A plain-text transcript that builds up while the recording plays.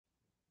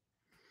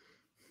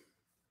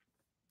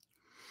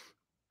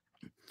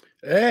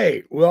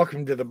Hey,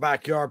 welcome to the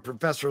Backyard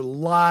Professor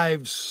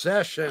live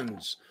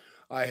sessions.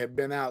 I have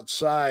been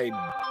outside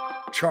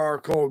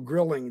charcoal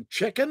grilling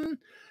chicken,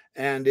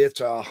 and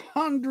it's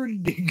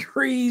 100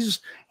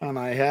 degrees, and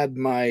I had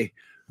my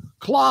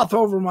cloth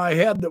over my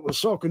head that was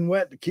soaking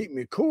wet to keep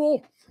me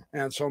cool,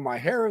 and so my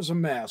hair is a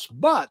mess.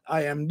 But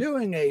I am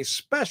doing a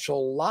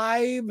special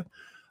live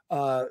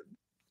uh,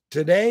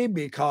 today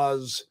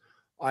because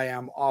I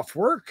am off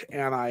work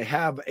and I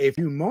have a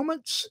few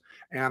moments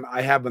and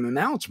I have an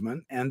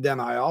announcement. And then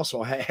I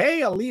also,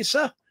 hey,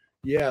 Elisa,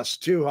 yes,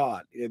 too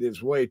hot. It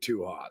is way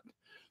too hot.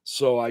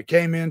 So I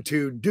came in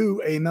to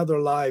do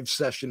another live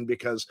session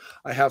because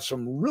I have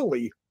some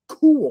really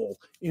cool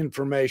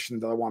information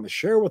that I want to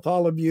share with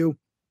all of you.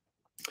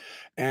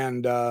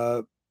 And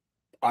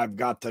I've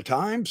got the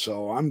time,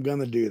 so I'm going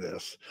to do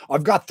this.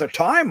 I've got the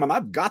time and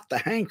I've got the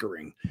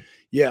hankering.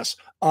 Yes,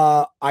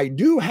 I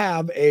do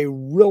have a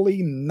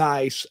really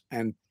nice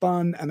and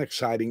fun and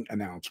exciting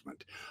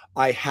announcement.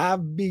 I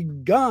have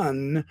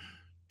begun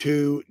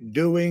to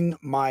doing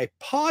my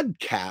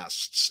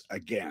podcasts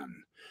again.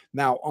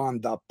 Now,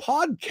 on the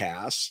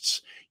podcasts,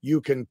 you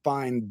can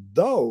find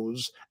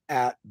those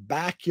at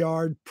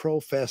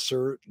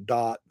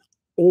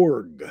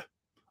backyardprofessor.org,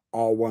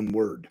 all one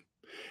word.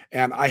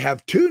 And I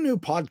have two new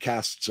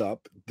podcasts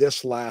up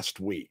this last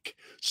week.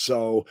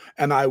 So,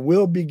 and I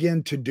will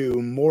begin to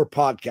do more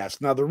podcasts.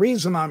 Now, the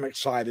reason I'm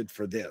excited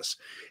for this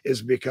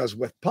is because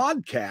with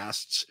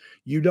podcasts,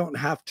 you don't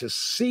have to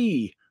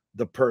see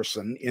the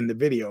person in the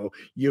video.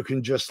 You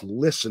can just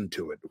listen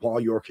to it while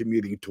you're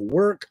commuting to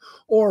work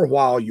or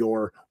while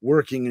you're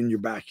working in your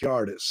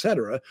backyard,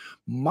 etc.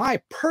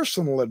 My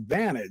personal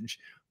advantage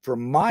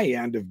from my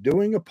end of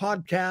doing a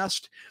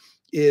podcast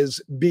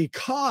is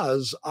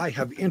because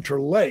I've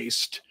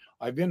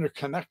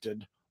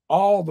interconnected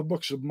all the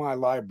books of my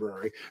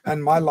library,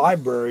 and my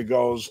library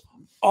goes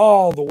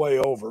all the way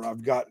over.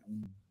 I've got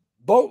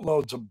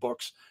boatloads of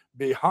books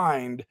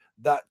behind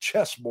that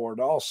chessboard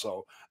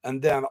also, and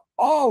then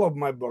all of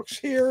my books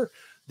here.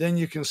 Then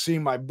you can see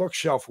my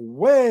bookshelf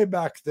way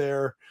back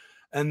there,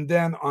 and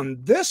then on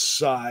this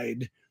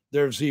side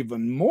there's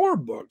even more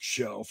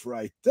bookshelf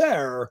right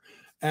there,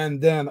 and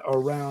then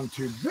around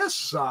to this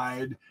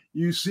side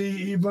you see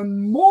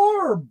even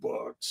more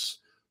books.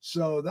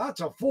 So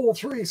that's a full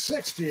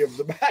 360 of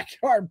the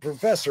Backyard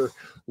Professor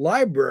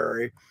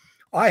library.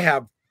 I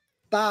have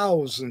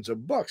thousands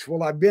of books.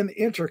 Well, I've been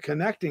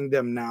interconnecting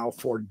them now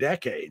for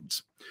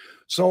decades.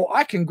 So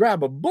I can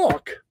grab a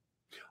book,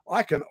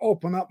 I can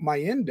open up my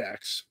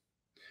index,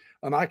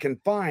 and I can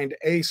find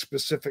a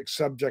specific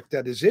subject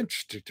that is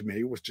interesting to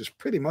me, which is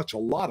pretty much a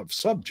lot of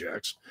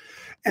subjects.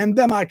 And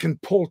then I can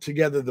pull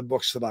together the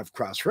books that I've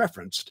cross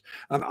referenced,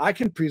 and I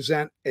can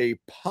present a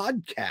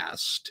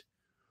podcast,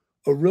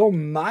 a real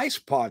nice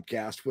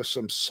podcast with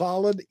some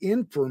solid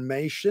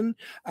information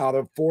out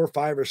of 4,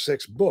 5, or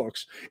 6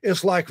 books.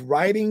 It's like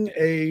writing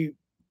a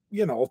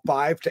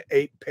 5 to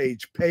 8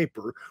 page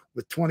paper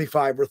with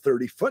 25 or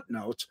 30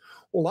 footnotes.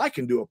 Well, I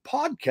can do a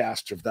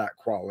podcast of that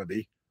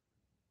quality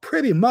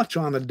pretty much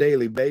on a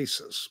daily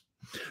basis.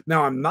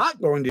 Now, I'm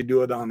not going to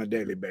do it on a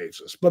daily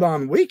basis, but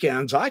on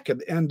weekends, I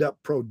could end up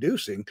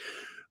producing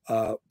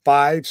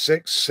 5,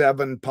 6,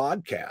 7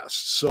 podcasts.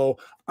 So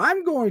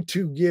I'm going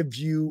to give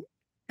you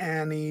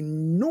an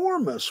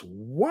enormous,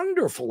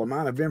 wonderful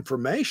amount of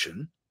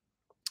information.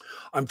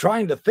 I'm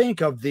trying to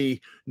think of the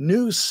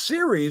new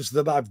series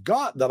that I've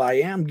got that I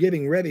am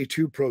getting ready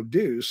to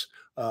produce.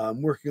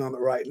 I'm working on it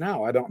right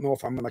now. I don't know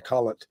if I'm going to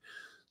call it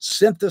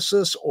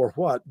synthesis or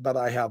what, but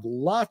I have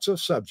lots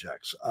of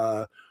subjects: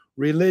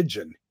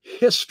 religion,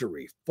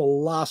 history,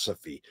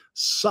 philosophy,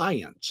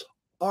 science,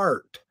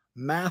 art,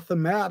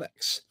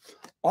 mathematics.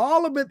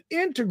 All of it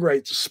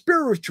integrates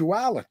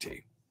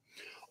spirituality.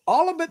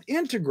 All of it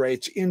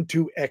integrates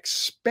into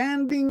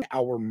expanding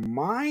our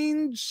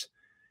minds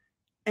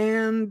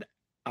and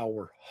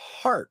our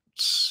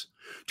hearts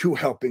to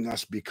helping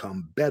us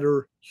become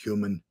better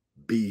human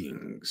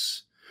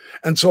beings.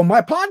 And so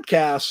my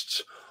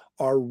podcasts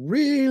are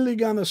really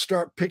going to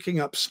start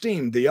picking up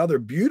steam. The other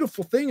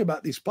beautiful thing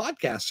about these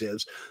podcasts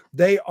is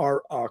they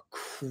are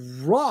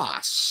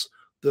across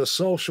the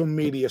social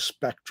media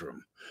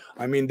spectrum.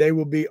 I mean, they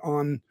will be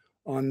on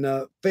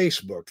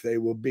Facebook, they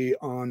will be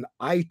on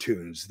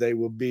iTunes, they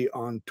will be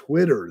on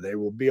Twitter, they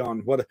will be on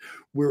what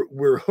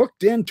we're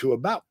hooked into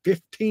about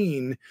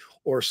 15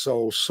 or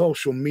so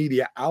social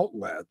media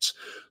outlets,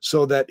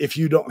 so that if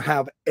you don't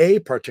have a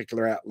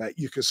particular outlet,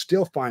 you can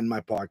still find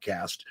my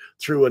podcast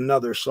through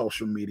another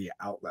social media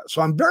outlet.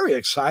 So I'm very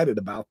excited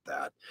about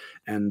that.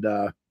 And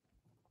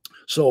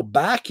so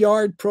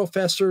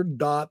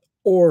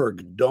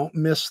backyardprofessor.org, don't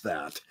miss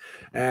that.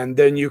 And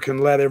then you can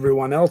let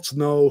everyone else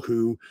know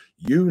who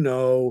you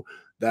know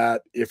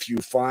that if you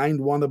find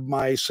one of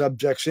my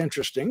subjects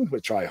interesting,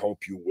 which I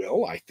hope you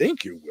will, I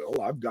think you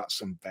will, I've got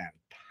some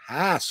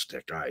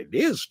fantastic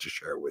ideas to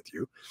share with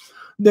you,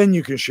 then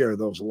you can share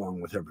those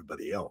along with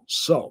everybody else.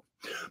 So,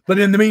 but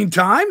in the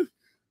meantime,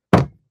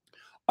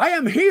 I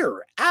am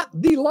here at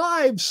the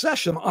live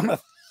session on a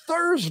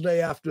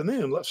Thursday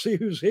afternoon. Let's see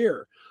who's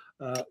here.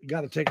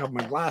 Got to take off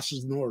my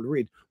glasses in order to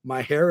read.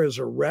 My hair is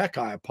a wreck.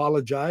 I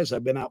apologize.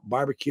 I've been out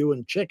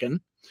barbecuing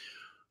chicken.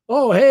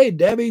 Oh, hey,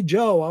 Debbie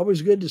Joe.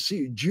 Always good to see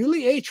you.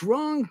 Julie H.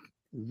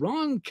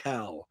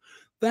 Roncal.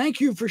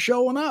 Thank you for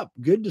showing up.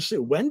 Good to see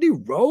you. Wendy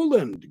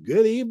Rowland.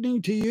 Good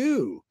evening to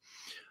you.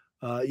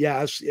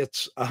 Yeah,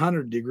 it's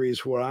 100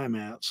 degrees where I'm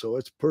at, so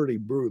it's pretty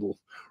brutal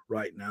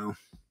right now.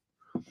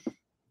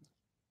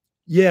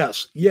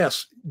 Yes,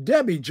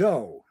 Debbie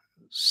Joe.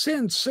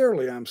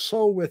 Sincerely, I'm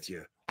so with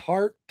you.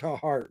 Heart to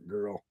heart,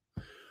 girl.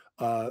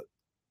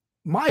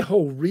 My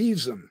whole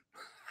reason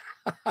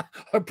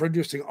of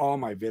producing all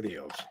my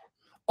videos,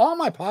 all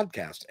my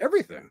podcasts,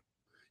 everything,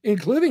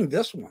 including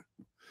this one,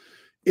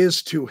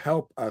 is to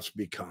help us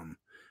become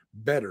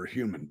better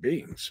human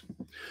beings.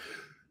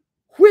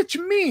 Which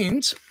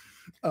means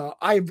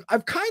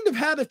I've kind of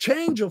had a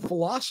change of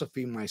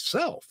philosophy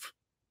myself.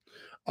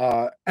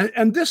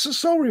 And this is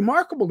so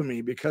remarkable to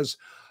me because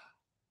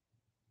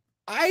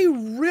I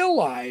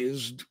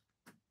realized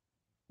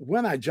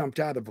when I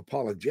jumped out of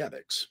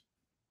apologetics,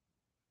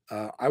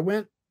 I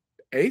went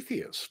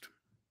atheist.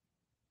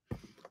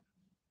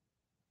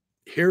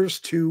 Here's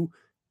to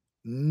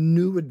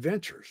new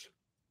adventures.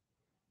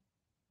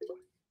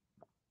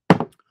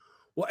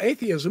 Well,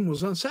 atheism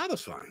was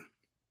unsatisfying.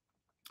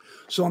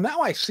 So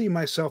now I see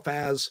myself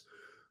as,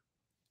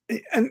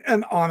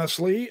 and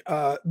honestly,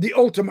 the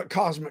ultimate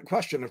cosmic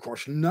question, of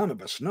course, none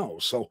of us know.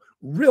 So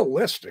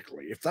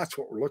realistically, if that's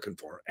what we're looking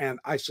for, and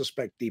I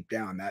suspect deep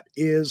down that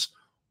is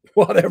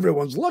what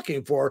everyone's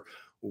looking for,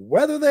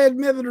 whether they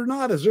admit it or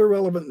not is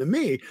irrelevant to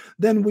me,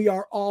 then we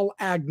are all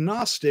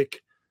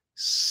agnostic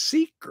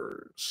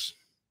seekers.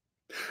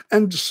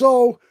 And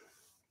so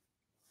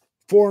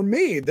for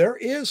me, there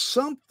is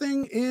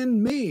something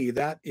in me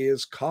that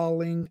is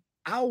calling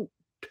out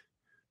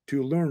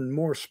to learn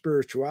more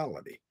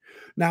spirituality.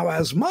 Now,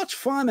 as much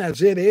fun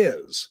as it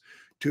is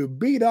to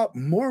beat up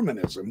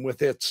Mormonism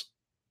with its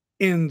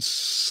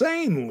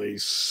insanely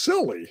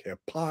silly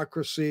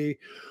hypocrisy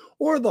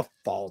or the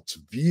false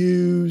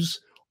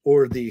views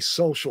or the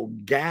social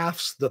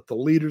gaffes that the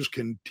leaders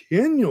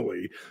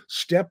continually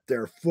step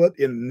their foot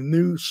in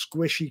new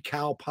squishy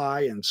cow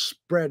pie and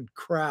spread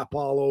crap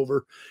all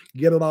over,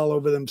 get it all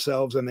over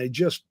themselves, and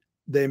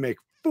they make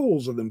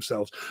fools of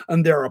themselves,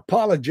 and they're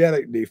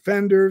apologetic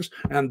defenders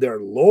and they're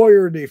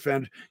lawyer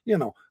defenders.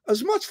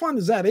 As much fun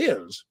as that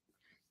is,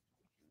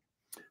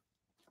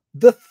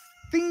 the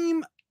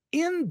theme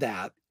in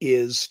that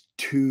is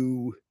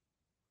to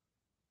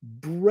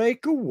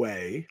break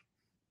away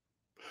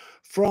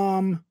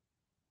from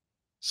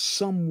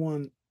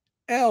someone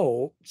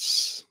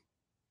else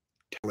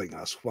telling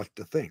us what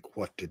to think,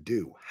 what to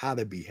do, how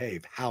to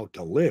behave, how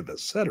to live,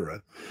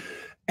 etc.,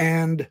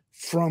 and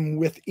from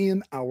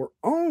within our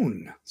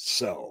own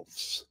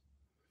selves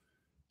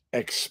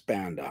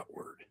expand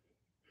outward.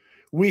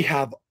 We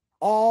have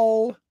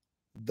all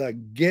the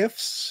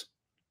gifts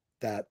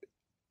that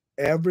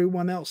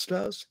everyone else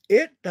does.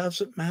 It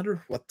doesn't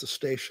matter what the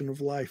station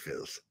of life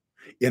is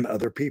in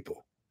other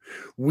people.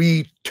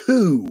 We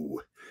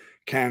too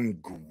can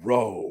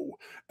grow.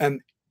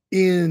 And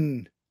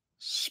in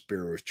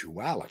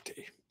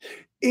spirituality,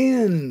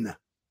 in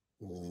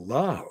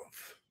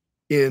love,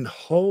 in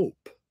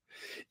hope,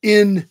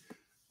 in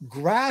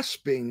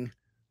grasping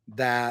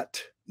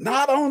that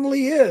not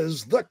only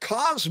is the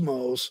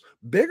cosmos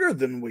bigger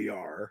than we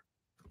are,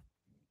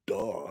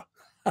 duh,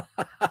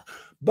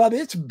 but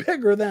it's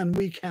bigger than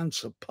we can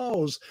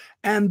suppose.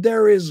 And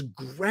there is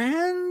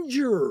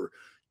grandeur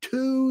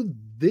to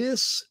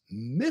this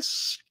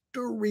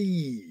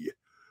mystery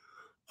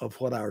of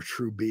what our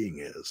true being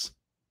is.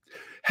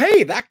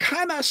 Hey, that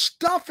kind of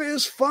stuff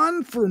is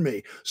fun for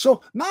me.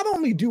 So not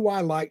only do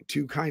I like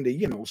to kind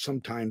of,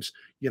 sometimes,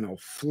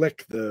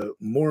 flick the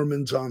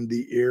Mormons on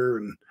the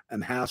ear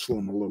and hassle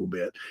them a little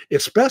bit,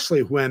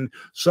 especially when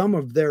some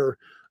of their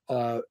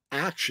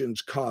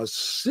actions cause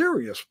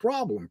serious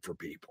problem for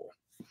people.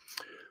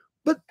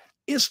 But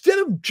instead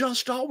of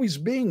just always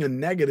being a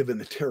negative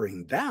and a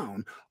tearing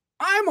down,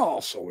 I'm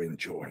also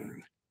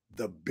enjoying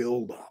the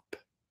buildup,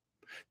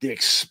 the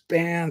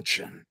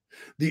expansion,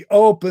 the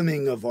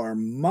opening of our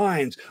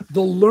minds,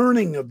 the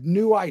learning of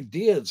new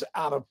ideas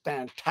out of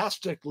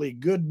fantastically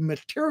good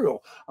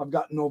material. I've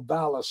got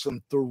Novalis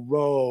and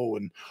Thoreau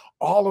and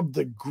all of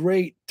the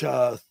great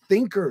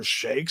thinkers,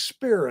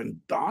 Shakespeare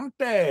and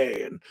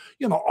Dante, and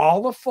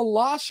all the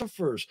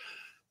philosophers.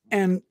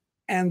 And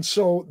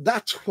so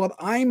that's what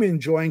I'm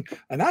enjoying.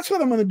 And that's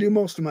what I'm going to do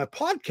most of my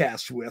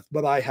podcasts with.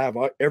 But I have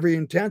every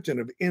intention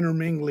of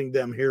intermingling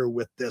them here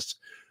with this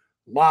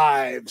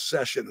live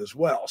session as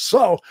well.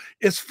 So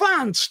it's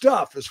fun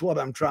stuff is what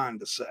I'm trying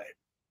to say.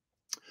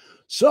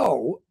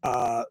 So,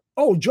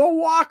 Joe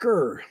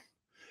Walker,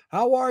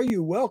 how are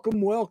you?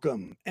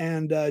 Welcome.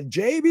 And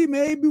JB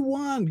maybe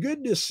one,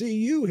 good to see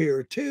you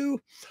here too.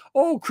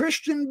 Oh,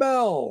 Christian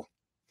Bell.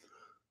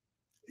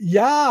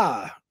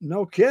 Yeah,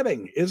 no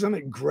kidding. Isn't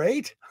it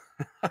great?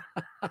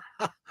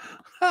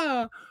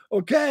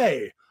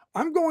 Okay,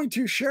 I'm going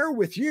to share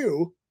with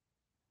you,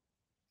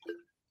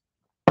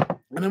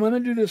 and I'm going to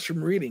do this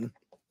from reading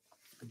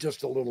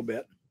just a little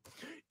bit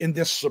in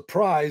this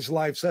surprise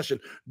live session.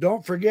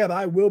 Don't forget,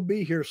 I will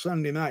be here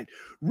Sunday night.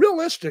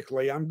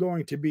 Realistically, I'm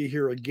going to be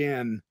here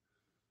again.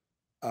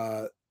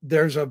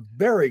 There's a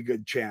very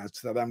good chance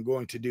that I'm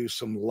going to do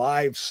some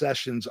live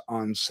sessions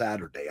on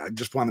Saturday. I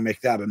just want to make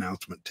that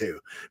announcement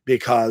too,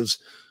 because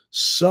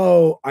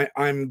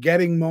I'm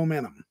getting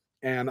momentum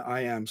and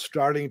I am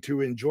starting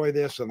to enjoy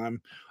this, and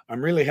I'm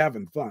really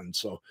having fun.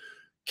 So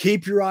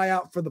keep your eye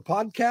out for the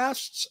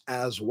podcasts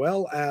as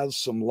well as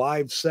some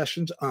live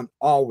sessions on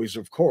always,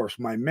 of course,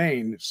 my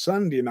main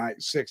Sunday night,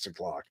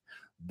 6:00.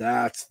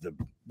 That's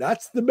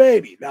the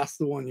baby. That's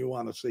the one you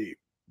want to see.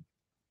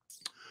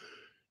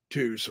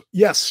 So,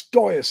 yes,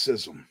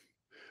 Stoicism,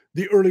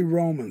 the early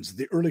Romans,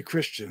 the early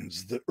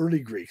Christians, the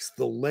early Greeks,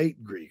 the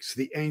late Greeks,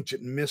 the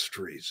ancient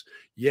mysteries.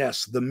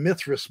 Yes, the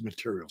Mithras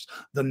materials,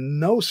 the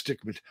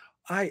Gnostic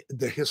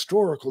the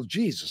historical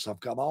Jesus. I've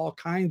got all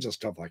kinds of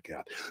stuff like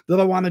that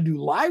I want to do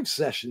live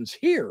sessions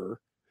here,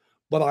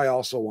 but I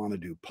also want to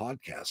do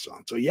podcasts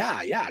on. So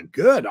yeah,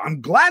 good.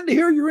 I'm glad to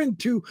hear you're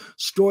into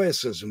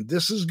Stoicism.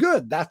 This is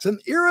good. That's an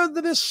era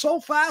that is so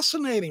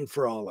fascinating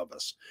for all of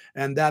us.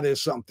 And that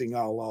is something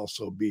I'll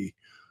also be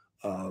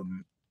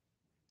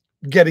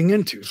getting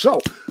into.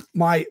 So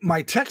my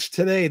text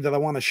today that I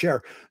want to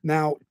share.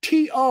 Now,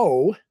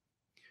 T.O.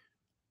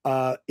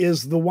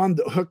 is the one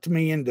that hooked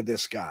me into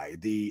this guy,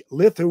 the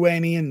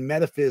Lithuanian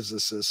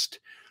metaphysicist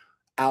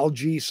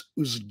Algis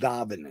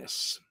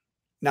Uzdavinas.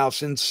 Now,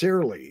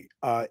 sincerely,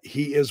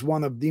 he is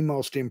one of the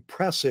most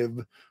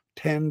impressive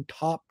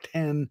top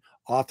 10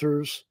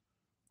 authors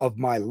of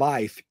my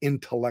life,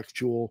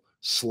 intellectual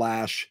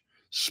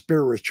 /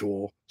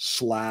 spiritual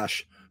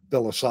 /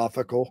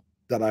 philosophical,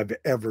 that I've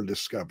ever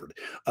discovered.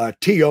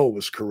 T.O.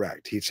 was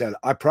correct. He said,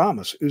 I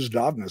promise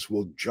Uzdavinas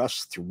will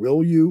just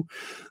thrill you.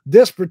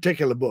 This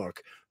particular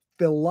book,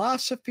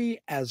 Philosophy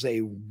as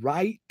a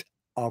Rite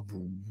of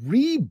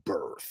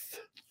Rebirth.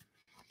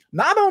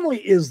 Not only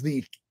is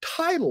the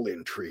title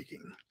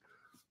intriguing,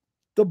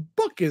 the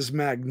book is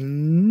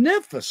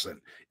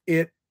magnificent.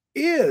 It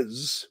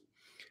is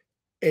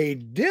a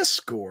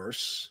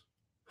discourse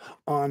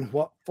on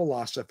what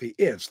philosophy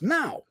is.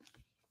 Now,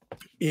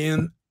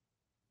 in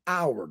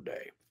our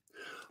day,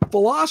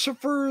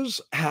 philosophers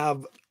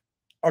have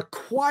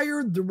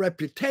acquired the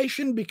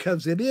reputation,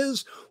 because it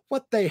is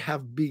what they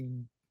have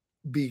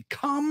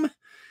become,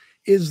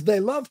 is they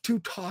love to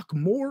talk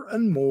more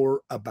and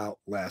more about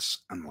less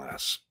and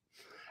less.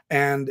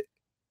 And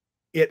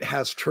it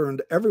has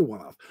turned everyone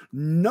off.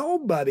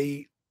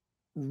 Nobody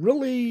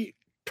really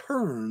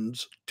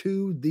turns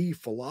to the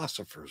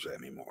philosophers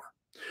anymore.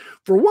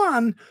 For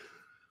one,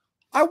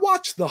 I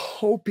watch the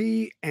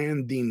Hopi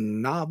and the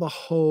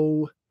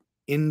Navajo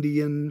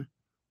Indian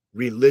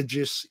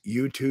religious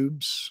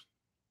YouTubes.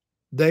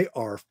 They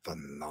are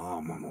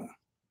phenomenal.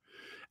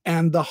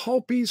 And the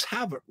Hopis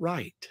have it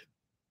right.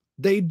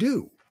 They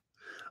do.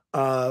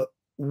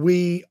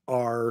 We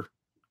are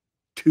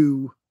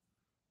too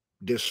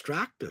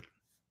distracted.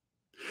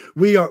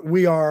 We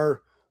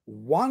are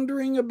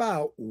wandering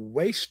about,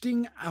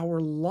 wasting our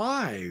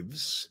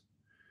lives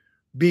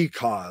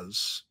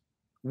because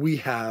we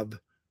have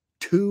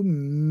too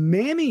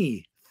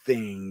many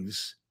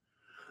things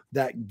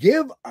that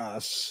give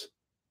us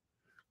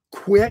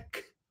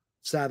quick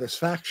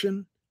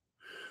satisfaction,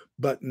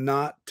 but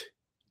not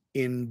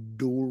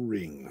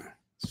enduring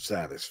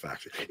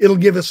satisfaction. It'll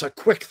give us a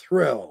quick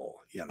thrill,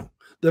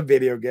 the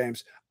video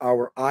games,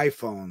 our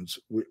iPhones.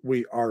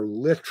 We are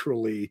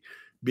literally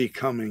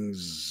becoming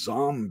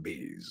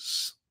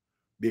zombies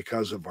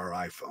because of our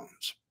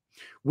iPhones.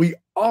 We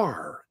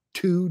are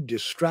too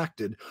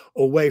distracted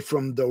away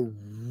from the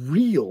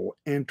real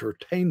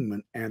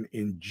entertainment and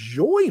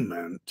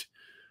enjoyment,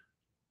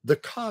 the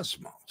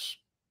cosmos.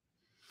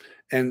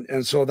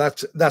 And so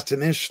that's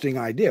an interesting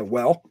idea.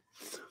 Well,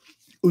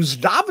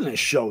 Uzdavinas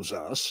shows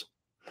us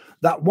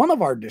that one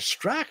of our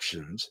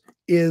distractions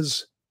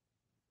is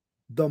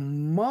the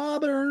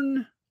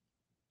modern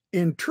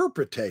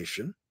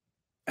interpretation,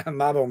 and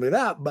not only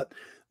that, but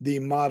the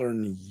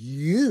modern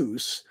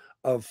use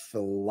of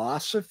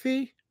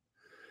philosophy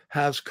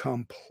has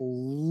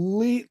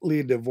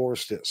completely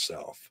divorced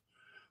itself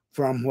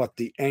from what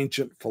the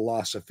ancient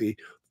philosophy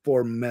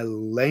for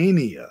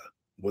millennia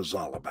was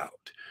all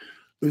about.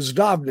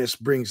 Uzdavinas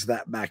brings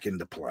that back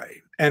into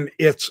play, and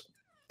it's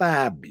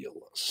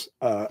fabulous.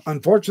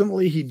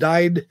 Unfortunately, he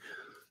died,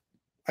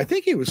 I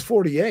think he was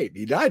 48.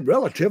 He died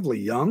relatively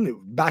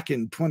young, back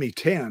in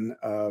 2010.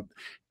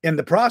 In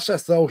the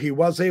process, though, he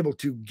was able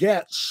to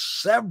get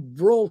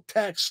several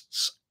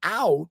texts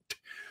out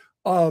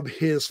of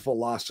his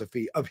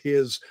philosophy, of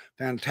his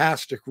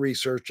fantastic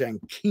research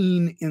and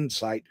keen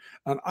insight,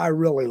 and I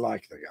really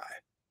like the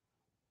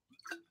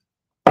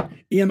guy.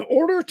 In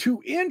order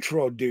to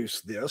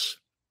introduce this,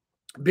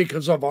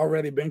 because I've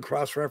already been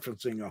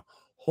cross-referencing a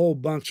whole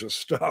bunch of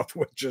stuff,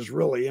 which is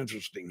really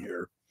interesting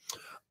here,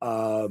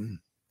 I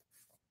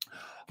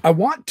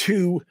want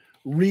to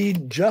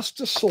read just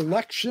a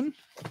selection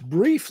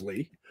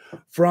briefly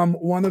from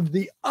one of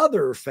the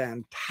other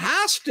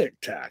fantastic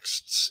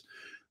texts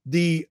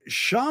The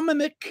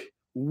shamanic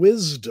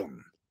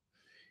wisdom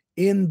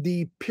in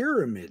the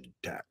pyramid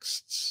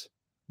texts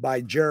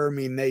by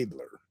Jeremy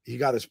Nadler. He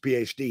got his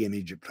PhD in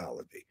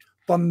Egyptology.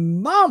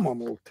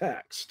 Phenomenal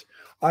text.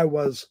 I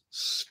was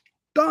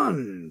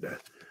stunned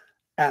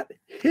at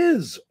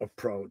his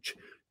approach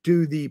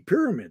to the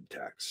pyramid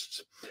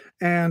texts.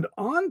 And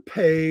on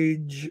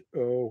page,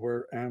 oh,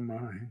 where am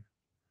I?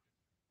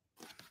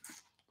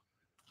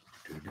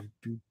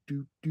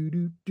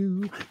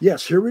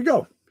 Yes, here we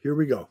go. Here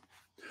we go.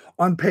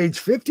 On page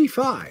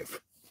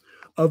 55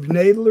 of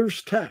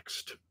Nadler's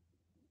text,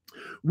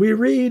 we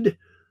read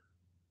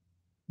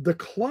the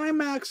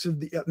climax of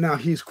the. Now,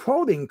 he's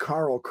quoting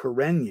Karl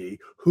Karenyi,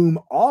 whom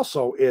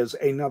also is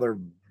another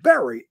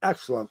very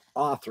excellent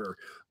author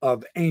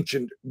of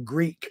ancient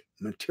Greek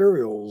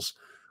materials,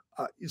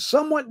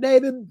 somewhat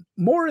dated,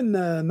 more in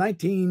the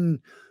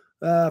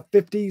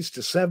 1950s to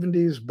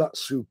 70s, but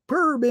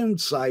superb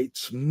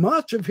insights.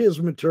 Much of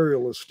his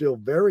material is still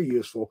very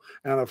useful,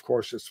 and of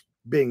course, it's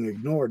being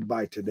ignored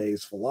by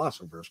today's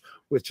philosophers,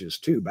 which is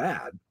too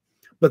bad.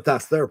 But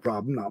that's their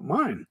problem, not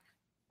mine.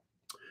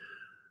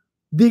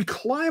 The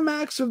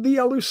climax of the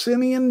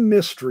Eleusinian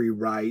mystery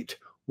rite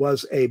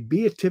was a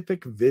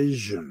beatific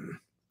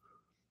vision,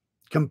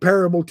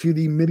 comparable to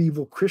the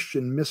medieval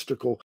Christian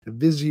mystical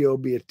Visio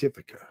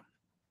Beatifica.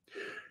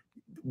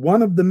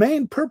 One of the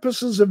main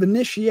purposes of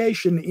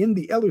initiation in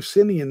the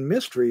Eleusinian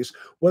mysteries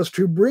was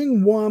to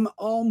bring one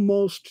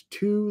almost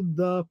to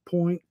the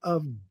point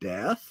of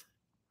death,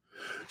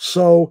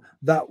 so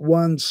that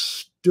one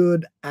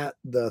stood at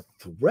the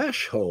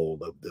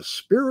threshold of the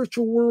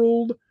spiritual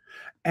world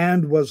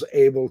and was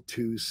able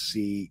to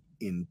see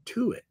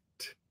into it.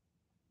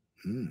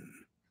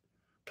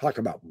 Talk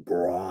about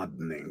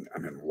broadening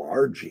and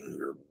enlarging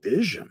your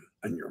vision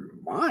and your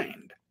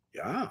mind.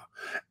 Yeah.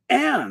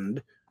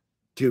 And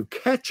to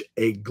catch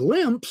a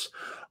glimpse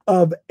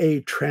of a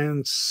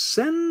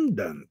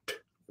transcendent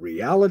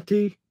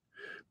reality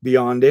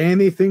beyond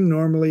anything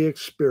normally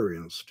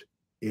experienced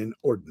in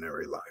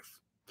ordinary life.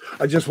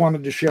 I just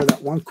wanted to share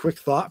that one quick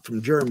thought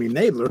from Jeremy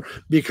Nadler,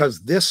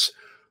 because this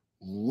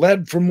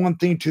led from one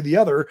thing to the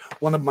other.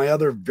 One of my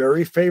other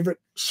very favorite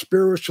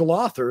spiritual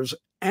authors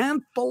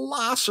and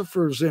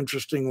philosophers,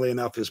 interestingly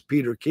enough, is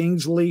Peter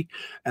Kingsley.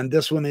 And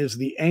this one is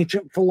The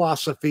Ancient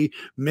Philosophy,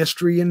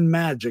 Mystery and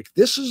Magic.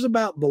 This is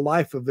about the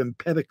life of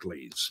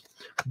Empedocles.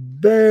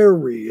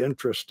 Very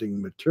interesting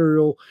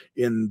material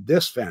in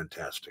this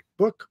fantastic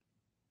book.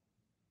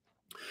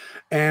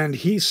 And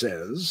he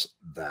says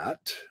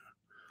that,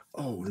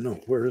 oh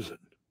no, where is it?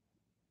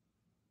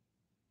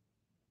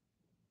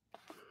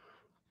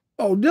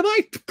 Oh, did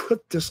I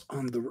put this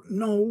on the,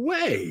 no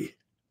way.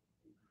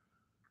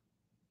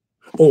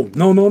 Oh,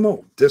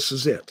 no. This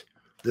is it.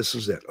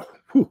 Oh,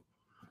 whew.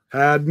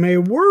 Had me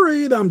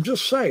worried. I'm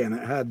just saying,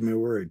 it had me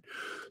worried.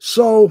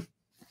 So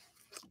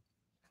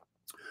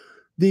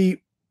the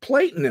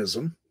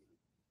Platonism,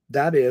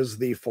 that is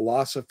the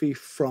philosophy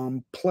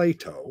from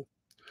Plato,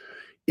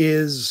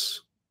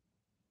 has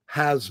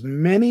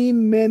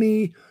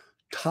many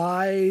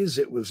ties.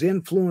 It was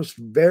influenced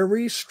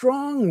very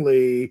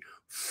strongly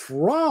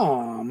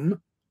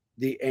from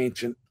the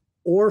ancient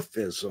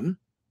Orphism,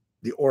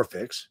 the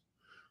Orphics,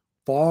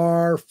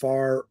 far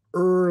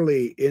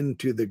early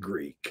into the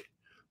Greek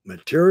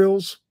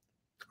materials,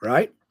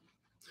 right?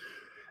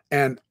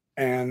 And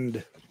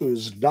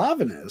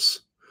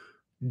Uzdavinas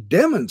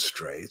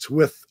demonstrates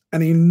with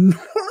an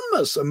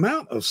enormous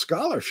amount of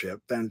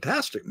scholarship,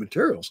 fantastic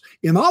materials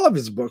in all of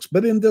his books,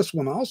 but in this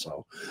one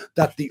also,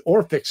 that the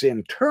Orphics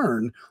in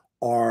turn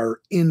are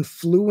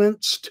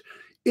influenced,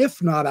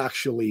 if not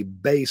actually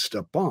based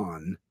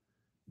upon,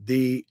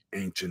 the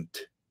ancient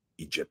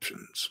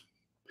Egyptians.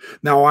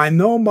 Now, I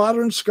know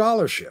modern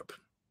scholarship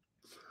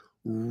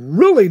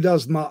really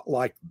does not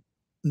like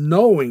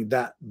knowing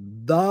that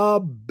the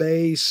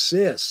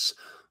basis,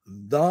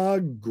 the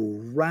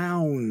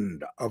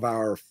ground of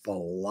our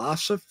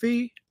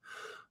philosophy,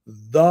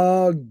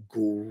 the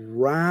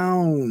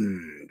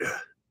ground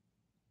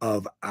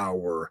of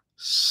our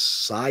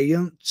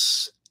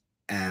science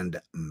and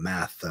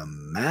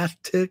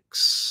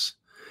mathematics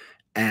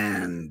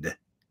and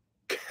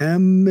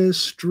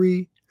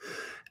chemistry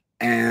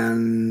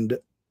and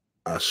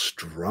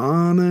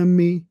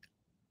astronomy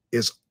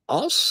is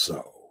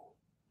also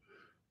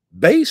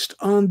based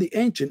on the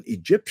ancient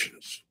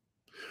Egyptians.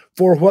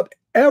 For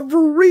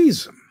whatever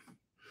reason,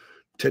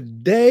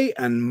 today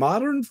and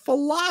modern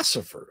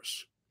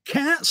philosophers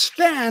can't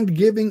stand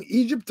giving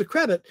Egypt the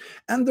credit.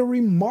 And the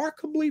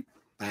remarkably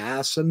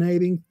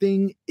fascinating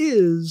thing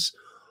is,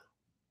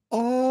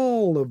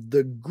 all of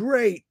the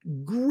great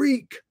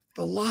Greek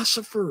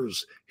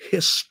philosophers,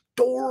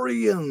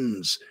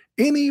 historians,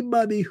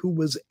 anybody who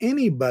was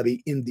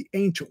anybody in the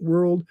ancient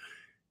world,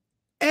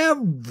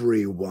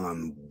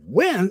 everyone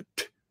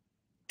went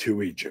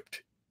to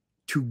Egypt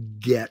to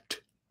get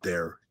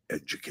their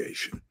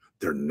education,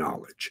 their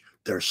knowledge,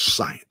 their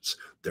science,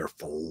 their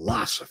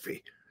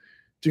philosophy.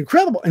 It's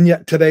incredible. And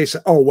yet today,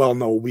 oh, well,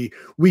 no,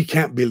 we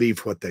can't believe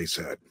what they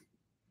said.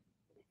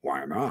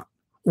 Why not?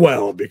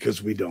 Well,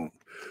 because we don't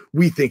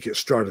We think it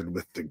started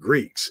with the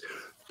Greeks.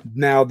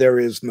 Now, there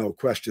is no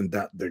question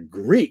that the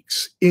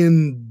Greeks,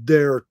 in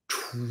their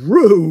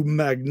true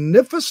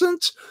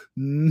magnificence,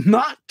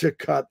 not to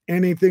cut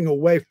anything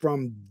away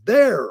from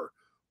their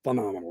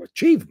phenomenal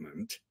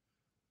achievement,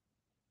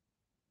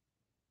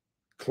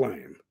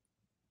 claim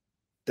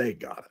they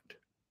got it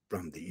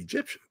from the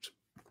Egyptians.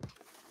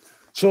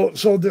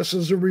 So this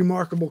is a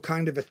remarkable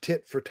kind of a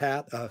tit for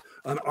tat,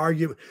 an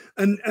argument,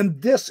 and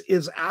this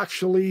is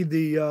actually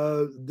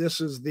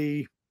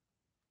the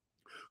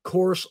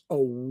course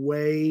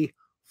away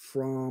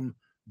from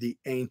the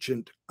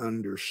ancient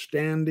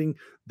understanding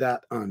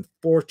that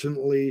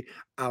unfortunately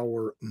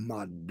our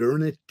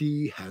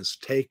modernity has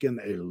taken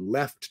a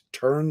left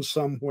turn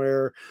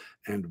somewhere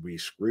and we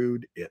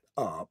screwed it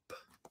up.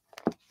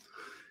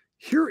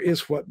 Here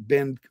is what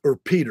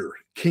Peter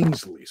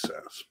Kingsley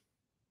says.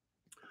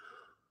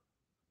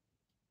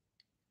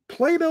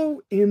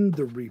 Plato in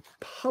the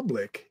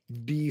Republic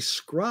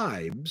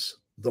describes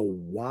the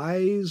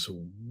wise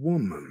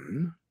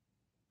woman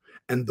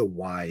and the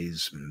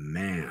wise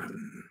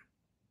man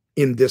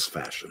in this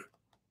fashion.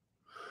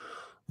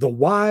 The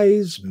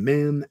wise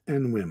men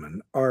and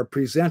women are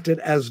presented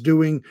as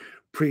doing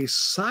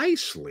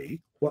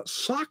precisely what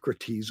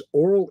Socrates'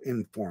 oral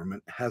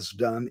informant has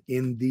done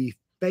in the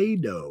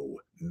Phaedo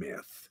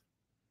myth.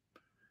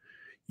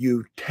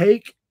 You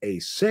take a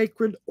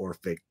sacred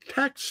Orphic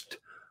text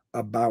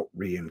about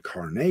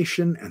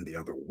reincarnation and the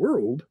other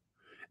world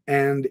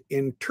and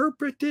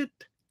interpret it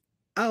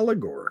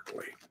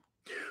allegorically.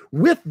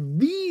 With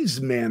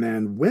these men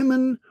and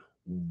women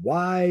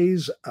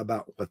wise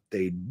about what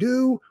they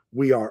do,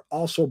 we are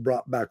also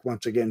brought back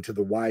once again to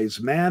the wise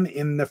man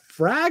in the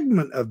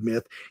fragment of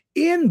myth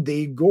in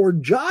the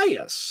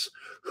Gorgias,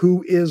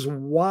 who is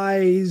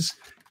wise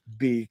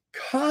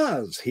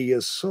because he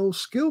is so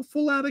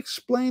skillful at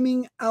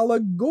explaining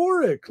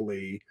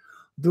allegorically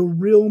the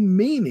real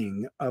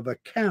meaning of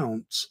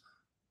accounts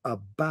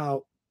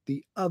about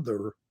the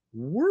other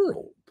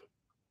world.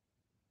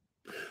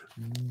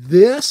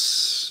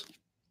 This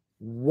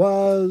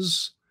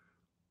was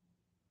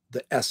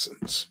the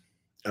essence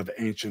of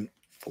ancient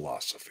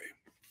philosophy.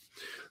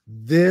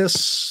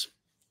 This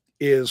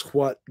is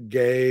what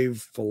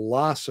gave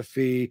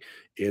philosophy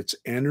its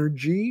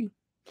energy.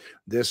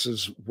 This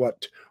is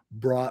what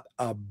brought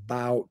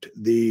about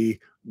the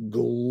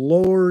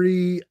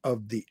glory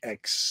of the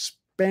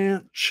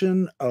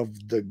expansion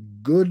of the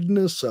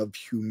goodness of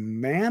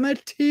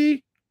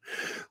humanity.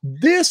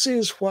 This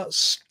is what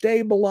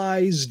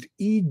stabilized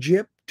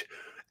Egypt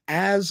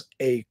as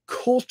a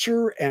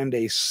culture and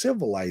a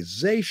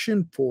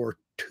civilization for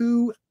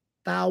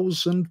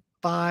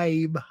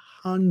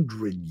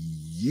 2,500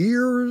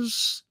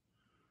 years.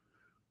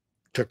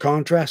 To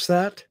contrast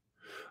that,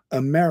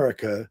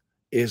 America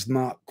is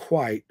not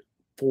quite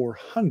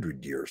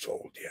 400 years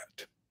old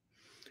yet.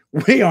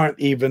 We aren't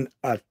even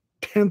a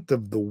tenth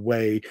of the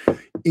way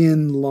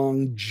in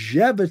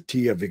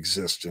longevity of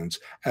existence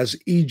as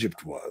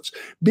Egypt was,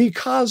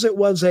 because it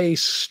was a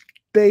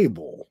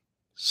stable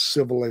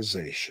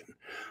civilization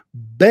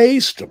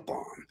based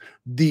upon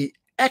the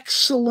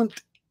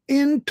excellent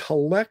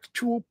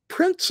intellectual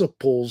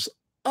principles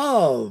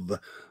of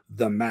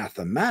the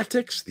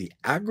mathematics, the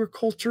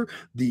agriculture,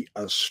 the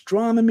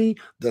astronomy,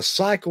 the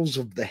cycles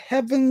of the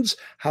heavens,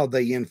 how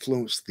they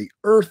influence the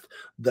earth,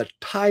 the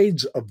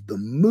tides of the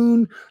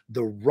moon,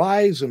 the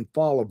rise and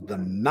fall of the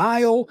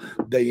Nile.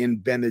 They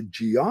invented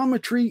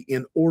geometry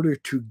in order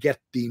to get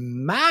the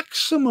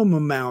maximum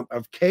amount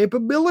of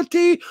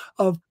capability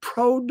of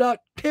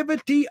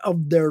productivity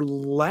of their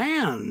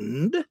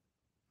land.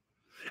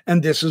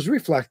 And this is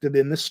reflected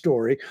in the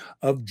story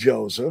of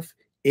Joseph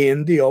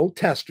in the Old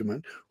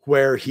Testament,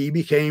 where he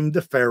became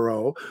the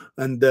Pharaoh,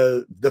 and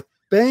the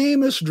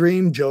famous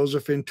dream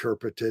Joseph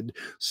interpreted,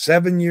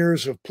 7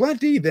 years of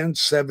plenty, then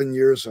 7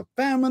 years of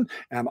famine,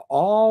 and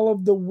all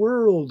of the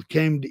world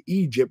came to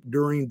Egypt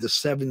during the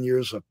 7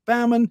 years of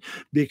famine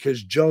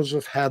because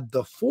Joseph had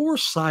the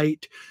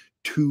foresight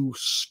to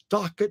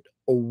stock it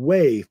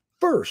away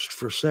first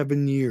for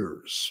 7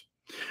 years.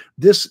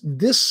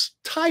 This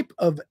type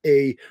of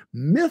a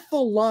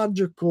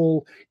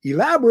mythological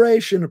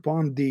elaboration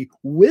upon the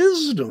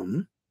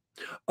wisdom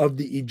of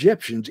the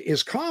Egyptians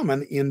is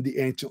common in the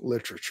ancient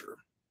literature.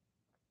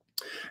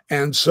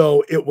 And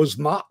so it was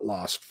not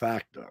lost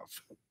fact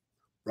of,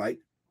 right?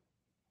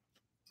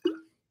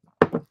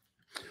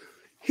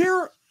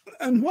 Here,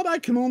 and what I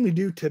can only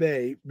do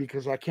today,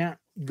 because I can't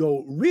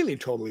go really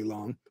totally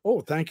long. Oh,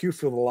 thank you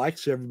for the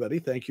likes, everybody.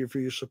 Thank you for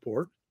your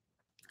support.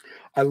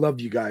 I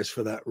love you guys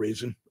for that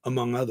reason,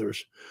 among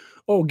others.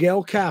 Oh,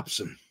 Gail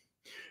Capson.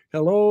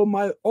 Hello,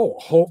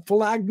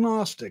 hopeful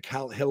agnostic.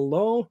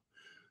 Hello.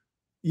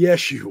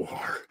 Yes, you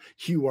are.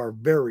 You are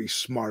very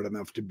smart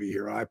enough to be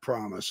here. I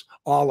promise.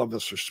 All of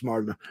us are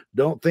smart enough.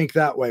 Don't think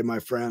that way, my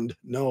friend.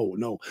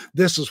 No.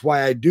 This is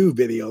why I do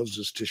videos,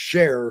 is to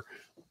share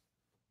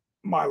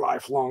my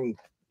lifelong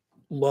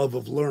love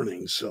of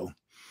learning. So,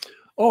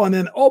 and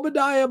then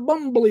Obadiah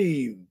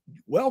Bumbley,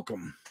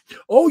 welcome.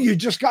 Oh, you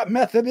just got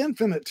Method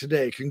Infinite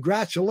today.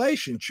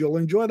 Congratulations. You'll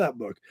enjoy that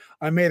book.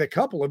 I made a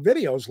couple of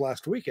videos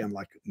last weekend,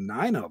 like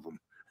 9 of them,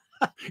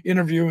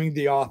 interviewing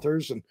the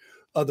authors and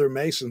other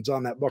Masons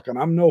on that book. And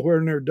I'm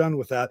nowhere near done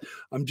with that.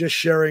 I'm just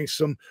sharing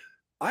some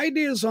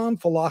ideas on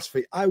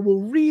philosophy. I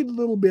will read a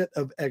little bit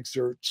of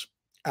excerpts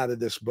out of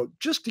this book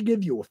just to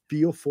give you a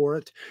feel for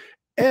it.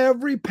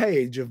 Every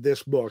page of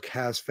this book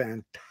has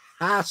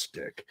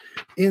fantastic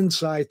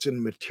insights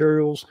and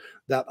materials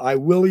that I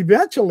will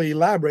eventually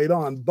elaborate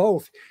on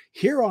both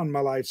here on my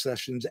live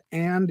sessions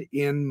and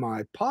in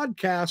my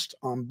podcast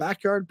on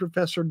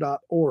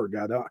backyardprofessor.org.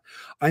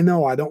 I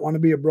know I don't want to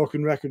be a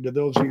broken record to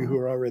those of you who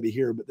are already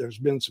here, but there's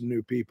been some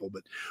new people.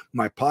 But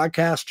my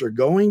podcasts are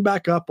going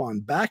back up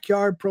on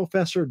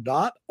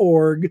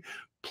backyardprofessor.org.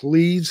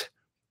 Please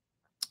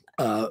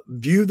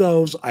view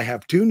those. I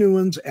have 2 new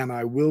ones, and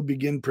I will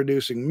begin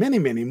producing many,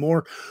 many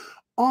more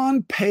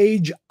on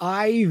page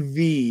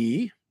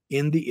IV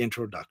in the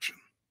introduction.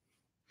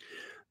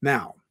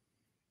 Now,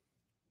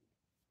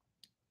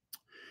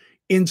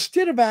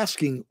 instead of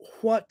asking,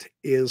 what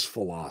is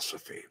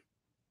philosophy?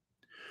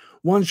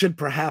 One should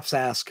perhaps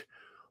ask,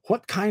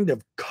 what kind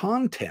of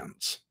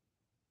contents?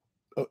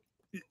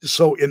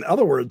 So, in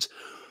other words,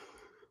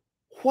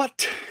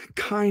 what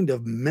kind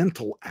of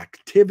mental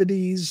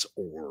activities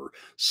or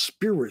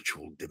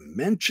spiritual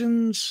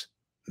dimensions,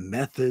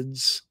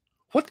 methods,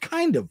 what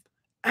kind of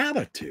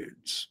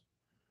attitudes,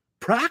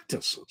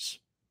 practices,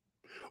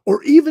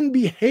 or even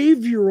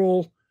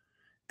behavioral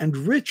and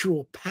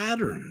ritual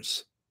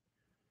patterns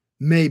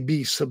may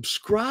be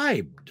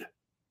subscribed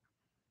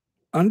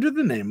under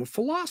the name of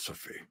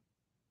philosophy?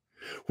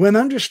 When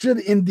understood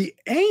in the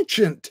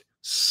ancient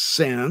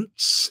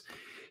sense,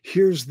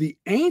 here's the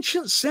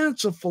ancient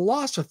sense of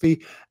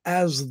philosophy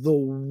as the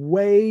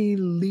way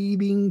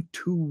leading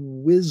to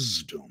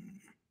wisdom.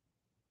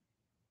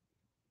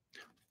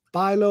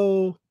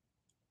 Philosophia.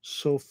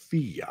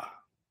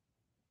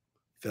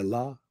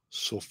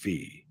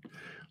 Philosophy.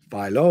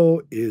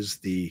 Philo is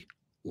the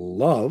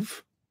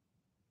love.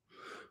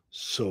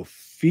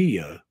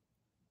 Sophia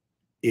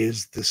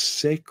is the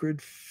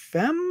sacred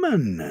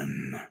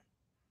feminine,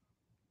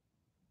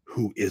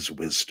 who is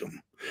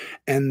wisdom.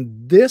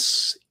 And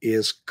this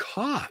is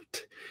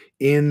caught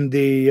in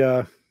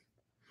the,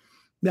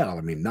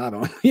 not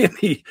only in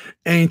the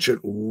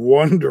ancient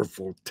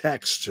wonderful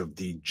texts of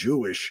the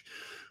Jewish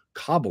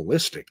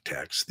Kabbalistic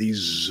texts, the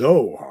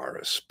Zohar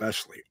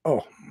especially.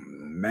 Oh,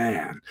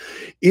 man.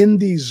 In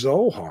the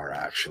Zohar,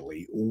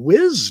 actually,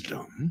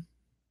 wisdom,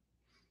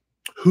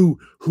 who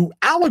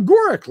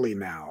allegorically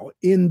now,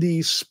 in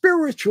the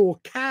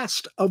spiritual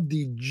cast of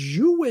the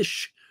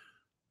Jewish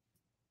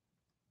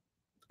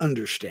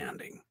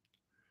understanding,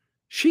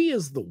 she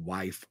is the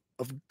wife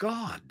of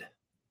God.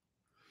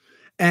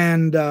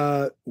 And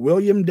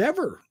William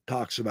Dever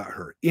talks about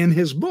her in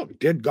his book,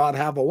 Did God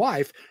Have a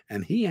Wife?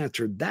 And he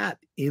answered that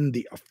in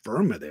the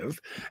affirmative.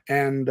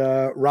 And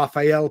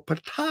Raphael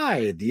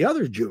Patai, the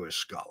other Jewish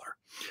scholar,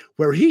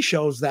 where he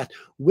shows that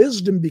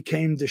wisdom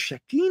became the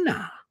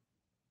Shekinah,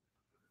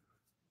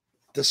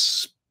 the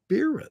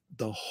Spirit,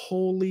 the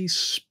Holy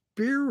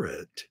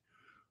Spirit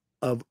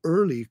of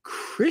early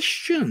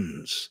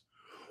Christians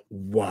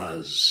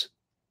was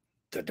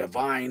the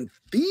divine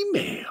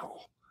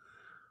female,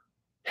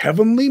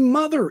 heavenly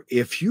mother,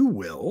 if you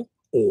will,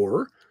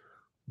 or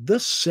the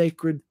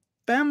sacred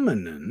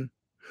feminine,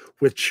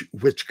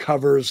 which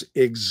covers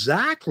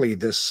exactly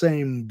the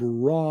same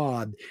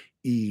broad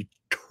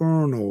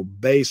eternal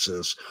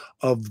basis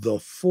of the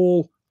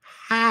full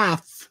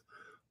half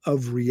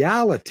of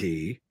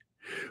reality,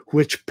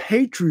 which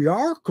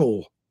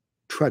patriarchal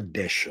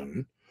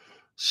tradition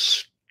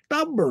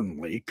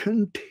stubbornly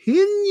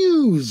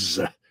continues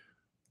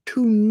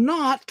to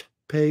not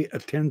pay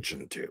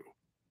attention to.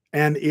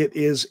 And it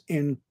is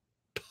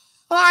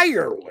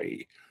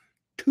entirely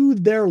to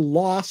their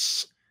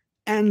loss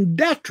and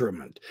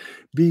detriment,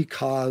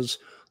 because,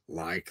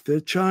 like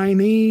the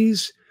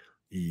Chinese,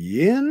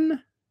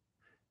 yin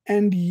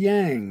and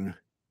yang,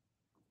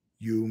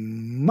 you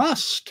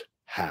must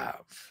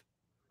have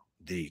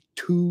the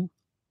two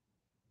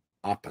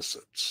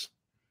opposites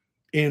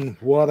in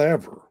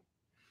whatever,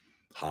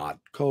 hot,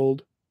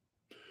 cold,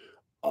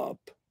 up,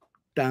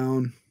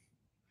 down,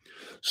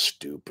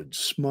 stupid,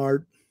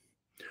 smart,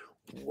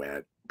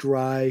 wet,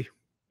 dry,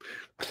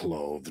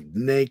 clothed,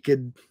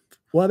 naked,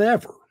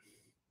 whatever.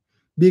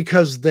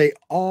 Because they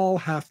all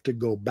have to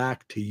go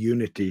back to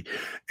unity.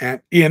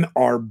 And in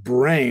our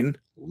brain,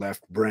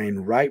 left brain,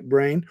 right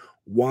brain,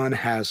 one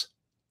has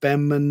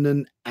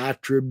feminine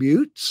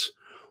attributes,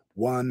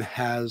 one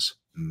has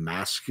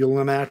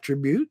masculine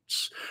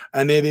attributes,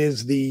 and it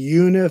is the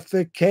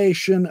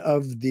unification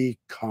of the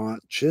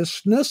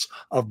consciousness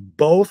of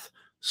both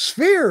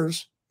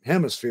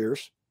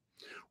hemispheres,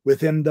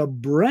 within the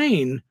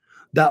brain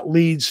that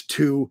leads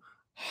to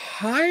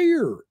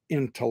higher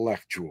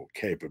intellectual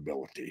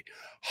capability,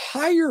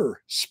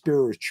 higher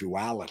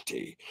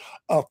spirituality,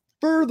 a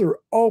further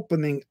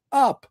opening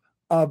up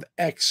of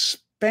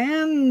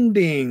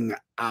expanding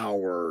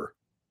our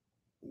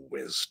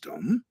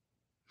wisdom,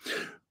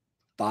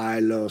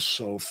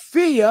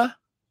 Philosophia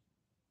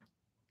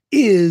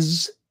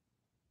is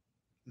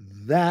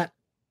that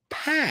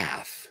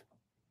path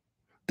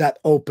that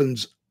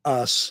opens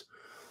us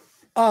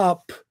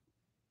up,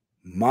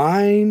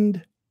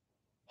 mind,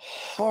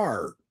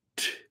 heart,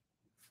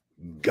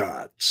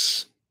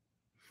 guts.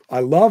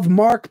 I love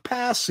Mark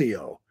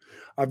Passio.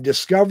 I've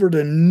discovered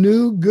a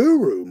new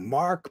guru,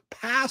 Mark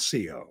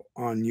Passio,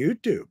 on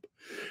YouTube.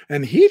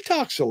 And he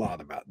talks a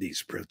lot about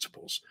these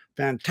principles.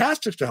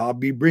 Fantastic to have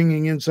be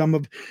bringing in some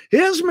of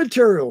his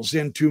materials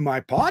into my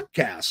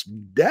podcast,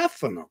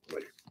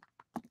 definitely.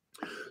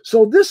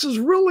 So this is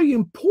really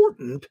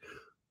important.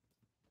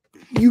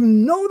 You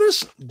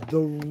notice the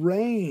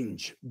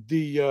range,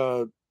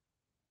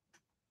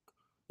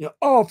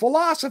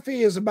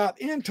 philosophy is about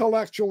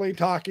intellectually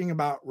talking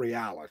about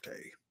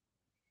reality.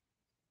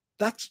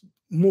 That's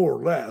more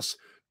or less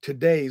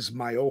today's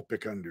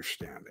myopic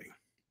understanding.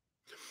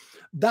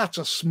 That's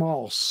a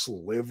small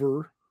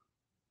sliver.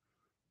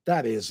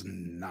 That is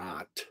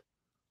not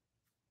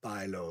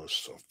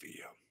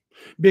philosophia.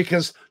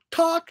 Because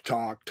talk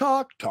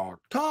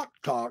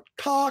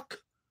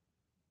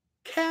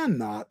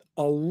cannot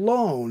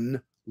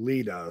alone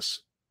lead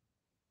us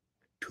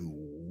to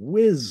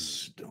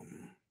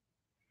wisdom.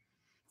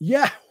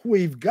 Yeah,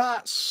 we've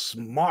got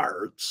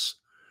smarts,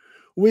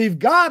 we've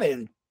got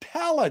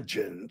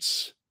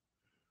intelligence,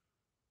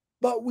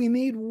 but we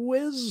need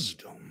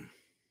wisdom.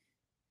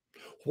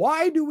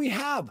 Why do we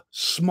have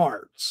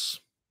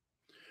smarts?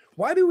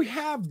 Why do we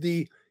have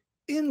the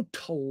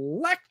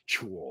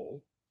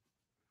intellectual,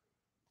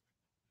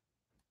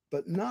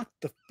 but not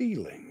the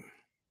feeling,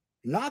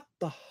 not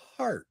the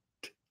heart?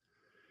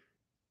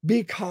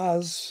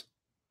 Because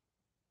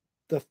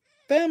the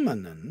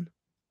feminine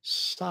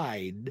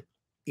side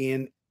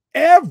in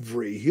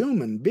every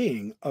human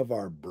being of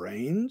our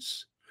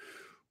brains,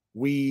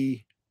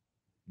 we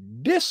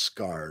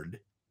discard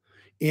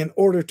in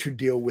order to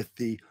deal with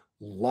the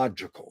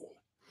logical,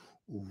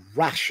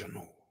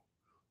 rational,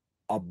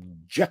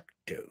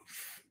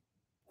 objective,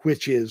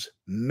 which is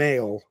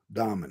male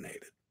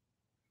dominated.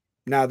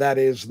 Now, that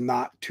is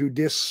not to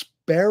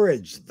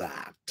disparage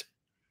that.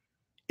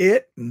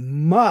 It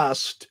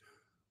must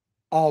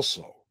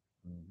also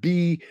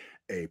be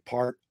a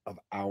part of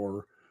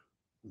our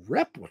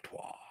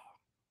repertoire,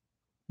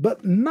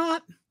 but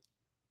not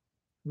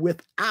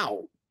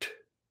without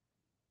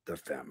the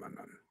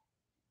feminine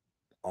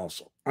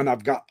also. And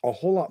I've got a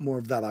whole lot more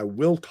of that I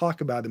will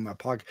talk about in my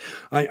podcast.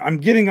 I'm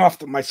getting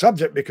off my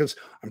subject because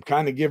I'm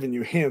kind of giving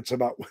you hints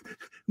about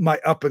my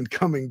up and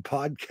coming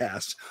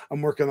podcasts.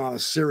 I'm working on a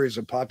series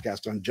of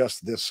podcasts on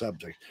just this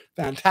subject.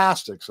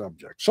 Fantastic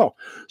subject. So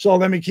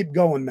let me keep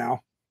going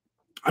now.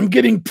 I'm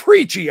getting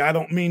preachy. I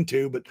don't mean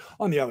to, but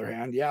on the other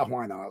hand, yeah,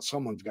 why not?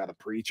 Someone's got to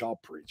preach. I'll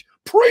preach.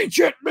 Preach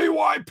it,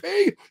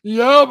 BYP.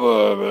 Yeah,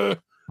 baby.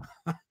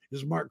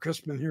 Is Mark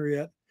Crispin here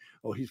yet?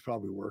 Oh, he's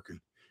probably working.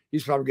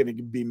 He's probably going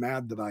to be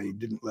mad that I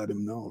didn't let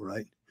him know,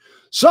 right?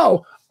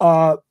 So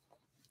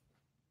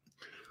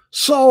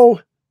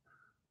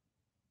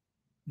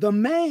the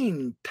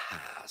main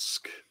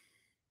task,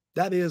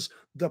 that is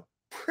the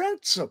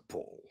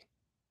principal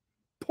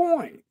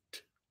point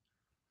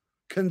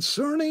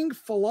concerning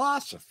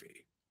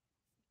philosophy,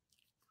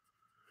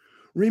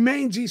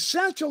 remains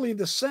essentially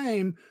the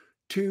same: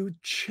 to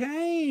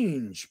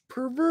change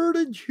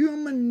perverted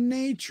human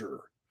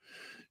nature,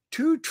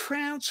 to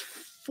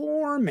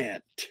transform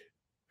it,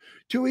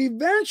 to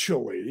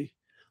eventually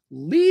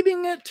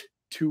leading it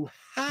to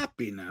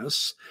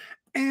happiness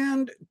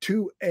and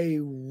to a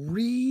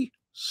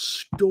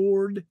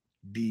restored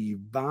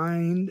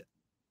divine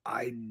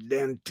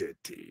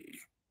identity.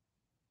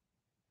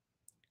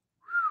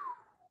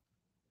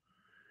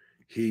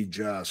 He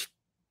just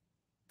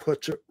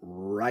puts it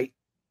right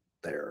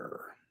there.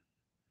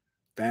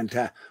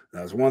 Fantastic.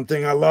 That's one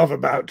thing I love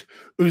about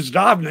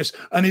Uzdovness.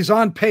 And he's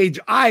on page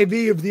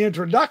IV of the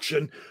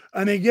introduction,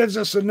 and he gives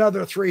us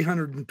another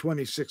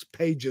 326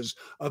 pages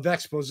of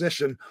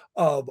exposition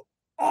of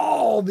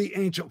all the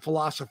ancient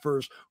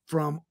philosophers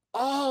from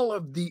all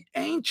of the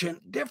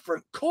ancient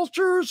different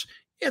cultures.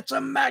 It's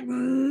a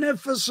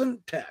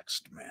magnificent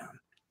text, man.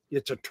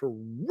 It's a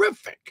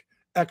terrific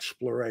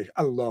exploration.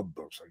 I love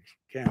books. I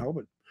can't help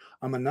it.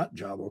 I'm a nut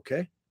job,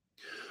 okay?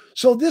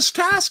 So this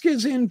task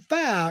is, in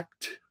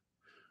fact,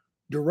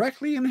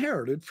 directly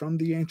inherited from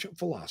the ancient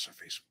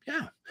philosophies.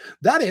 Yeah,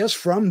 that is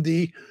from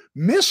the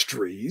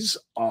mysteries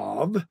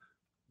of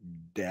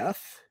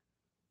death,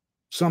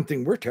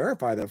 something we're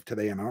terrified of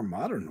today in our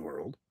modern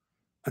world.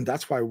 And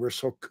that's why we're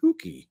so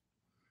kooky,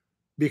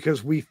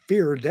 because we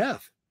fear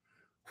death,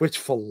 which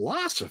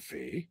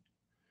philosophy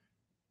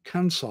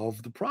can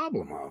solve the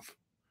problem of.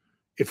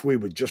 If we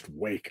would just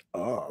wake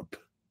up,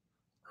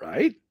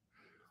 right?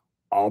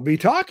 I'll be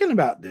talking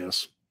about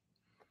this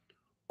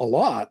a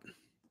lot.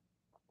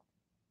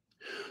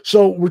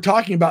 So we're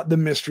talking about the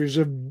mysteries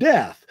of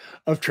death,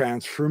 of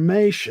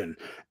transformation.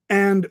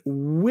 And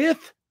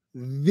with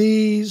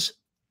these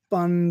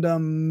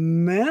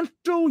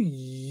fundamental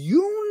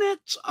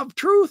units of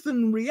truth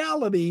and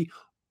reality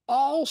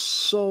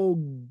also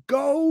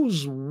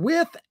goes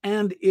with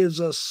and is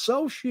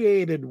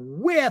associated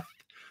with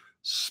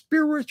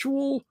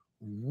spiritual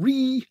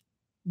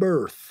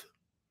rebirth.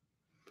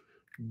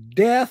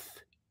 Death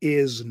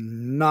is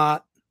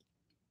not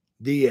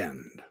the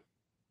end.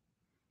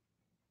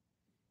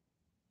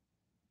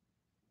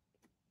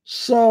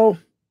 So,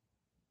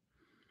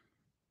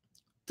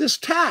 this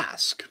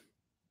task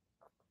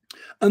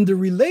and the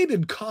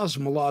related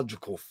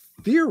cosmological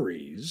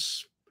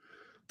theories,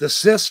 the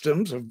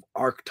systems of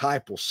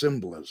archetypal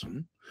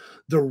symbolism,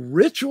 the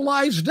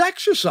ritualized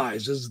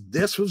exercises,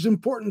 this was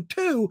important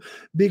too,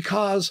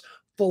 because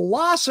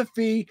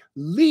philosophy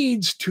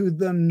leads to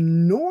the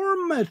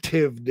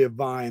normative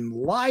divine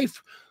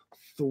life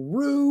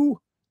through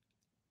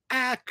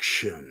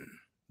action.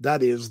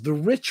 That is, the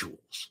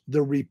rituals,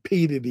 the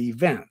repeated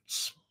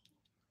events.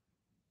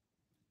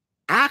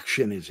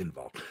 Action is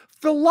involved.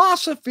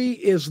 Philosophy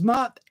is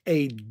not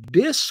a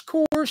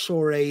discourse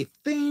or a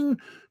thing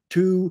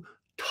to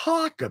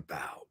talk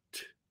about.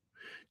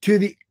 To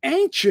the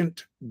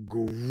ancient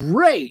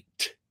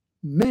great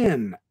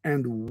men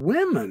and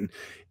women,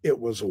 it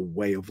was a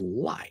way of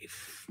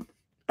life.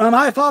 And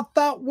I thought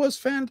that was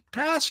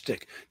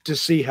fantastic to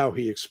see how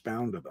he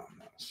expounded on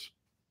this.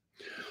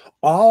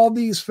 All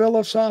these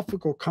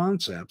philosophical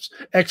concepts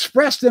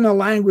expressed in a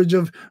language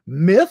of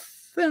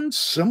myth and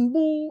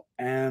symbol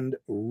and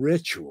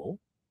ritual,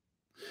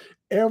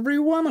 every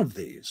one of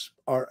these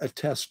are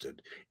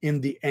attested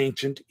in the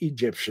ancient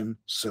Egyptian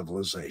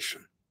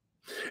civilization.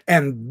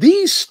 And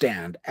these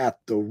stand at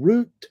the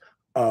root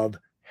of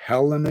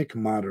Hellenic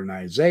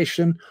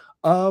modernization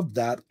of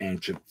that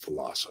ancient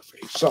philosophy.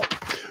 So,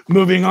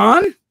 moving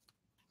on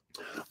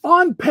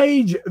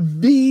page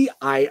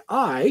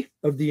VII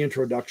of the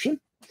introduction,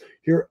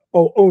 here,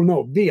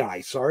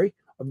 VI, sorry.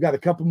 I've got a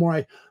couple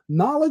more.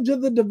 Knowledge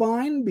of the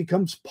divine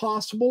becomes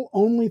possible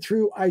only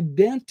through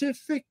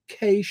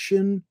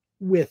identification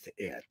with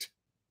it.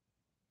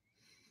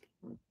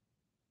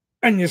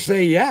 And you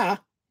say, yeah,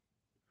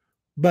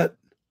 but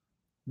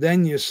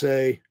then you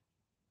say,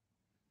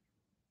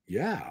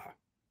 yeah.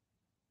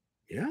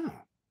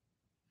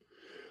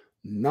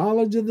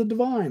 Knowledge of the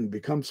divine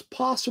becomes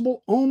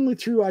possible only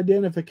through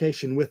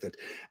identification with it.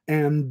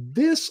 And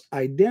this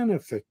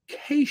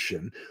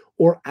identification,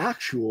 or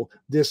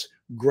this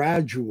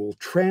gradual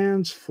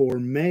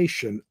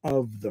transformation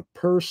of the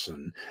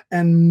person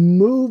and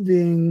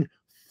moving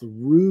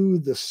through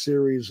the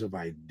series of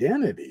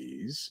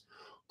identities,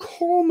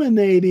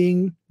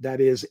 culminating, that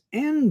is,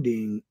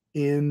 ending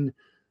in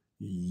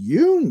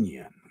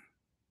union.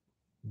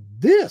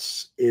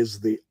 This is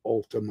the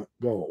ultimate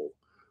goal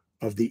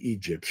of the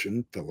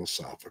Egyptian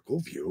philosophical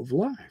view of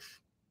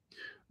life.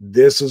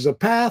 This is a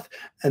path,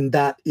 and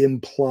that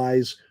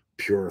implies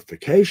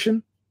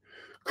purification,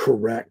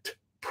 correct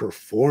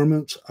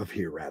performance of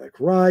hieratic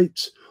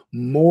rites,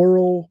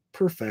 moral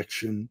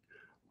perfection,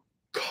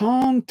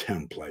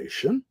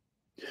 contemplation,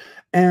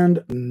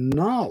 and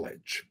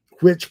knowledge,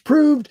 which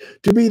proved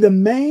to be the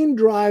main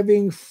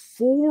driving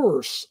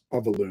force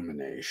of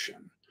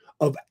illumination,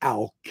 of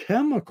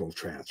alchemical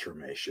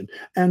transformation,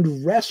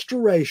 and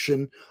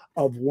restoration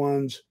of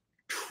one's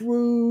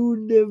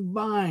true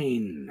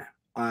divine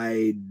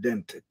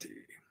identity.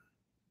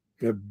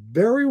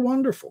 Very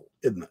wonderful,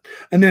 isn't it?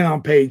 And then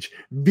on page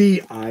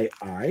VII,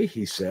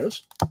 he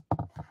says,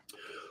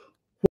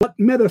 what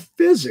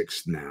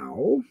metaphysics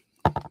now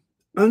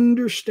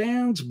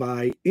understands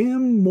by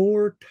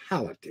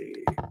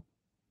immortality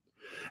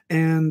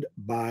and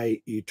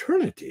by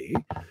eternity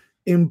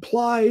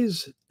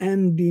implies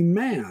and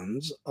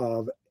demands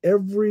of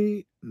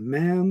every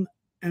man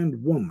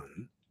and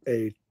woman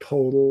a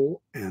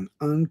total and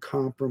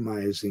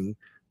uncompromising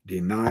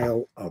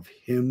denial of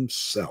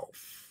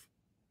himself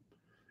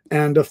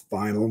and a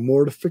final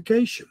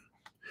mortification,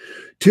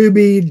 to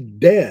be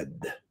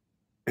dead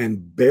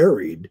and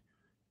buried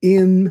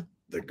in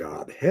the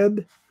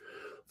Godhead,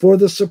 for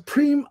the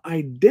supreme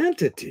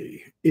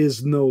identity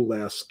is no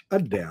less a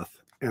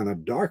death and a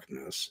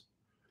darkness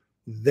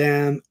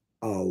than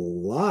a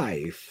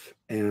life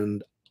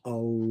and a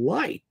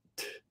light,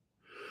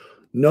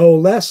 no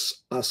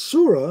less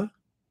asura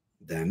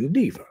than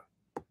diva.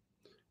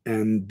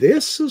 And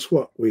this is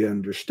what we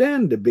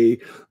understand to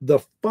be the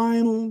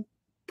final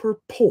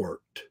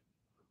purport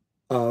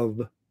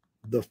of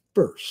the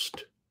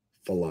first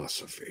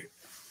philosophy.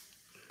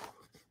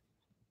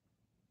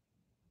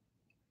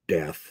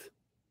 Death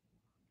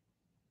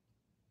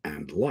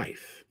and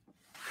life.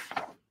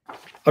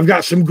 I've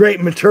got some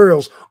great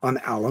materials on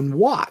Alan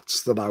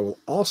Watts that I will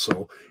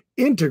also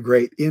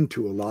integrate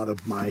into a lot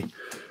of my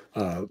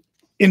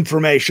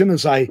information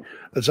as I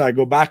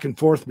go back and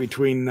forth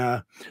between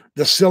the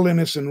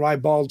silliness and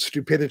ribald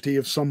stupidity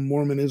of some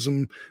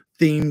Mormonism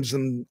themes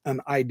and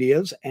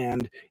ideas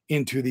and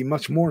into the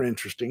much more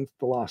interesting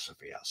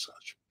philosophy as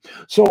such.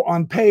 So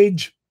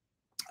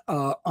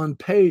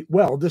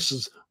this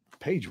is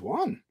page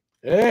 1.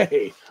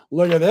 Hey,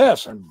 look at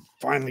this. I'm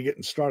finally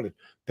getting started.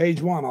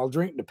 Page 1. I'll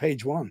drink to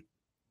page 1.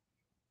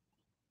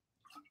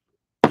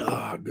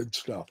 Good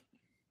stuff.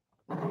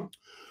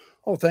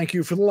 Oh, thank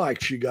you for the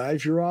likes, you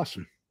guys. You're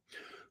awesome.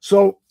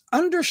 So,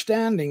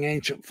 understanding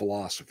ancient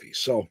philosophy.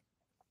 So,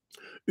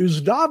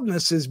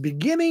 Uzdovness is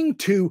beginning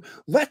to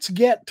let's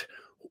get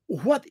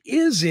what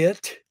is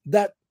it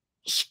that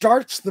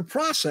starts the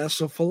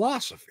process of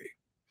philosophy.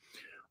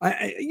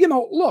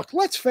 Look,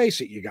 let's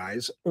face it, you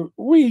guys.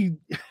 We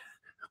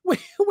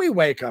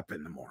wake up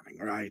in the morning,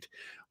 right?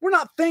 We're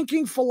not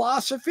thinking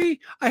philosophy.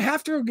 I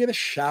have to go get a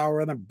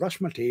shower and I brush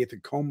my teeth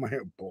and comb my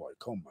hair. Boy,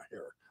 comb my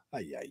hair.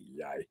 Ay, ay,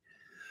 ay.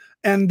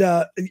 And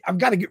I've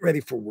got to get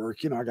ready for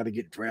work. I got to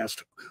get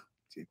dressed.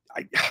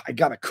 I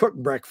got to cook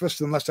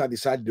breakfast unless I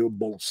decide to do a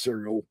bowl of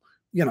cereal,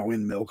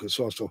 in milk and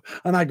so.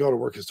 And I go to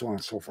work and so on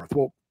and so forth.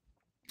 Well,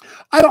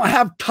 I don't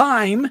have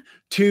time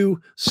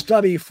to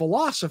study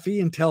philosophy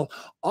until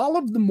all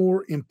of the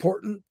more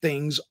important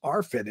things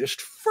are finished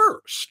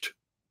first.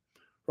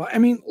 Right? I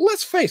mean,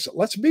 let's face it,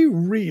 let's be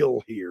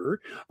real here.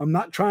 I'm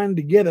not trying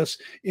to get us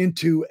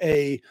into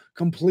a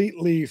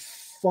completely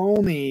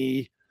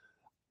phony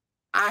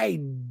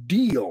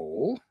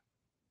ideal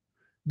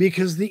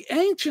because the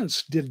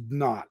ancients did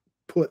not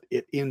put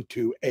it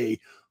into a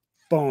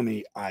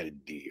phony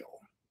ideal.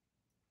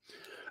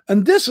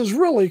 And this is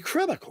really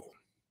critical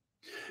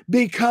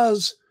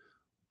because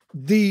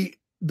the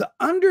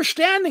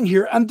understanding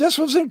here, and this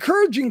was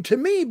encouraging to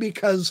me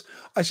because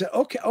I said,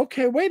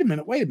 okay, wait a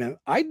minute.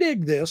 I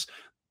dig this.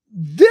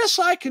 This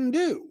I can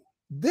do.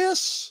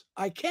 This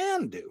I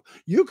can do.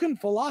 You can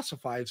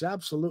philosophize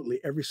absolutely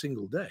every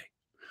single day,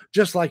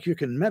 just like you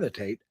can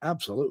meditate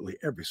absolutely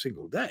every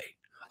single day.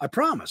 I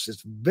promise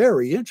it's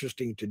very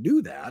interesting to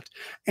do that.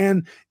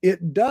 And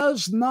it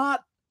does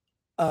not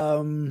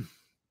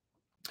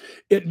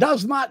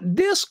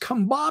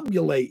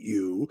discombobulate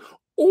you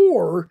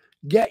or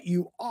get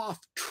you off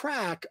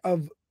track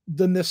of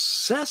the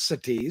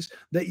necessities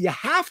that you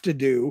have to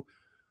do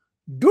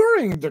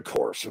during the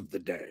course of the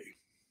day.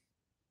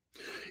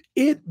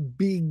 It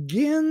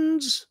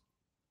begins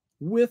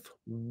with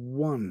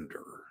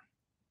wonder.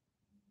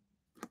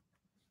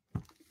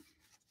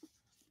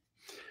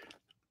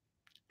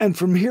 And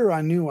from here,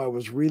 I knew I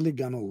was really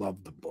going to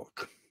love the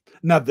book.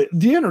 Now,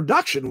 the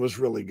introduction was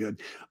really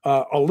good,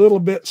 a little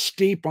bit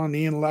steep on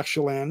the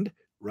intellectual end,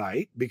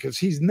 right? Because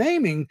he's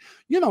naming,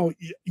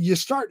 you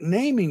start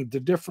naming the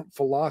different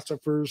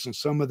philosophers and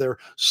some of their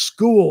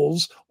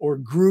schools or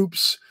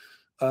groups,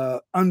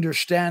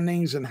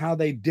 understandings and how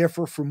they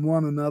differ from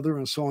one another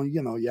and so on.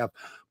 You have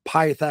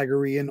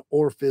Pythagorean,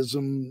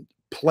 Orphism,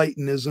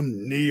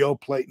 Platonism,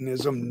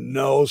 Neoplatonism,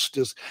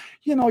 Gnosis.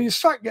 You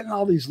start getting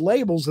all these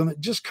labels and it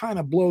just kind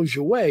of blows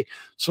you away.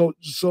 So,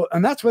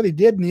 and that's what he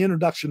did in the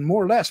introduction,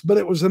 more or less, but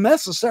it was a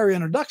necessary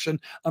introduction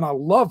and I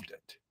loved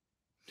it.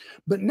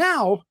 But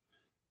now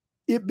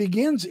it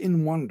begins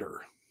in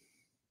wonder.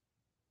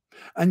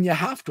 And you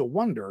have to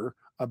wonder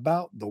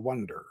about the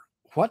wonder.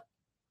 What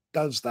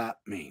does that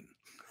mean?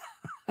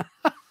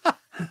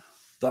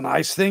 The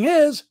nice thing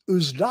is,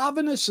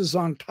 Uzdovanus is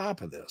on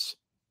top of this.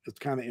 It's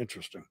kind of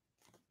interesting.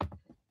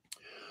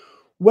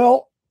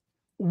 Well,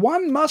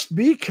 one must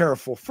be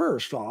careful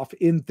first off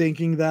in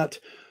thinking that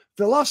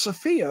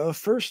Philosophia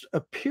first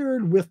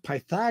appeared with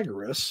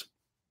Pythagoras.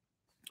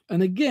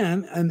 And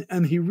again,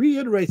 and he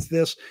reiterates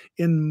this,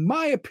 in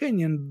my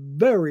opinion,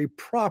 very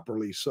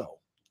properly so.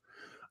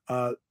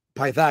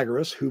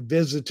 Pythagoras, who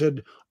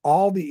visited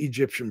all the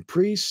Egyptian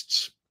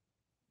priests,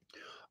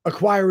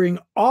 acquiring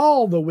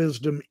all the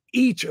wisdom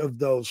each of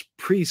those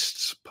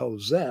priests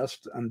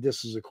possessed, and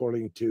this is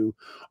according to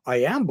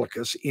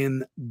Iamblichus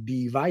in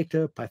De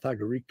Vita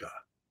Pythagorica.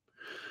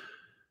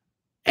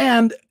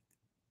 And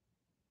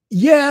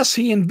yes,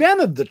 he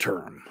invented the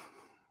term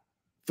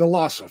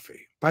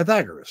philosophy,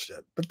 Pythagoras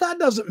did, but that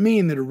doesn't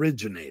mean it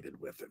originated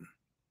with him.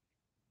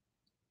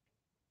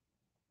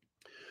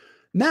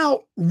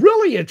 Now,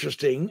 really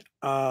interesting,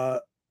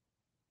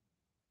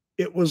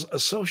 it was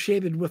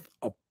associated with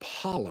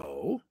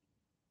Apollo.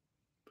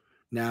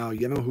 Now,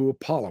 you know who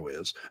Apollo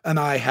is. And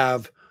I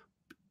have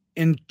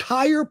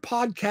entire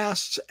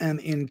podcasts and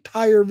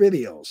entire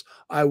videos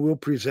I will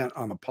present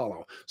on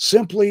Apollo.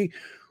 Simply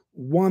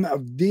one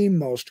of the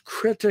most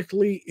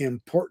critically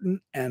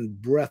important and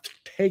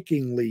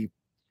breathtakingly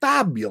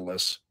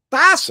fabulous,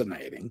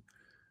 fascinating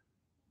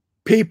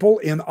people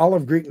in all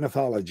of Greek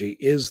mythology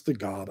is the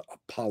god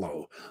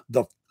Apollo.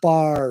 The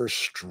far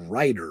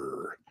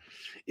strider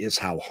is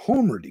how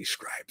Homer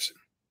describes him,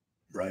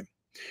 right?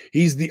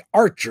 He's the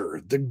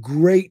archer, the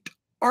great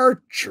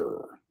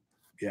archer.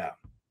 Yeah.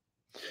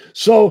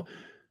 So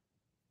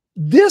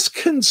this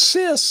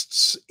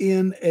consists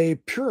in a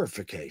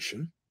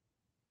purification.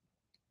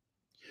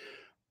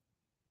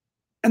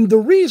 And the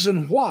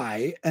reason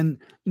why, and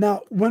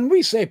now when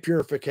we say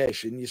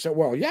purification, you say,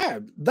 well, yeah,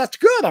 that's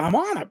good. I'm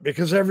on it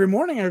because every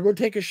morning I go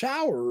take a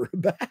shower or a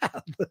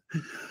bath.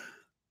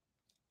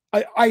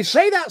 I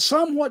say that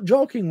somewhat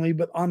jokingly,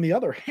 but on the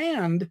other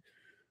hand,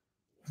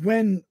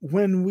 when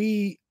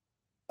we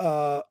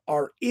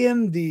are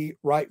in the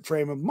right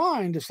frame of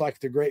mind, it's like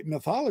the great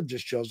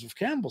mythologist Joseph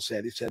Campbell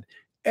said. He said,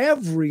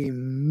 every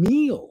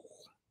meal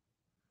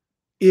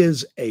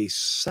is a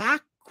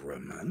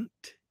sacrament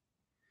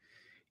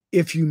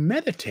if you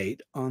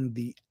meditate on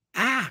the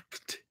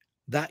act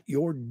that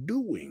you're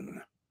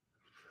doing,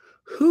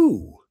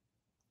 who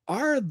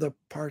are the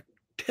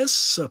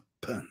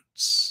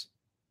participants?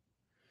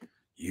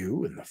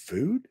 You and the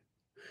food,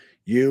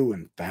 you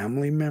and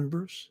family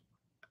members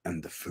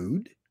and the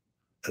food,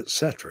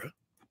 etc.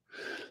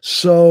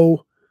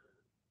 So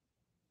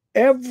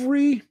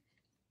every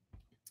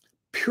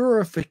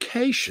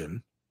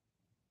purification,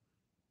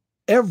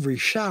 every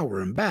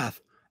shower and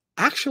bath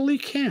actually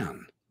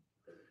can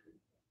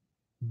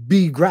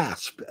be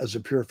grasped as a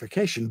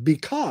purification,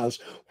 because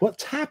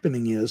what's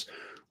happening is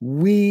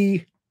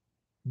we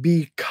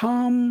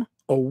become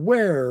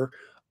aware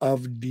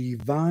of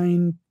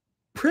divine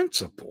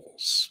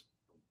principles.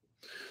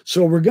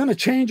 So we're going to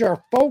change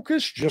our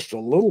focus just a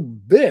little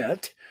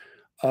bit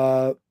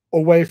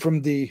away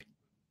from the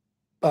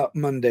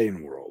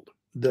mundane world,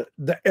 the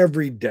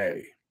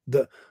everyday,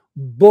 the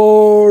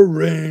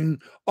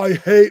boring, I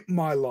hate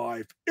my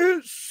life,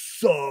 it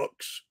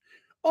sucks,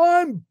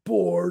 I'm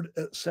bored,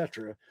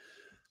 etc.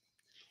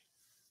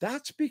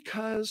 That's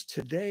because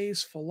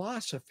today's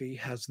philosophy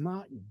has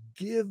not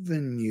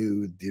given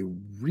you the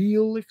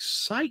real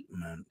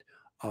excitement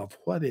of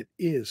what it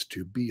is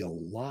to be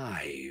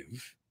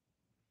alive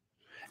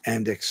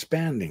and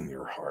expanding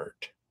your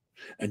heart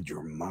and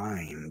your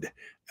mind,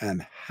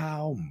 and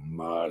how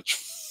much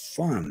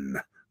fun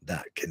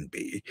that can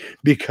be,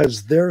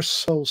 because they're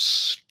so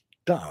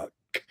stuck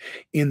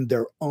in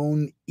their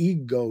own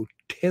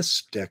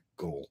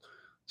egotistical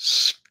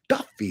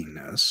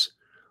stuffiness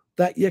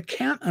that you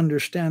can't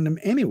understand them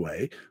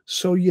anyway,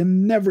 so you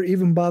never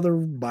even bother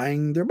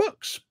buying their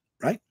books,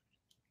 right?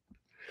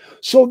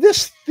 So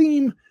this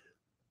theme,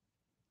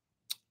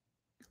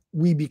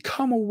 we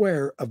become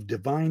aware of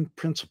divine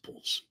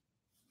principles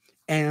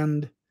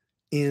and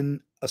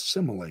in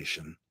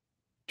assimilation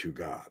to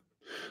God.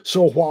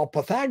 So while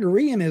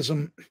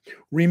Pythagoreanism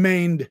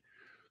remained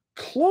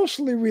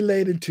closely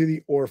related to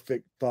the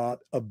Orphic thought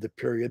of the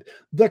period,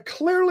 the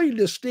clearly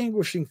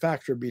distinguishing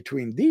factor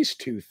between these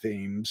two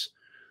themes,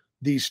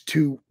 these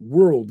two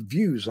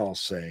worldviews, I'll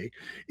say,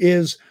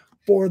 is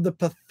for the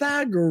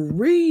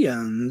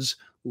Pythagoreans,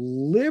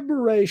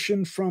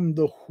 liberation from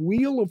the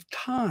wheel of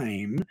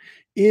time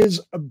is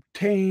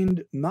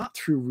obtained not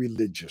through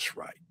religious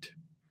rite.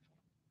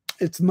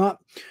 It's not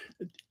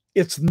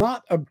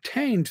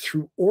obtained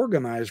through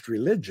organized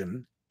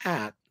religion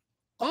at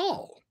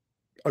all,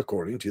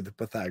 according to the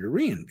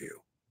Pythagorean view.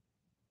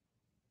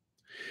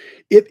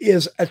 It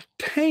is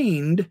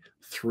attained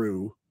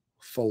through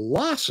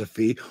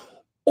philosophy,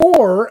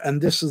 or,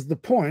 and this is the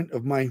point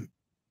of my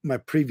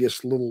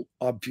previous little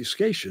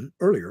obfuscation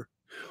earlier,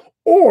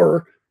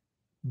 or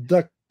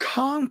the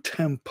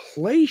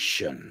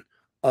contemplation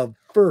of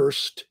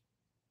first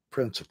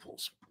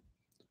principles.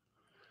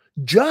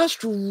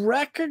 Just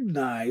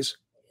recognize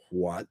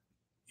what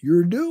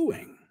you're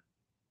doing.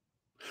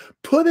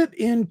 Put it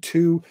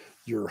into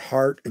your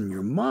heart and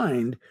your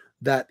mind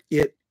that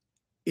it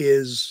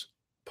is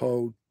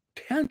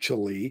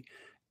potentially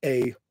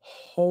a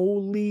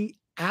holy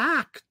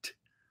act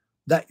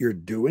that you're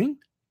doing.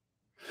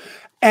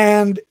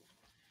 And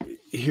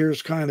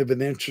here's kind of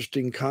an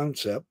interesting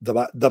concept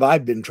that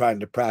I've been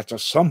trying to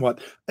practice somewhat,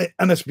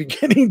 and it's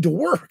beginning to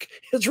work.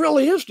 It's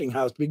really interesting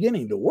how it's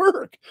beginning to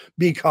work,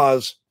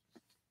 because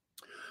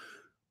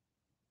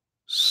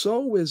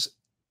so is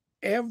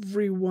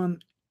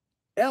everyone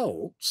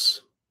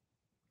else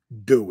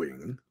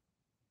doing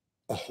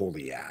a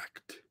holy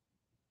act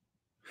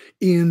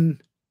in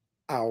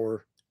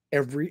our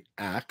every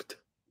act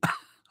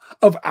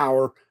of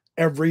our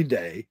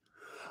everyday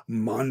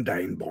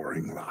mundane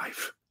boring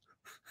life.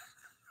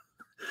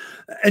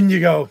 And you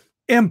go,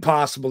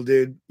 impossible,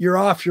 dude, you're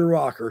off your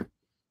rocker.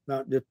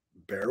 Now, just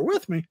bear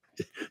with me,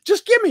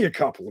 just give me a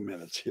couple of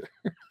minutes here.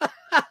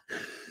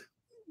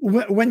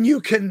 when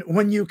you can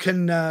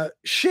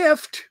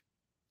shift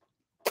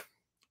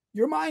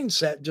your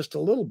mindset just a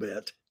little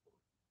bit,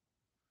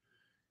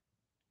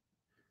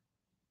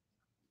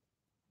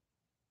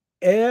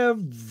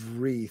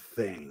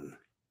 everything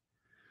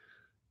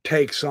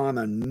takes on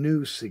a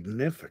new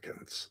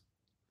significance,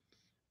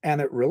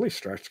 and it really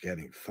starts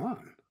getting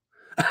fun.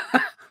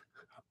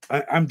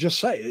 I'm just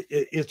saying,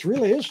 it's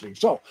really interesting.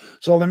 So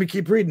let me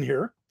keep reading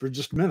here for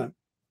just a minute.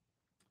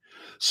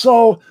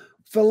 So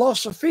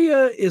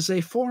philosophia is a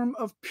form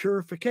of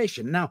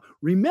purification. Now,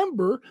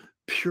 remember,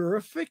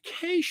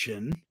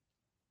 purification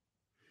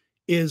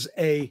is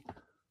a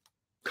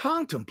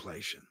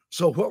contemplation.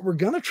 So what we're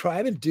going to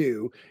try to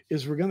do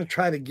is we're going to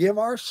try to give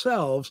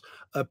ourselves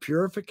a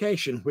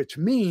purification, which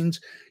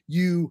means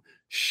you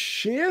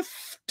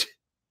shift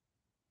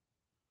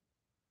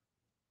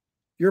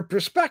your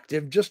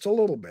perspective just a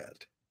little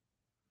bit.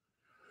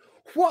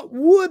 What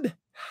would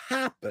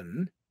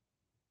happen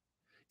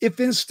if,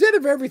 instead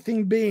of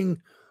everything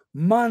being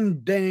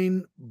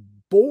mundane,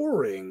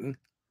 boring,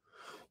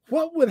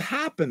 what would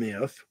happen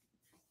if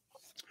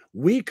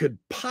we could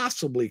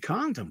possibly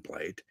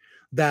contemplate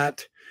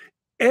that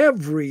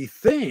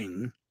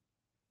everything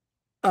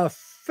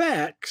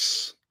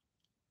affects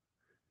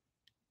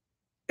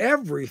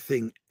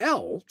everything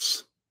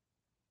else.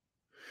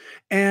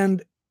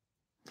 And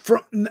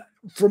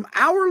from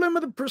our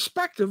limited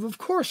perspective, of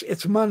course,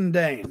 it's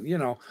mundane. You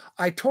know,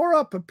 I tore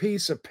up a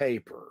piece of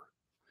paper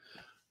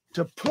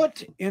to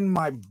put in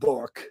my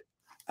book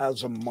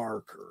as a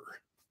marker.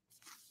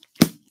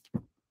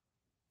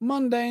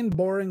 Mundane,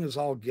 boring as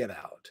all get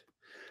out.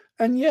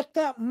 And yet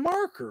that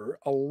marker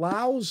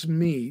allows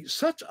me,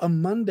 such a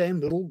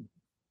mundane little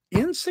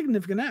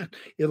insignificant act,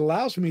 it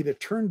allows me to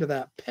turn to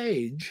that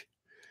page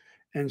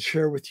and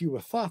share with you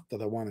a thought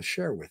that I want to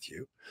share with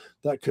you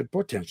that could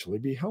potentially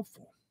be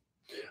helpful.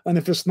 And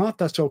if it's not,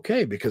 that's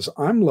okay, because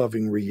I'm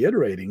loving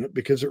reiterating it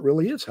because it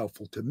really is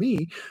helpful to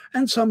me.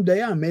 And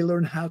someday I may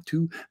learn how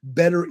to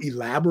better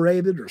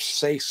elaborate it or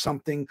say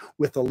something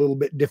with a little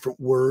bit different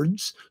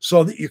words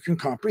so that you can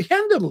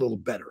comprehend it a little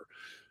better.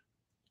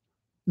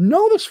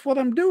 Notice what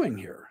I'm doing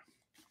here.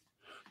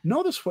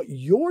 Notice what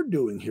you're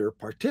doing here,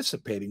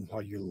 participating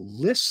while you're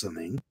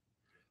listening.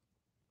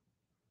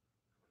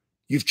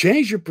 You've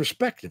changed your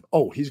perspective.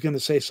 Oh, he's going to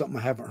say something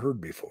I haven't heard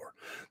before.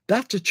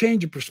 That's a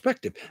change of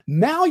perspective.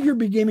 Now you're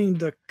beginning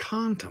to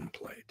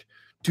contemplate,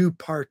 to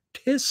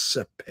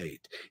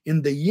participate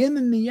in the yin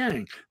and the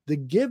yang, the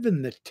give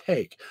and the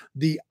take,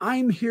 the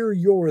I'm here,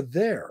 you're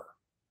there.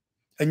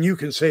 And you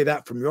can say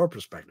that from your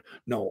perspective.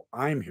 No,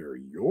 I'm here,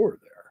 you're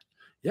there.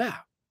 Yeah.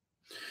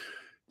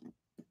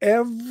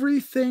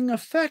 Everything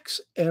affects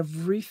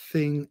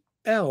everything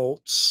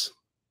else.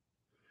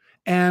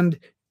 And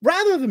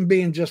rather than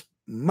being just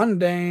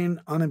mundane,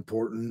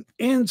 unimportant,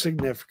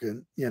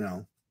 insignificant, you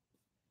know,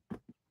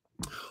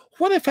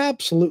 what if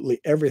absolutely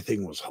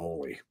everything was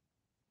holy?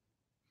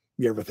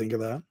 You ever think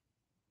of that?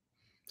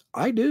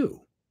 I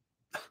do.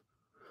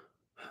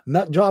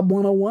 Nut job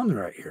 101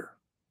 right here.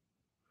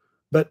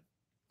 But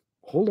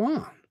hold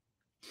on.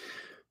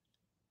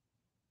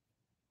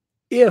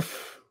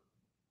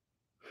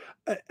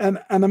 And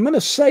I'm going to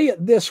say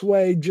it this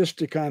way just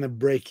to kind of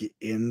break you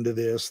into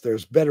this.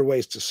 There's better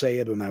ways to say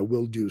it, and I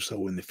will do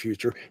so in the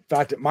future. In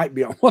fact, it might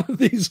be on one of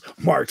these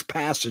marked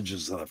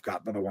passages that I've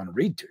got that I want to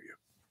read to you.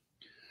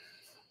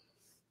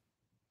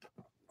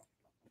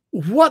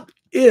 What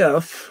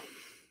if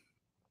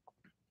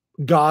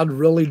God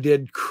really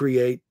did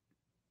create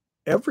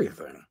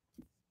everything?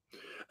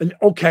 And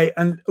okay,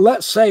 and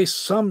let's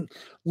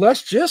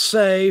just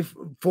say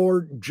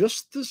for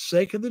just the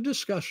sake of the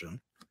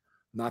discussion,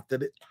 not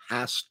that it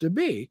has to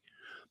be,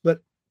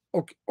 but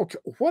okay,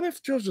 what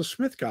if Joseph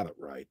Smith got it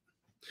right?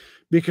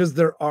 Because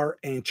there are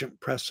ancient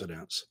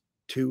precedents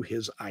to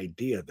his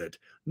idea that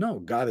no,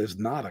 God is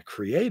not a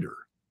creator.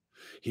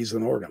 He's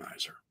an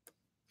organizer.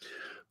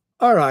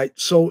 All right,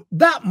 so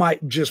that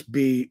might just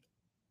be,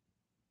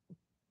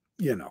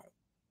 you know,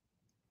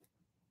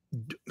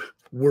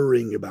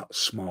 worrying about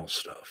small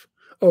stuff.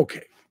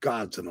 Okay,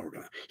 God's an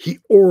organizer. He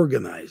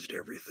organized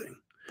everything.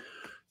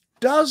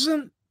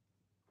 Doesn't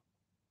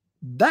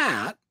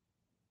that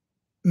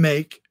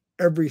make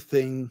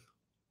everything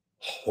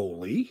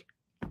holy,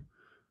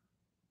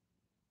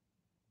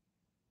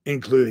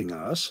 including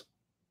us?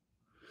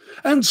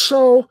 And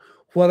so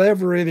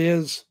whatever it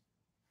is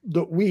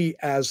that we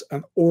as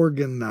an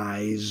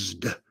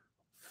organized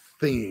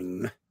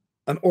thing,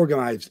 an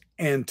organized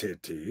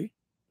entity,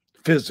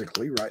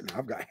 physically, right now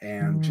I've got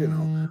hands, you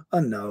know, a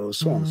nose,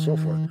 so on and so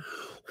forth.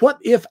 What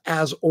if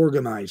as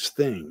organized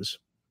things,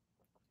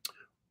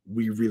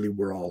 we really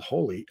were all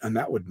holy? And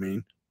that would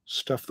mean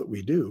stuff that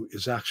we do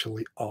is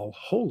actually all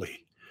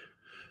holy.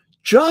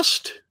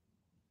 Just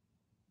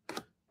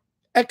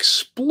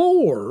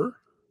explore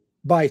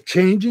by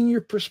changing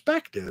your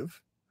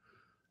perspective,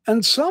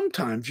 and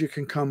sometimes you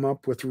can come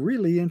up with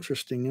really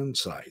interesting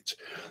insights.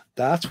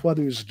 That's what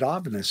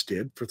Ustavinus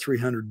did for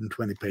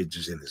 320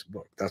 pages in his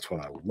book. That's what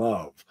I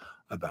love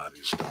about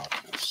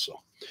Ustavinus. So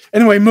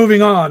anyway,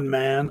 moving on,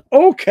 man.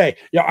 Okay.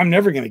 Yeah, I'm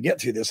never going to get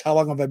through this. How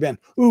long have I been?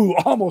 Ooh,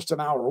 almost an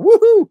hour.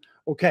 Woohoo!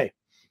 Okay.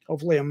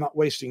 Hopefully I'm not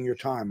wasting your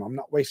time. I'm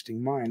not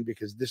wasting mine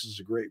because this is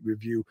a great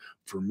review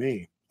for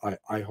me.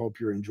 I hope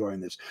you're enjoying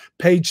this.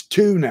 Page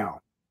 2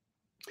 now.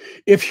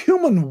 If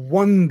human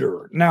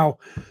wonder, now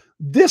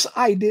this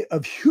idea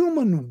of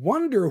human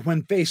wonder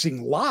when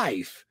facing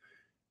life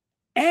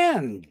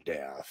and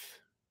death,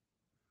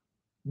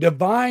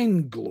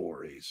 divine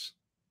glories,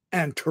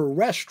 and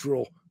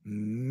terrestrial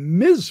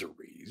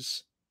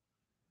miseries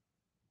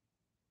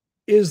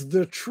is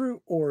the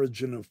true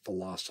origin of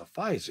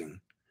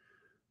philosophizing,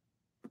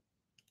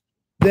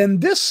 then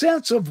this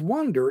sense of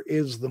wonder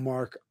is the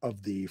mark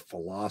of the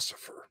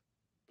philosopher.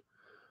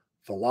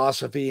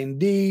 Philosophy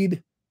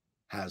indeed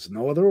has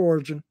no other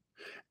origin,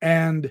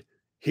 and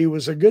he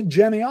was a good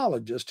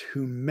genealogist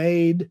who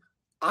made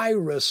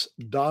Iris,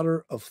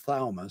 daughter of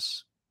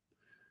Thaumas.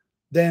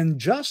 Then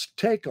just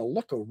take a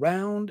look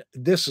around.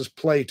 This is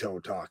Plato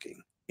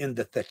talking in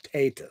the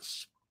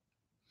Theaetetus.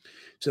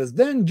 It says,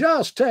 then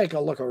just take a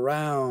look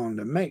around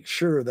and make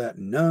sure that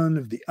none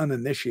of the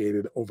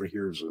uninitiated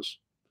overhears us.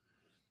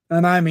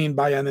 And I mean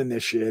by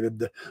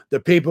uninitiated, the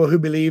people who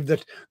believe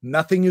that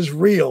nothing is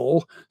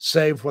real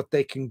save what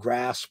they can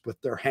grasp with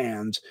their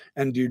hands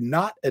and do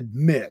not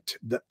admit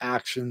that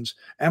actions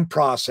and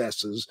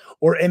processes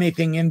or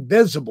anything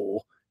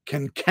invisible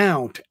can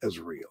count as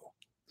real.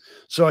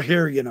 So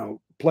here,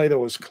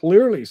 Plato is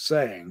clearly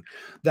saying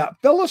that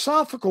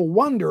philosophical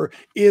wonder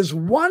is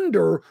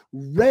wonder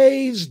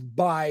raised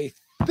by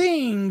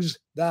things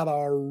that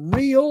are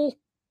real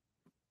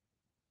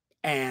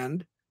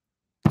and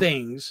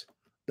things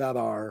that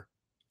are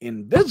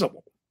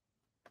invisible.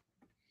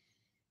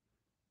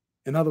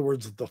 In other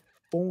words, the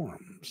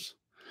forms.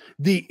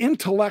 The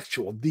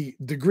intellectual, the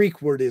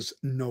Greek word is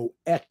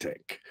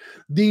noetic,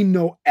 the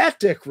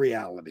noetic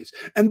realities.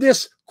 And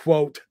this,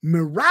 quote,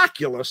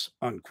 miraculous,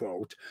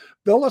 unquote,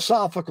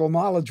 philosophical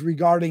knowledge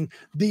regarding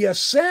the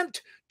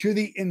ascent to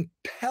the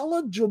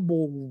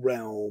intelligible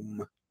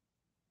realm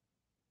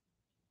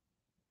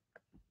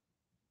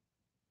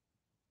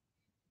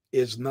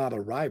is not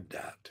arrived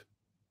at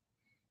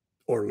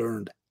or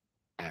learned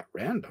at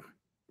random,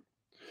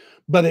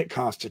 but it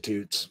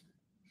constitutes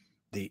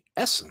the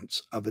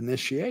essence of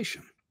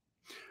initiation.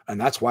 And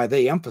that's why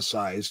they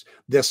emphasized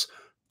this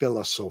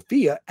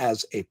philosophia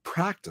as a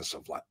practice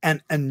of life,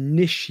 an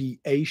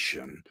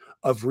initiation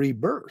of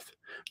rebirth,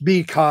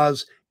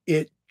 because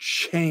it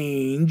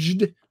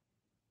changed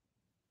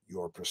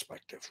your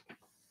perspective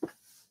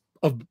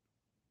of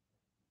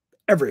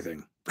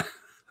everything,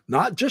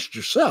 not just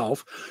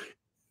yourself.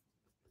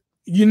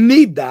 You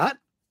need that,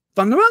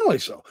 fundamentally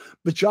so,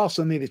 but you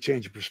also need to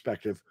change your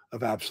perspective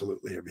of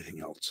absolutely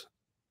everything else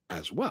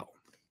as well,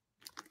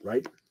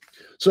 right?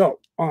 So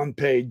on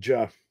page,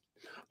 oh,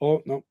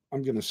 no,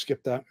 I'm going to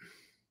skip that.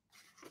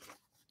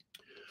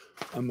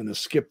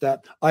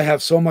 I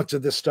have so much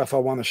of this stuff I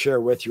want to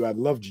share with you. I'd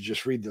love to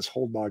just read this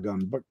whole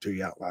doggone book to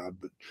you out loud,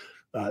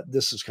 but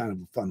this is kind of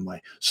a fun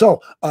way.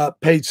 So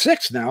page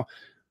 6 now.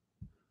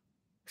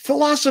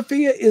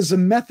 Philosophia is a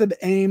method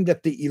aimed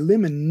at the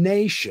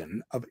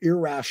elimination of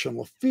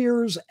irrational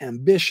fears,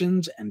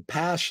 ambitions, and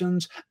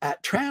passions,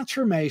 at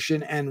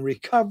transformation and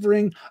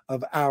recovering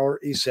of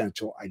our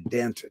essential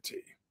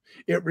identity.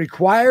 It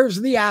requires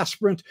the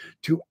aspirant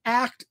to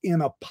act in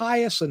a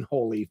pious and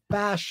holy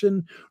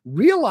fashion,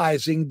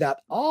 realizing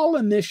that all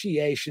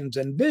initiations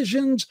and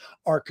visions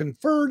are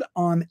conferred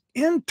on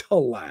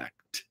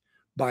intellect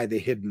by the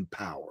hidden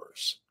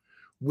powers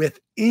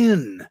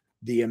within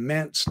the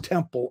immense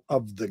temple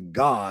of the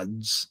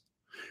gods,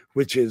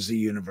 which is the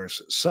universe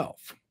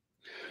itself.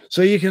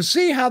 So you can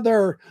see how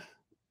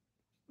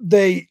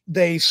they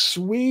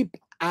sweep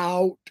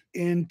out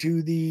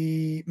into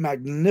the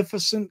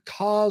magnificent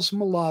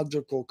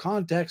cosmological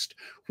context,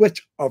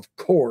 which, of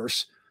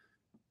course,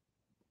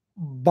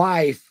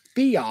 by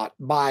fiat,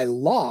 by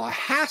law,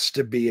 has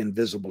to be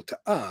invisible to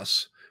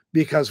us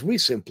because we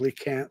simply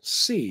can't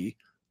see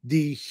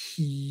the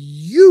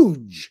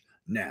hugeness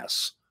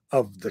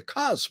of the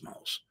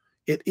cosmos.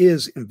 It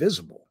is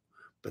invisible,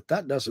 but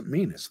that doesn't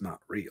mean it's not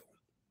real.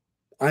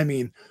 I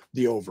mean,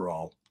 the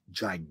overall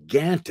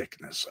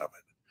giganticness of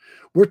it.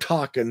 We're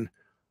talking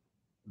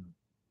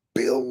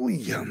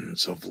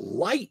billions of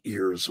light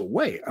years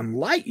away, and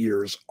light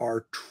years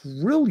are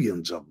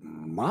trillions of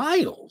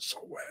miles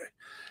away.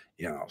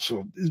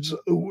 So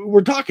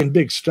we're talking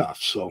big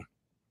stuff. So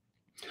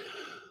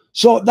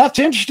that's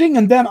interesting.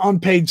 And then on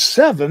page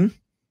 7,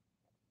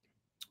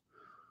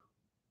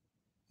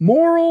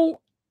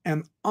 moral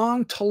and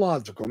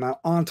ontological.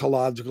 Now,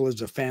 ontological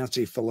is a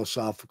fancy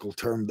philosophical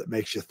term that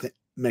makes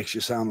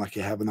you sound like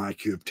you have an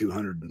IQ of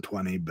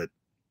 220, but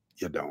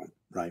you don't,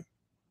 right?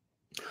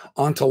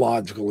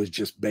 Ontological is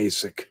just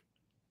basic,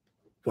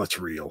 what's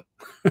real,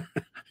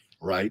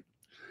 right?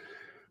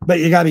 But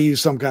you got to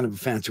use some kind of a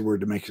fancy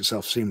word to make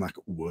yourself seem like,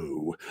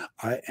 whoa,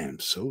 I am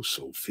so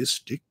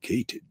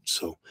sophisticated.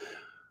 So,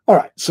 all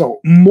right. So,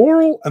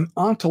 moral and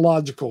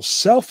ontological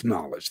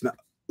self-knowledge. Now,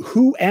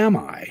 who am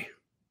I?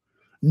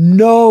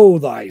 Know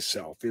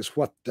thyself is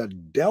what the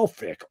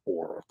Delphic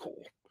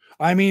oracle.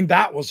 I mean,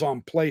 that was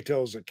on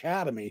Plato's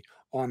Academy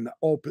on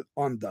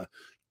the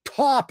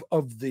top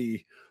of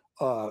the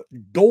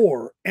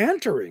door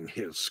entering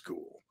his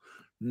school.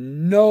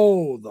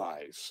 Know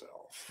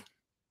thyself.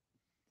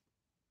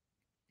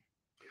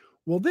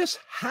 Well, this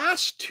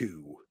has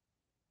to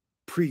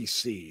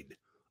precede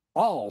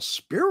all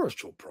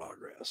spiritual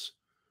progress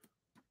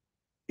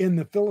in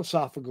the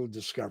philosophical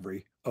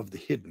discovery of the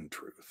hidden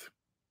truth.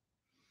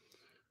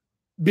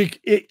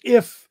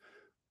 If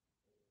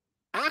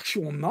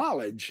actual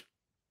knowledge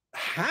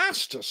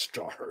has to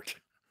start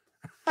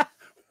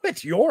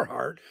with your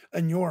heart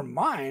and your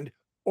mind,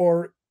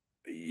 or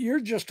you're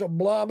just a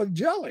blob of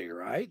jelly,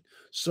 right?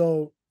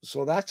 So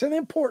that's an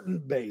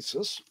important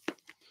basis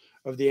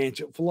of the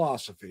ancient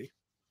philosophy,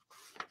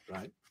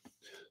 right?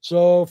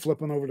 So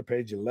flipping over to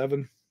page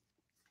 11.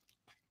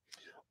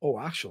 Oh,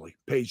 actually,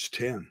 page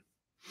 10.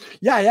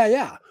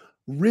 Yeah.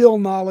 Real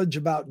knowledge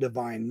about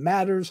divine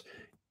matters.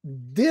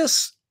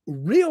 This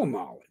real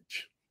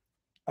knowledge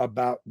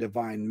about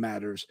divine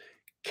matters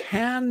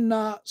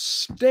cannot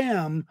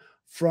stem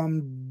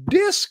from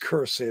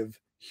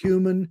discursive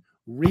human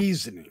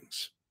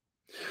reasonings.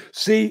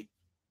 See,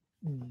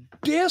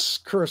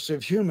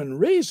 discursive human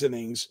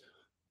reasonings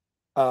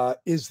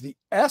is the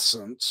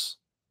essence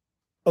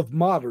of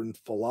modern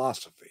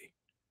philosophy.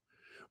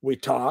 We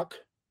talk,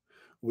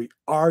 we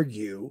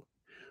argue,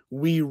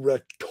 we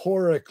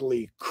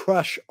rhetorically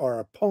crush our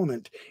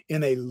opponent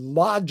in a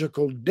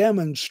logical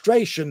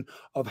demonstration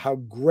of how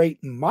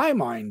great my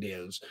mind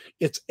is.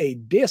 It's a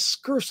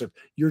discursive.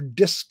 You're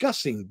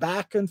discussing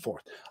back and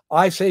forth.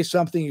 I say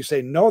something, you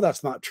say, no,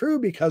 that's not true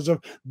because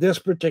of this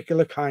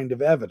particular kind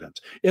of evidence.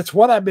 It's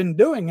what I've been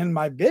doing in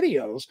my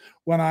videos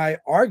when I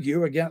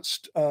argue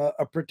against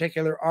a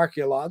particular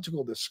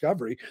archaeological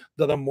discovery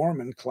that a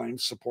Mormon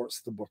claims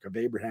supports the Book of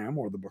Abraham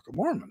or the Book of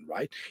Mormon,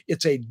 right?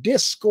 It's a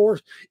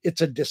discourse.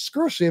 It's a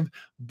discursive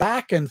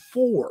back and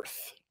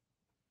forth,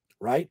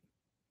 right?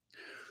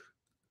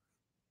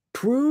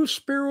 True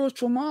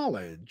spiritual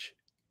knowledge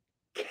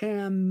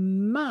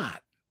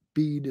cannot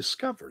be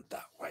discovered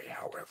that way,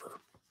 however.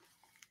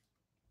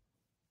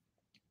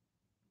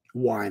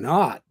 Why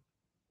not?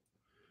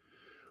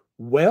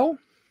 Well,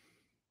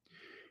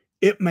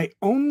 it may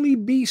only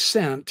be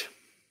sent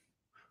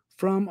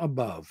from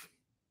above.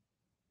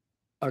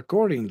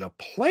 According to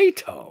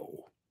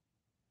Plato,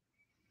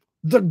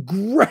 the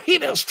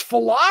greatest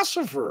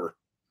philosopher,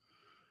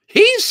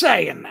 he's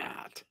saying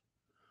that.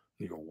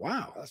 You go,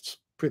 wow, that's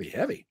pretty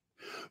heavy.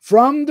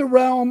 From the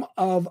realm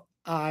of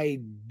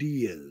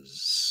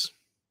ideas.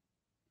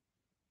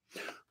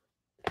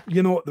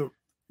 You know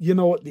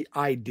what the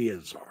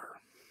ideas are.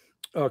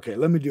 Okay,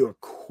 let me do a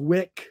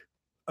quick,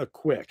 I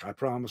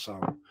promise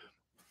I'll.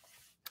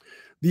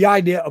 The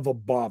idea of a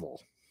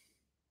bottle.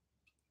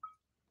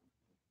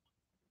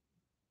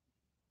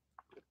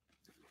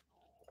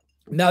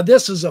 Now,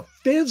 this is a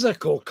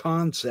physical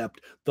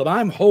concept that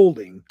I'm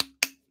holding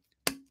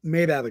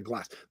made out of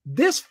glass.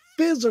 This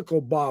physical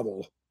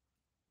bottle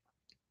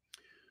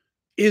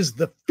is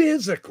the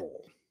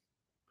physical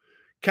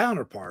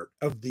counterpart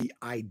of the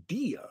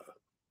idea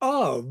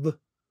of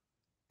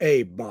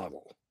a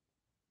bottle.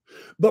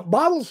 But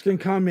bottles can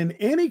come in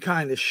any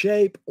kind of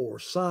shape or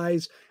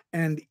size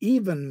and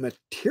even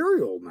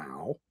material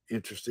now,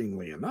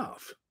 interestingly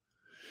enough.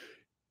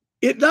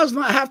 It does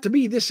not have to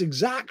be this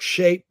exact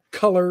shape,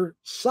 color,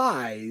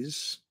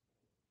 size,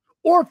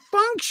 or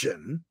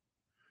function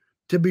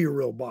to be a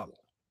real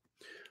bottle.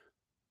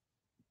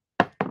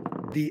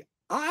 The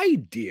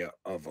idea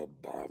of a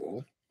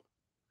bottle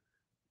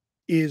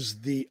is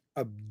the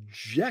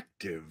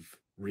objective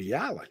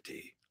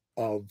reality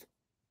of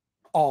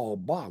all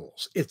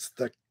bottles. It's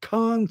the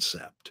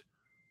concept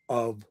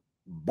of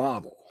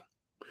bottle.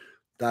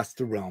 That's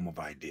the realm of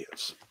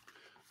ideas.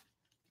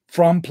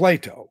 From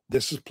Plato.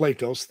 This is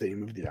Plato's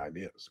theme of the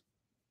ideas.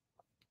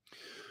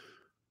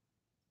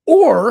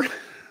 Or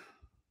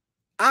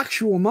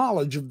actual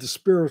knowledge of the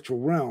spiritual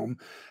realm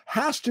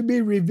has to be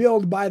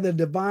revealed by the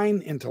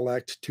divine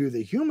intellect to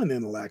the human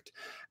intellect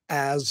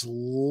as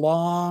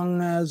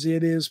long as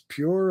it is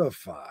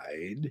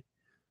purified.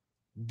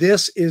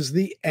 This is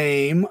the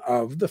aim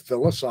of the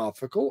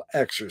philosophical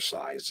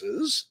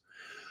exercises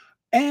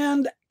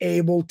and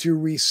able to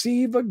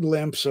receive a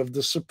glimpse of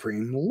the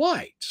supreme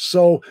light.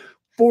 So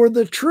for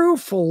the true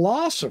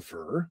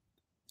philosopher,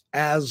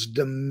 as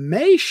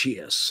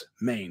Damasius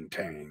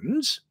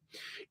maintains,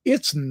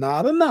 it's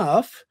not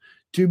enough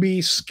to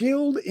be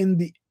skilled in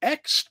the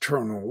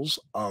externals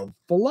of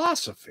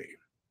philosophy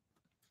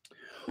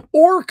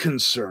or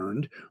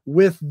concerned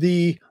with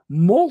the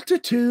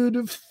multitude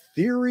of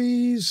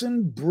theories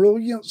and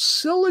brilliant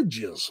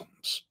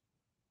syllogisms.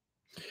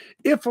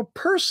 If a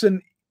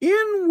person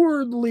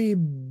inwardly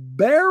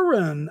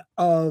barren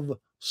of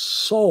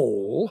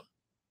soul,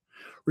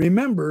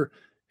 remember,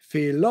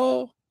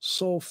 philosophia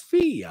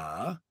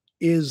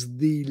is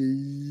the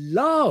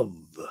love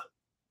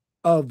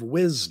of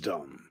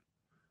wisdom,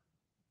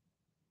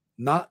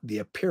 not the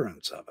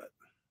appearance of it,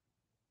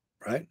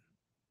 right?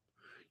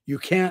 You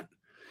can't,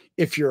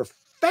 if you're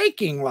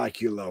faking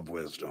like you love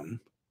wisdom,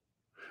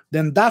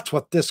 then that's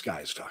what this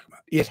guy's talking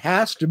about. It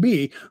has to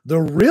be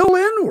the real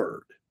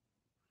inward.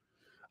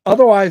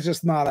 Otherwise,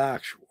 it's not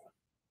actual.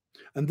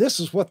 And this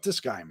is what this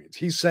guy means.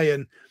 He's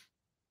saying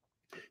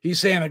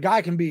a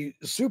guy can be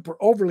super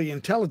overly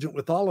intelligent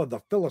with all of the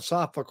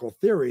philosophical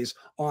theories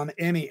on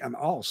any and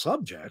all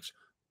subjects.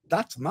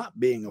 That's not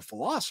being a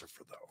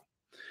philosopher, though.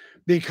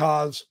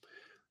 Because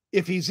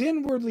if he's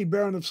inwardly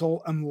barren of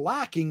soul and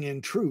lacking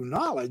in true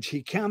knowledge,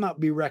 he cannot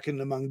be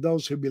reckoned among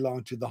those who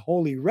belong to the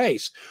holy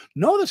race.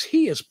 Notice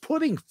he is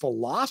putting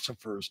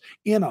philosophers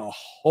in a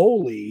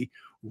holy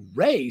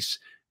race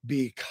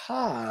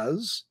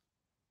because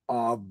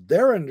of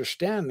their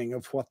understanding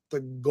of what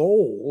the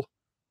goal,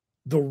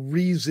 the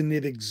reason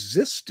it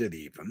existed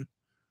even,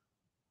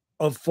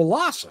 of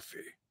philosophy.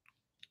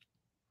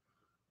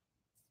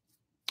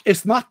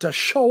 It's not to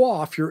show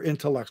off your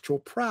intellectual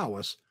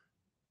prowess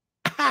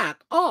at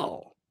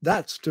all.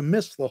 That's to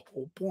miss the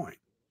whole point.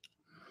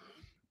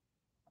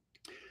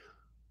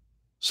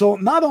 So,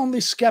 not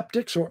only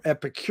skeptics or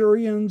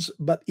Epicureans,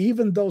 but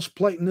even those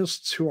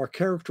Platonists who are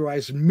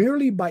characterized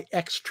merely by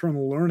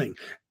external learning.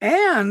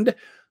 And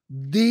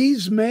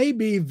these may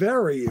be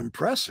very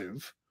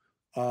impressive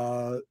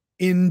uh,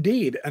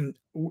 indeed. And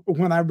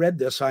when I read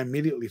this, I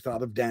immediately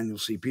thought of Daniel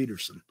C.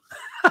 Peterson,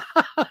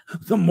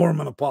 the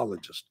Mormon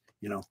apologist.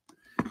 You know,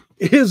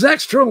 his his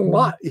external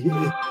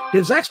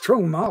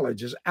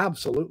knowledge is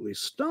absolutely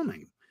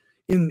stunning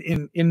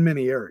in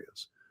many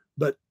areas,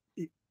 but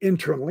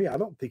internally, I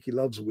don't think he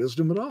loves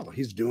wisdom at all.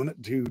 He's doing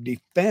it to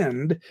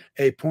defend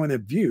a point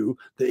of view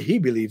that he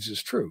believes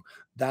is true.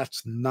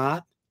 That's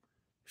not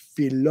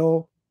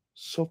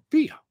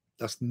philosophia.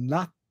 That's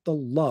not the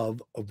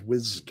love of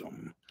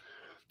wisdom.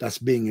 That's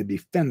being a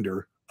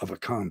defender of a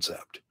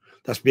concept.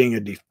 That's being a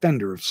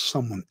defender of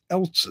someone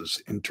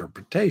else's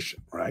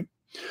interpretation, right?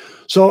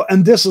 So,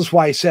 and this is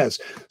why he says,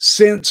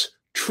 since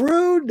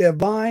true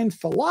divine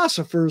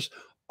philosophers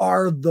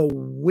are the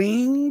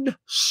winged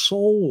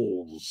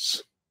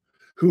souls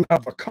who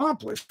have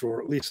accomplished,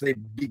 or at least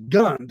they've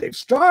begun, they've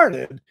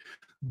started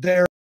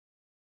their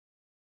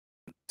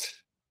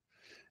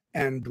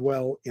and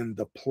dwell in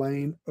the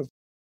plane of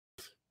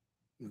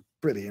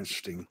pretty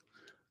interesting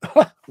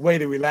way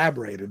to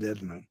elaborate it,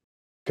 isn't it?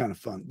 Kind of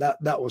fun.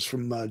 That was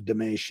from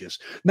Damasius.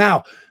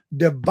 Now,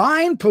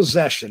 divine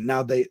possession.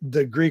 Now,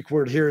 the Greek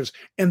word here is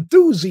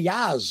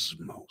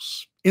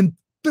enthusiasmos.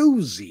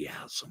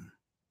 Enthusiasm.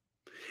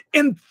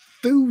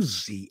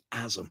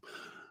 Enthusiasm.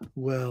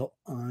 Well,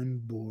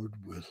 I'm bored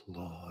with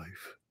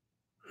life.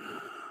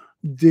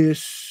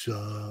 This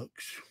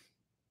sucks.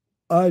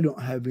 I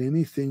don't have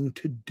anything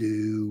to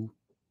do.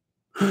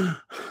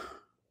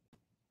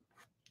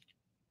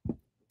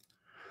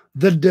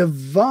 The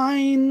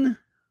divine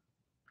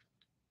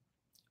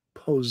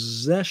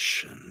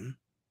possession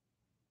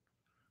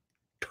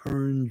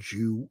turns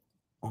you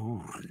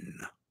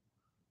on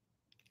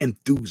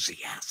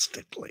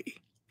enthusiastically,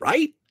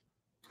 right?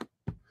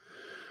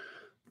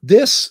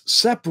 This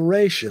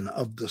separation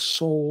of the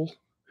soul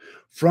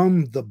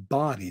from the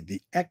body,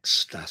 the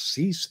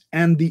ecstasis,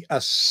 and the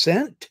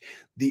ascent,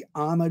 the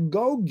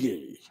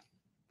anagogy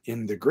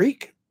in the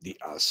Greek, the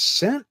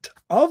ascent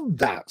of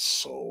that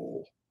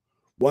soul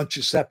once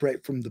you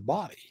separate from the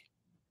body.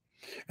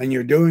 And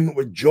you're doing it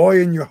with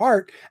joy in your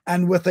heart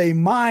and with a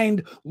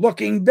mind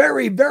looking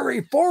very,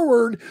 very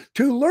forward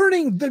to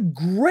learning the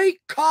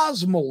great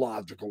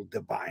cosmological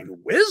divine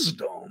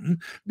wisdom,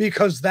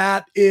 because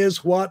that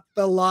is what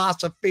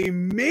philosophy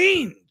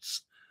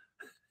means.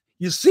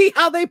 You see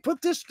how they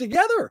put this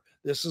together?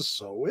 This is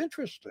so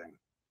interesting.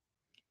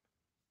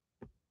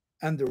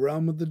 And the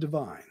realm of the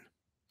divine,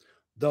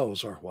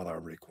 those are what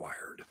are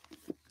required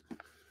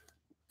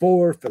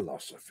for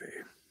philosophy.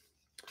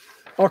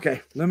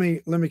 Okay, let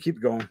me keep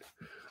going.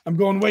 I'm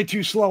going way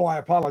too slow. I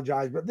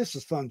apologize, but this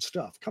is fun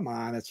stuff. Come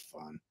on, it's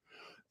fun.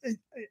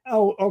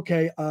 Oh,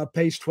 okay.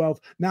 Page 12.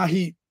 Now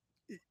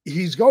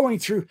he's going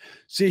through.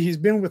 See, he's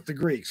been with the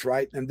Greeks,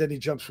 right? And then he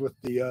jumps with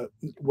the.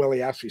 Well,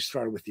 he actually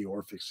started with the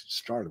Orphics.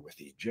 Started with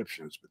the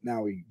Egyptians, but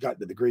now he got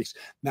to the Greeks.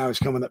 Now he's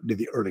coming up to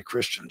the early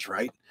Christians,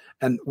 right?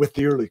 And with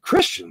the early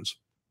Christians,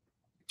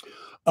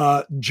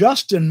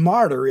 Justin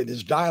Martyr, in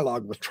his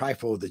dialogue with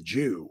Trypho the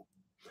Jew,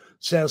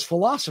 says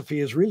philosophy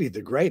is really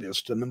the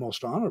greatest and the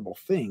most honorable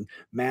thing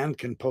man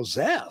can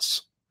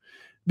possess,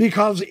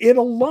 because it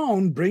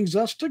alone brings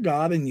us to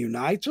God and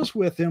unites us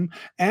with him,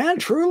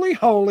 and truly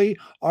holy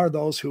are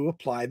those who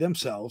apply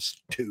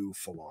themselves to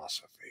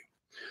philosophy.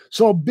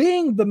 So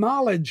being the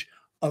knowledge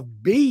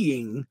of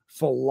being,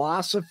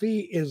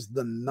 philosophy is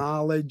the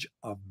knowledge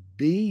of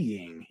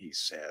being, he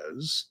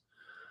says.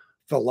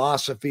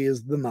 Philosophy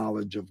is the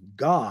knowledge of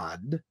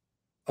God,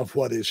 of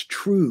what is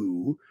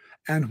true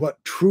and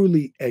what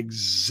truly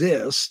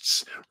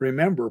exists.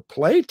 Remember,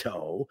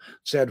 Plato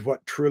said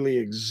what truly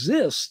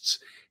exists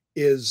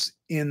is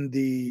in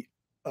the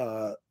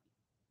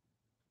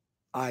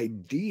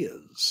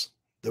ideas,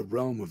 the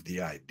realm of the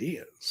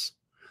ideas.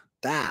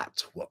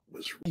 That's what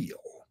was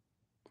real,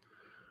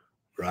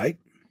 right?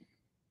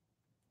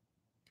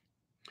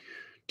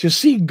 To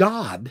see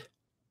God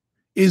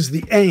is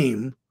the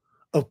aim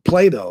of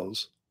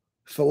Plato's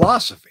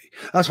philosophy.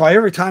 That's why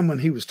every time when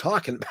he was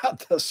talking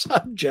about the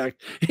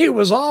subject, he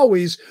was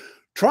always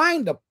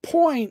trying to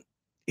point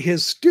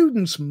his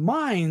students'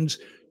 minds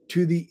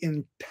to the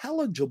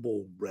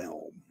intelligible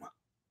realm.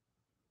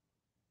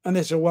 And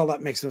they said, well,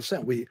 that makes no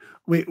sense. We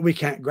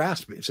can't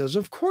grasp it. He says,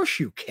 of course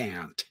you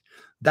can't.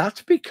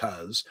 That's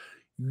because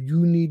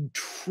you need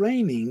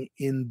training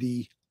in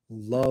the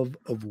love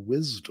of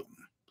wisdom.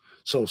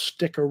 So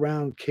stick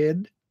around,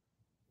 kid.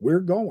 We're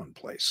going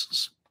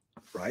places,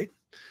 right?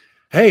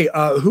 Hey,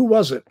 who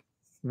was it?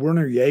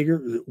 Werner Jaeger,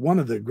 one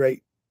of the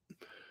great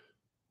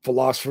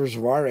philosophers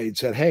of our age,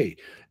 said, hey,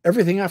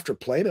 everything after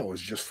Plato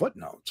is just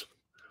footnotes.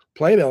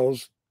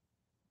 Plato's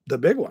the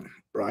big one,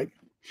 right?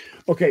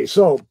 Okay,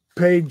 so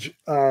page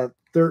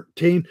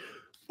 13.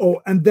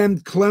 Oh, and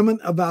then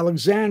Clement of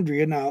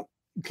Alexandria. Now,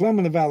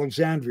 Clement of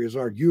Alexandria is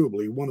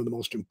arguably one of the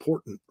most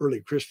important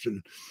early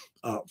Christian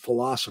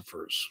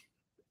philosophers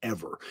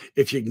ever.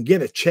 If you can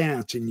get a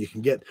chance and you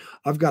can get,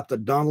 I've got the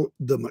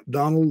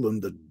McDonald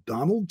and the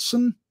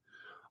Donaldson.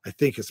 I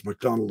think it's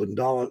McDonald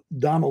and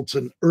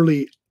Donaldson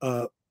early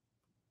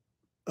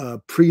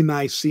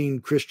pre-Nicene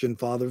Christian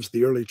fathers,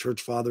 the early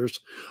church fathers.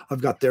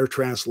 I've got their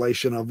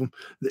translation of them.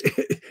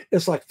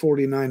 It's like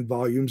 49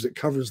 volumes. It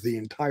covers the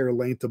entire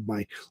length of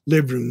my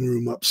living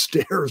room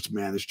upstairs,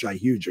 man. It's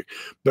gigantic.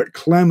 But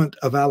Clement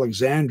of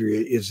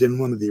Alexandria is in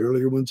one of the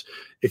earlier ones.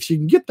 If you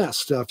can get that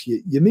stuff,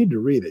 you need to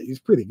read it. He's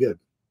pretty good.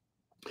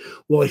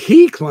 Well,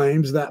 he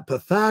claims that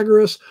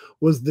Pythagoras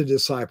was the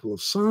disciple of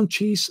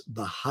Sanchis,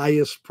 the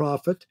highest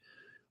prophet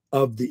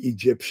of the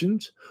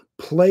Egyptians.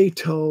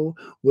 Plato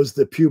was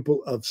the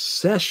pupil of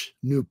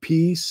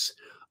Sesnupes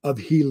of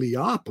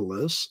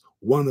Heliopolis,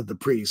 one of the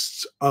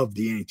priests of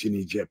the ancient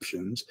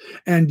Egyptians,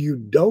 and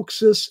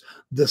Eudoxus,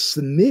 the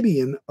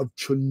Cnidian of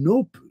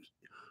Chonupus.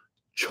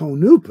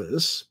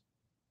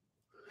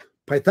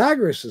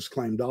 Pythagoras is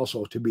claimed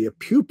also to be a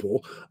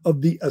pupil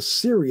of the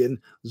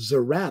Assyrian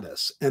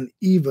Zarathus and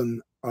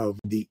even of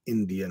the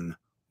Indian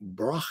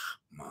Brahmans.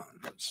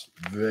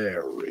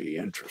 Very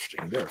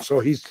interesting there.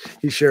 So he's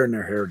sharing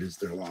their heritage,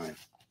 their line.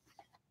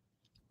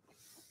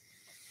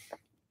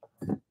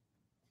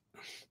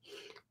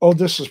 Oh,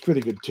 this is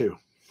pretty good too.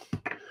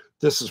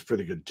 This is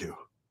pretty good too.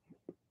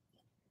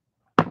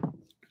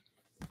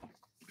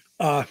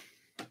 On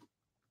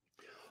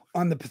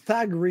the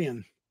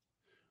Pythagorean,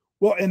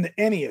 well, in the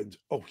Ennead,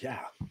 hold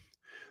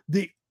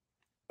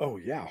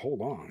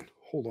on.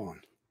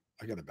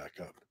 I got to back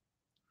up.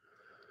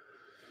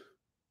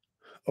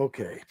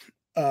 Okay.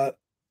 The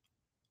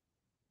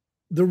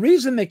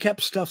reason they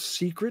kept stuff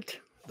secret,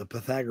 the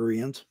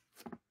Pythagoreans,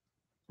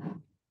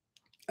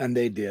 and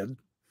they did,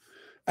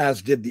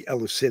 as did the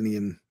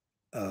Eleusinian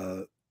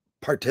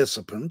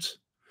participants,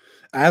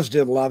 as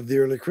did a lot of the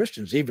early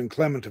Christians. Even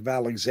Clement of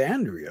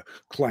Alexandria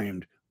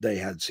claimed they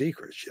had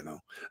secrets,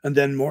 And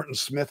then Morton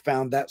Smith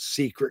found that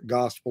secret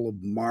Gospel of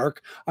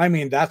Mark. I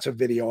mean, that's a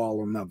video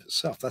all in of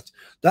itself.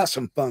 That's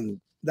some fun.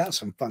 That's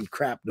some fun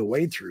crap to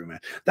wade through, man.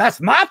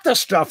 That's not the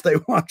stuff they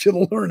want you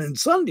to learn in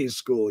Sunday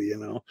school,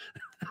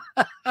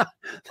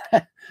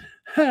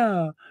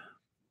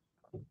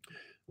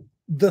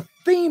 The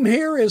theme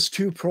here is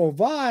to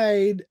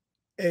provide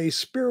a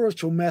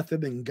spiritual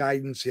method and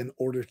guidance in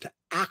order to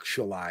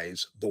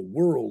actualize the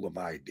world of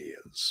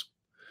ideas.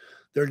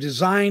 They're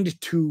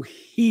designed to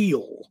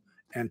heal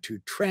and to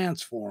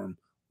transform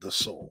the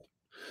soul.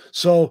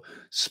 So,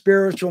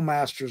 spiritual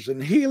masters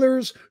and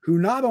healers who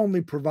not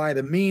only provide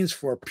a means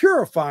for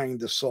purifying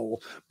the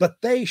soul,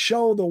 but they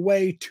show the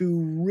way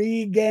to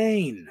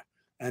regain.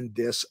 And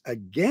this,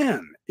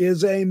 again,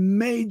 is a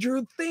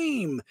major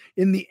theme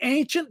in the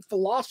ancient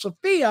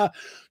philosophia,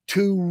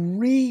 to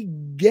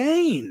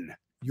regain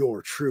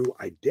your true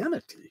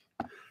identity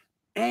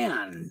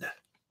and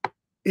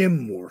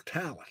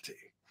immortality.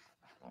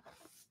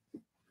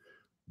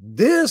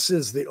 This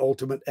is the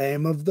ultimate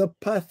aim of the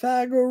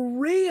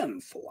Pythagorean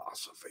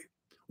philosophy.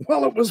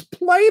 Well, it was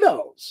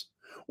Plato's.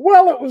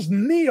 Well, it was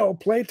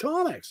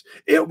Neoplatonics.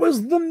 It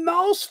was the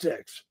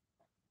Gnostics.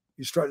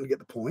 You starting to get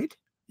the point?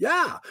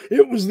 Yeah,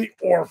 it was the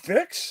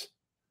Orphics.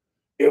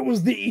 It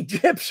was the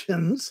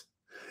Egyptians.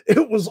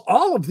 It was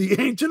all of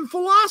the ancient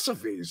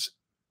philosophies.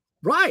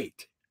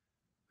 Right.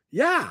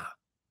 Yeah.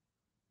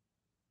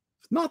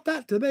 It's not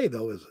that today,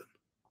 though, is it?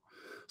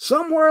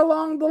 Somewhere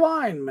along the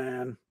line,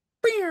 man,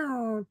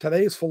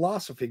 today's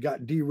philosophy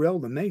got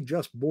derailed and they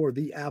just bore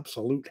the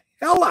absolute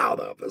hell out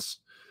of us.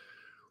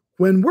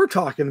 When we're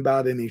talking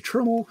about an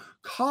eternal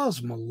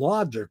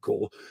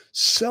cosmological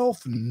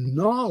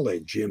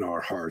self-knowledge in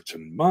our hearts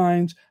and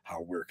minds,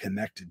 how we're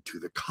connected to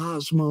the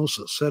cosmos,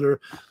 etc.,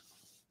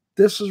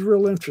 this is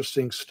real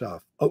interesting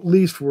stuff, at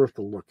least worth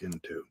a look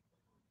into.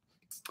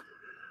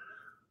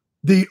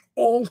 The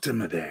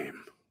ultimate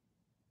aim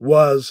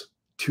was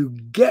to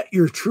get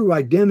your true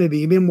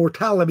identity and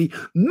immortality,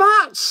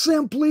 not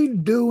simply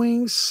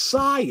doing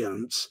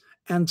science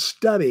and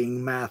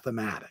studying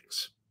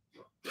mathematics.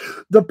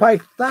 The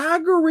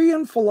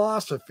Pythagorean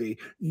philosophy,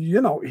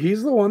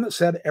 he's the one that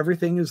said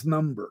everything is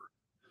number.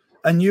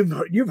 And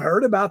you've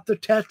heard about the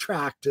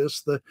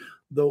tetractys,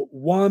 the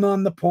one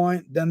on the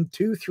point, then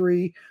 2,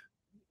 3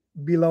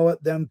 below it,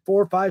 then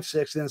 4, 5,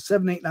 6, then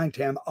 7, 8, 9,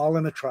 10, all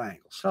in a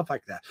triangle, stuff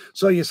like that.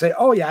 So you say,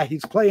 oh yeah,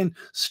 he's playing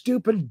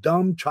stupid,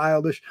 dumb,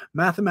 childish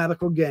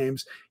mathematical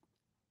games.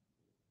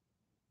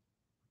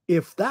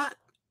 If that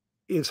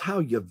is how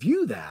you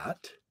view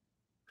that,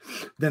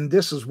 then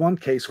this is one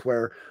case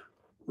where,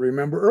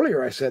 remember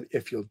earlier I said,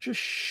 if you'll just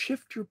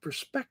shift your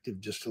perspective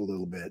just a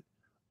little bit,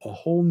 a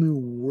whole new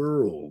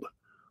world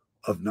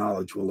of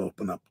knowledge will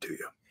open up to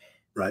you,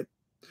 right?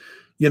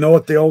 You know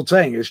what the old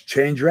saying is,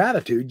 change your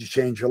attitude, you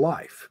change your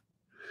life.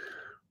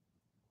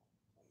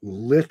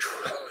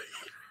 Literally,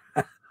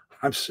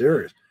 I'm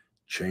serious.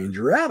 Change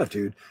your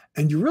attitude,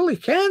 and you really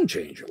can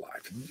change your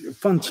life.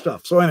 Fun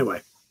stuff. So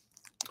anyway,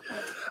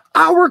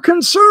 our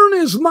concern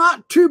is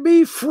not to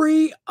be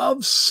free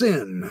of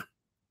sin,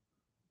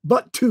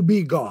 but to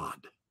be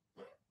God.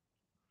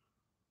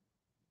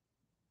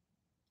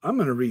 I'm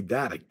going to read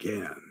that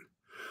again.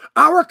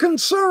 Our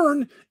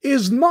concern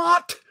is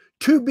not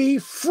to be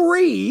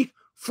free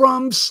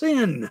from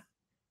sin,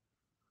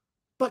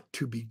 but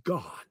to be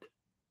God.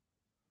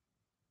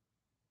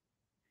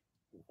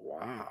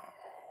 Wow.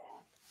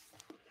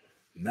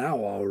 Now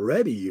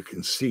already you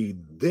can see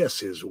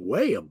this is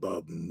way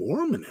above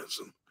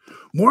Mormonism.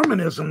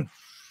 Mormonism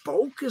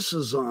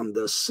focuses on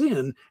the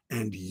sin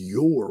and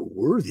your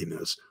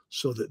worthiness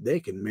so that they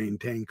can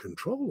maintain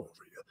control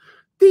over you.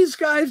 These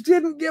guys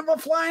didn't give a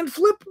flying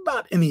flip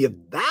about any of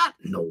that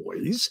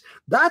noise.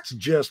 That's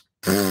just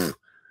fun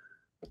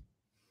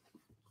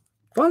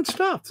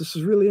stuff. This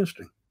is really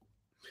interesting.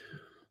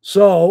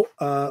 So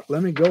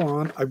let me go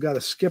on. I've got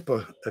to skip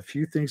a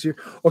few things here.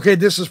 Okay,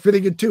 this is pretty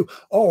good too.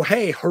 Oh,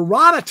 hey,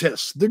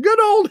 Herodotus, the good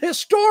old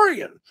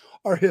historian,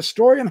 our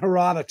historian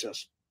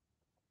Herodotus.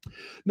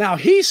 Now,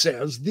 he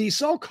says the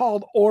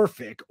so-called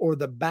Orphic or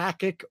the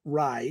Bacchic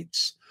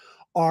rites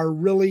are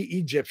really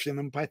Egyptian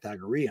and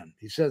Pythagorean.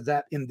 He says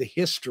that in the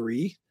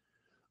history,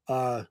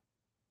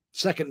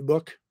 second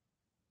book,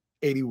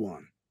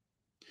 81.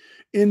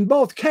 In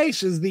both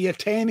cases, the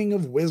attaining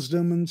of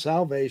wisdom and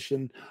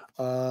salvation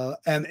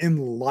and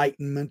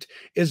enlightenment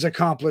is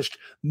accomplished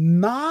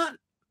not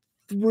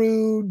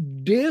through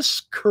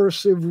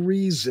discursive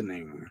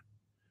reasoning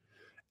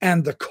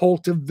and the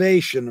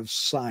cultivation of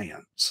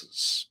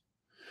sciences,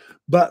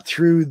 but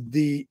through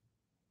the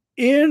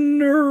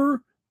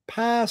inner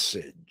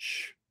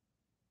passage.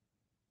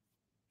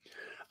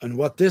 And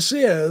what this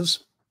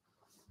is,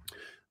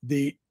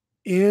 the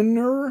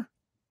inner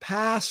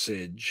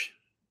passage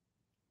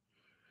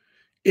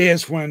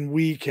is when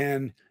we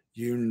can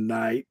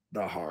unite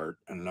the heart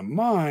and the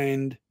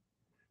mind,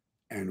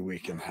 and we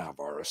can have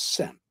our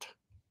ascent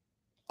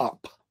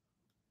up.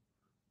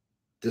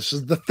 This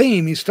is the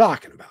theme he's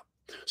talking about.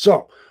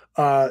 So,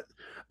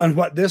 and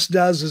what this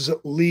does is it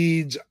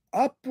leads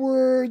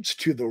upwards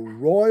to the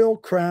royal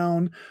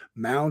crown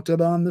mounted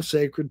on the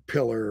sacred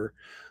pillar,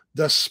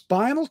 the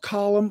spinal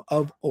column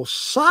of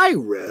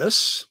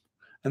Osiris,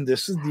 and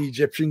this is the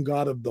Egyptian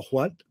god of the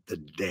what? The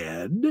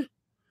dead.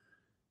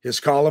 His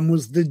column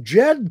was the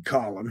Jed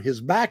column.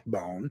 His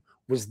backbone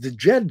was the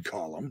Jed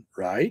column,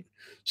 right?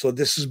 So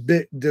this is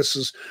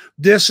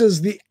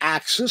the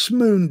axis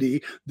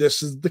mundi.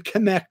 This is the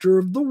connector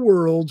of the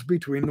worlds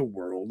between the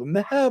world and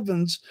the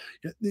heavens.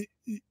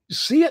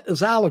 See it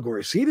as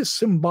allegory. See it as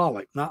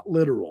symbolic, not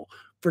literal.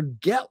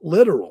 Forget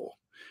literal.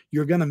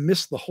 You're going to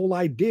miss the whole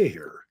idea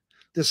here.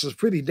 This is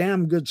pretty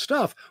damn good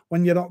stuff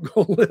when you don't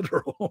go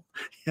literal,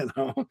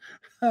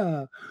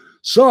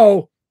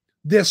 So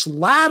this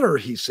ladder,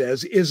 he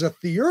says, is a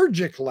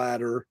theurgic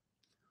ladder.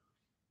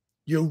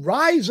 You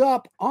rise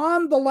up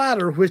on the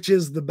ladder, which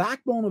is the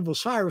backbone of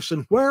Osiris.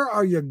 And where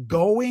are you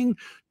going?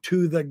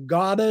 To the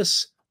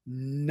goddess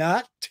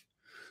Nut,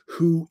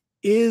 who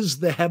is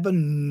the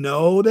heaven.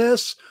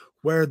 Notice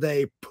where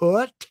they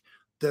put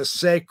the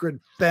sacred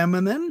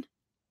feminine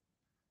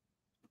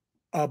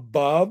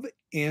above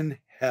in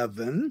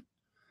heaven.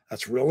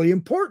 That's really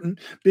important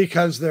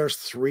because there's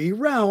three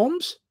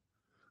realms.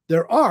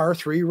 There are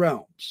three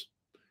realms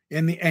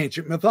in the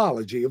ancient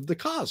mythology of the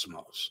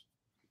cosmos.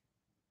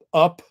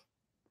 Up,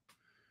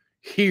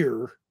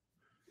 here,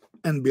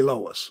 and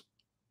below us.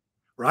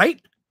 Right?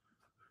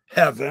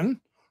 Heaven,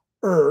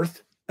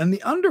 earth, and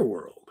the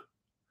underworld.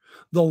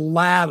 The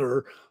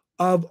ladder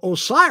of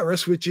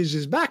Osiris, which is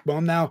his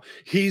backbone. Now,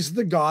 he's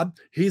the god.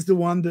 He's the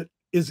one that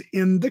is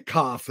in the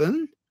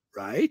coffin,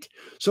 right?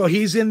 So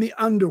he's in the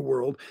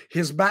underworld.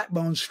 His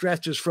backbone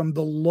stretches from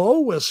the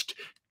lowest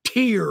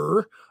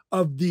tier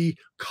of the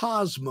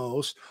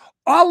cosmos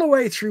all the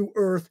way through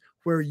earth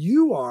where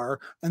you are,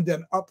 and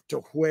then up to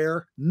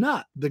where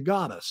Nut, the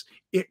goddess.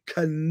 It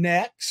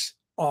connects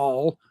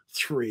all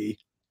three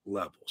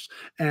levels.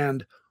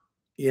 And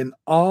in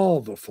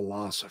all the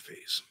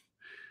philosophies,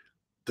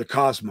 the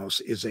cosmos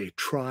is a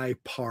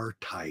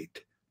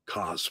tripartite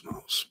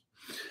cosmos.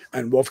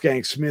 And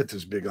Wolfgang Smith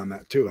is big on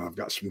that too. I've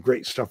got some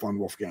great stuff on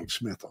Wolfgang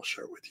Smith I'll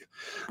share with you.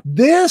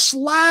 This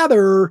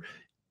ladder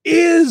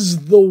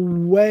is the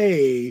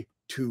way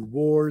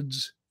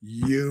towards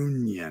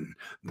union.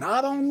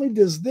 Not only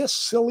does this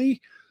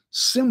silly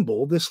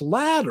symbol, this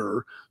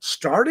ladder,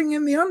 starting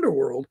in the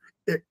underworld,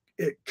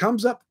 it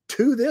comes up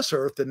to this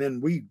earth, and then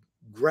we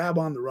grab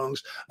on the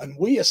rungs and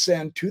we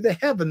ascend to the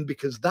heaven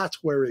because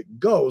that's where it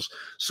goes.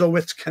 So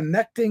it's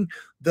connecting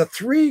the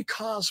three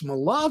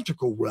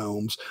cosmological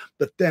realms,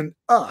 but then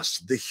us,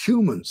 the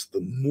humans,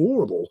 the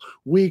mortal,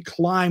 we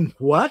climb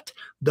what?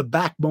 The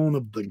backbone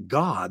of the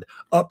god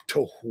up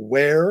to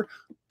where?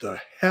 The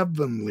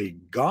heavenly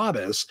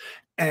goddess.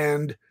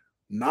 And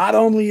not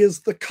only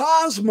is the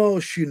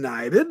cosmos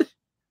united,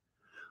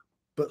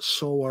 but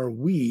so are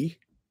we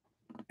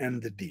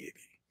and the deity.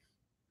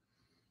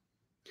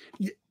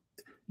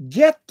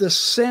 Get the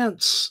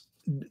sense.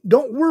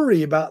 Don't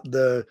worry about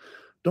the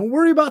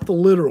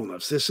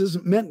literalness. This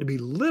isn't meant to be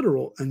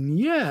literal, and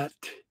yet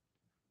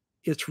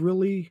it's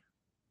really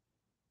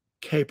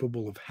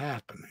capable of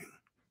happening.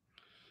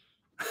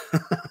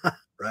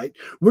 Right?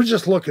 We're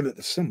just looking at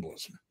the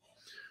symbolism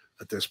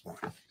at this point.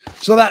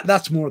 So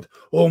that's more.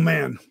 Oh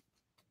man,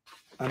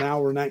 An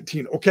hour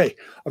 19. Okay,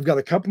 I've got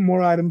a couple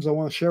more items I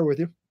want to share with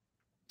you.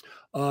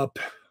 Oh,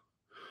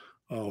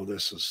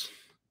 this is,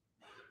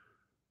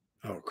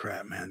 oh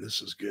crap, man,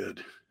 this is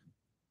good.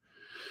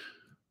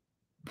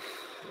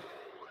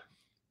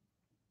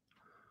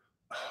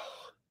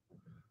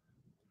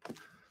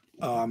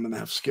 I'm going to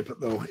have to skip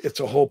it, though. It's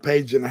a whole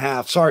page and a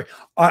half. Sorry.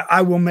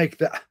 I will make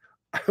that.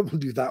 I will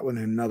do that one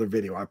in another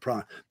video. I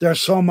promise.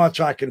 There's so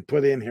much I can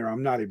put in here.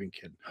 I'm not even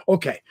kidding.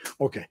 Okay.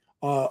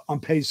 On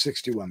page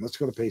 61. Let's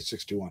go to page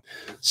 61.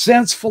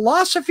 Since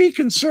philosophy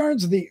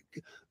concerns the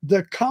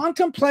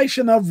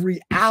contemplation of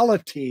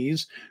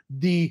realities,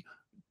 the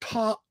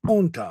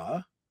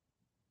taonta,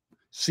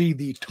 see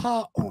the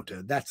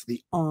taonta, that's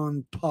the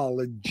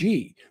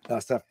ontology.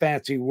 That's the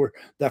fancy word,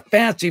 the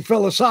fancy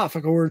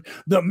philosophical word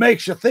that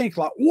makes you think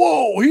like,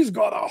 whoa, he's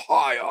got a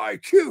high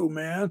IQ,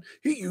 man.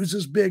 He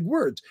uses big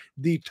words.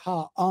 The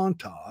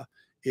taonta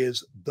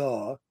is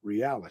the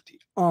reality.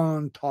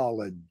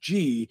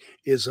 Ontology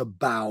is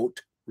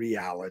about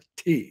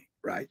reality,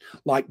 right?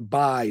 Like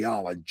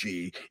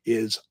biology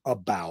is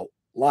about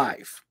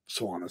life,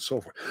 so on and so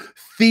forth.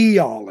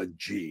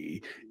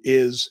 Theology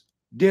is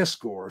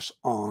discourse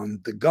on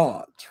the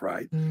gods,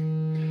 right?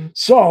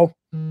 So,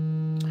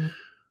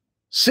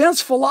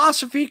 since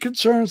philosophy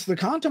concerns the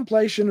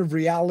contemplation of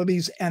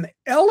realities and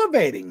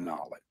elevating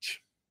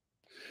knowledge,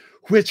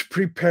 which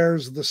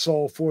prepares the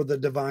soul for the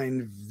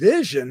divine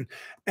vision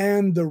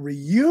and the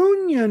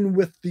reunion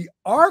with the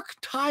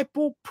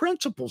archetypal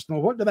principles. Now,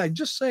 what did I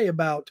just say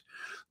about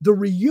the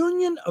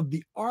reunion of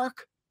the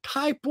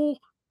archetypal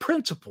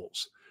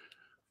principles?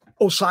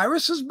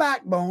 Osiris's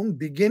backbone,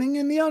 beginning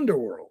in the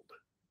underworld,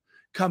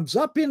 comes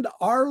up into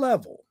our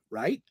level,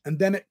 right? And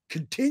then it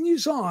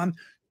continues on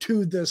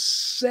to the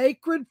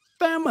sacred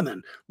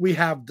feminine. We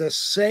have the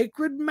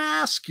sacred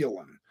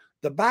masculine,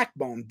 the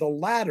backbone, the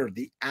ladder,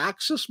 the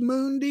axis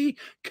mundi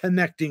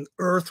connecting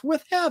earth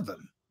with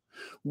heaven.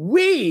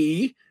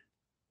 We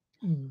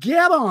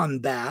get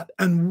on that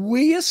and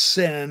we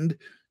ascend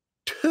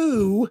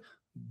to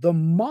the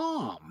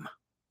mom,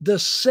 the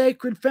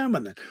sacred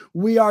feminine.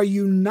 We are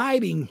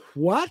uniting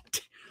what?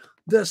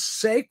 The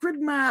sacred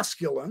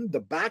masculine, the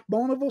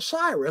backbone of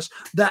Osiris,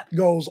 that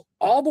goes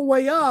all the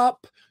way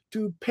up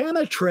to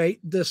penetrate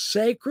the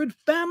sacred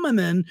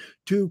feminine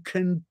to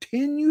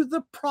continue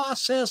the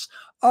process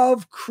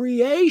of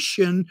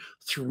creation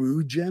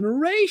through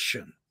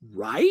generation,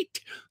 right?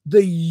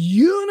 The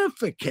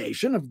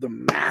unification of the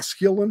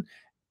masculine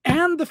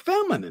and the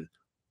feminine.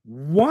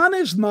 One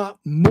is not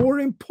more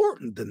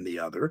important than the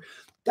other.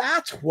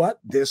 That's what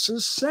this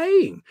is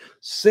saying.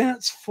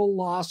 Since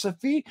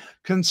philosophy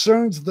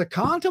concerns the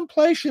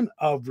contemplation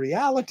of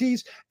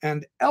realities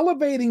and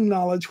elevating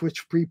knowledge,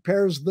 which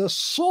prepares the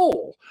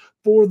soul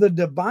for the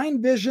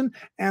divine vision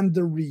and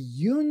the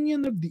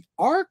reunion of the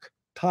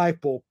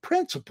archetypal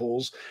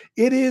principles,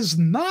 it is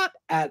not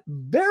at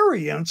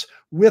variance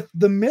with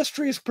the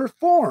mysteries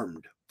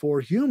performed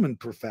for human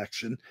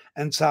perfection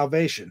and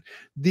salvation.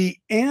 The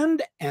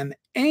end and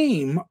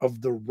aim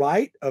of the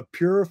rite of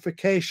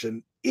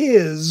purification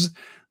is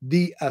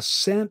the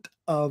ascent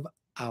of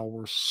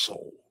our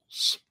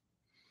souls.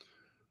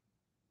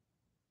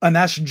 And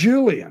that's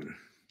Julian.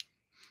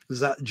 Is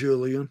that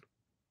Julian?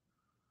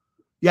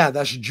 Yeah,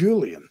 that's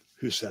Julian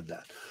who said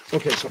that.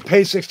 Okay, so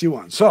page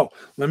 61. So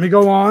let me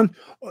go on.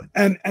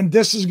 And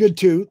this is good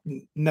too.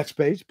 Next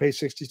page, page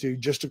 62,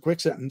 just a quick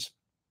sentence.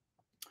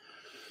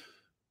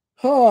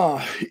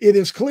 It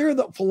is clear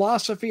that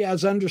philosophy,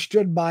 as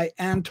understood by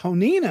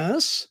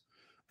Antoninus,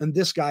 and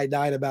this guy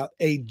died about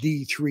AD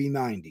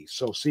 390.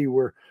 So see,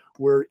 we're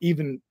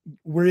in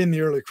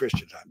the early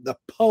Christian time, the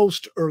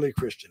post-early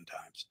Christian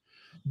times,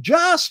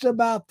 just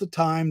about the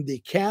time the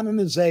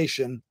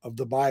canonization of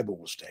the Bible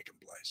was taking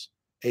place,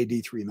 AD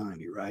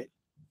 390, right?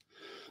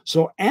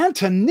 So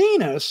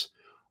Antoninus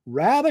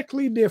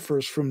radically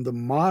differs from the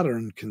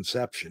modern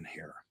conception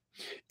here.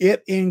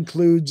 It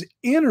includes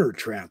inner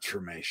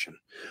transformation.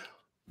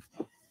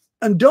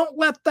 And don't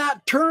let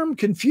that term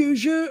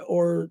confuse you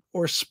or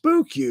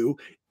spook you.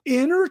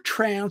 Inner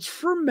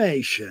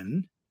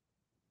transformation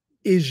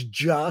is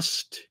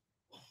just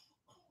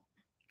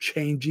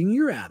changing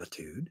your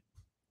attitude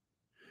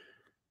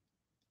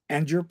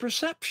and your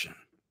perception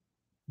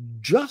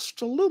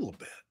just a little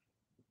bit.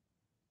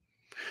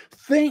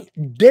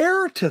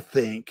 Dare to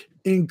think,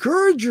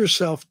 encourage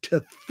yourself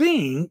to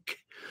think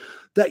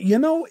that,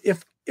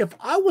 if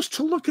I was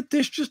to look at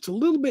this just a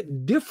little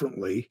bit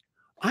differently,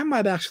 I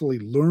might actually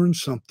learn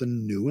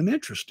something new and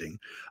interesting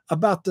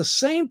about the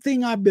same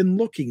thing I've been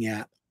looking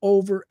at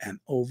over and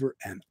over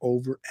and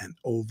over and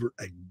over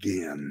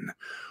again.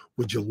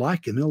 Would you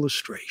like an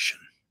illustration?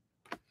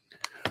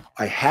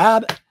 I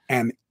had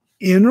an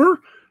inner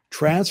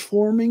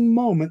transforming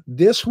moment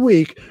this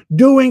week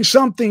doing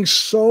something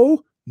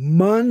so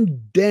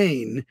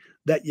mundane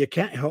that you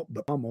can't help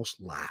but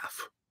almost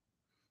laugh.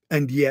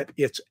 And yet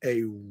it's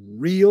a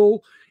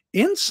real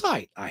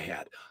insight I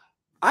had.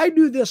 I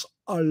do this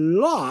a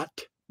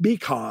lot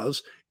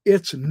because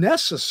it's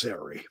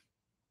necessary.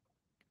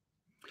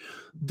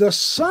 The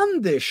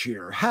sun this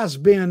year has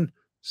been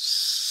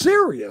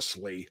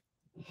seriously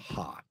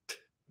hot.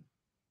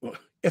 Well,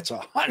 it's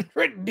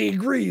 100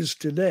 degrees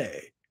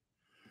today.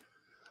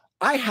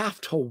 I have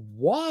to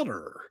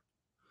water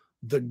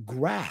the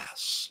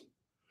grass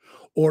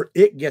or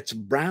it gets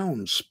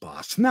brown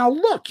spots. Now,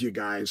 look, you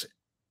guys,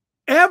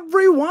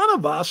 every one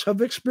of us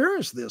have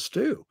experienced this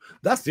too.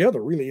 That's the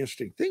other really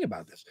interesting thing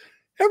about this.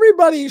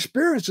 Everybody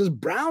experiences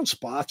brown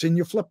spots in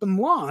your flipping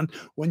lawn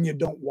when you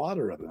don't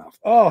water it enough.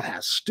 Oh,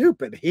 that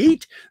stupid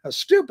heat. A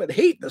stupid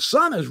heat. The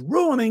sun is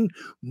ruining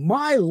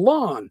my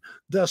lawn.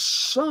 The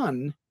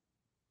sun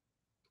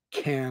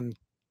can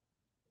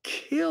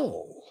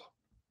kill.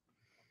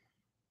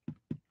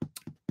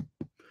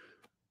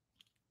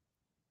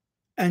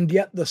 And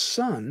yet the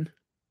sun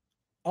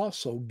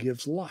also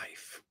gives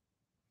life.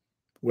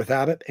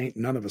 Without it, ain't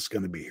none of us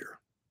going to be here.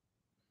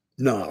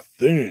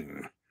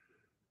 Nothing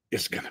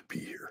is going to be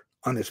here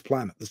on this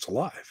planet that's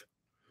alive,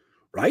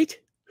 right?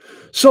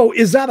 So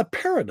is that a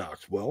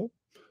paradox? Well,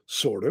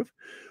 sort of.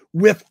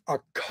 With a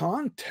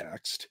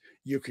context,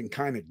 you can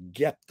kind of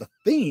get the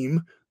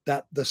theme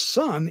that the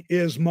sun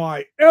is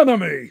my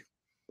enemy.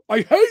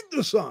 I hate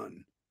the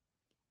sun.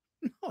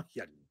 No,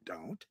 you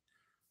don't.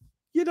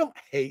 You don't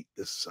hate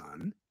the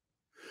sun.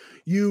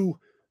 You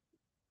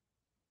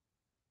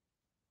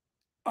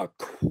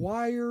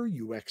acquire,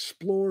 you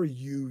explore,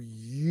 you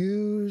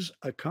use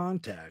a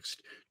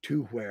context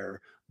to where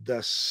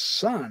the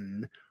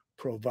sun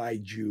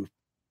provides you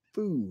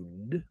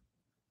food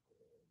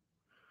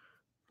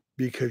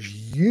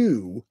because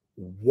you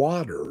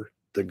water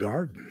the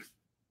garden.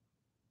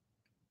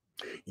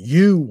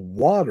 You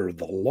water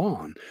the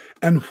lawn.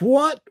 And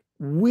what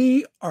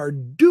we are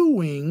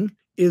doing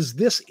is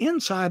this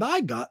insight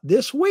I got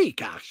this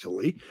week,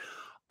 actually.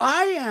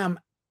 I am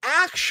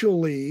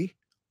actually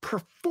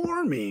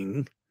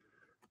performing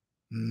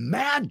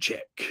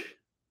magic.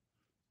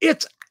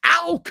 It's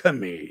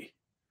alchemy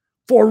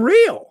for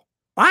real.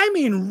 I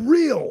mean,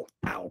 real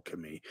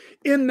alchemy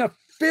in the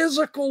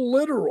physical,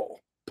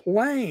 literal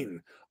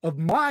plane of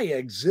my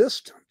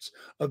existence,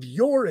 of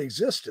your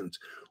existence.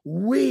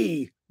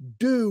 We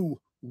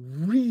do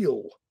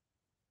real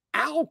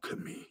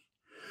alchemy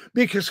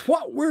because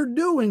what we're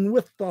doing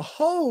with the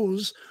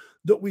hose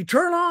that we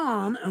turn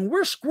on and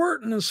we're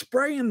squirting and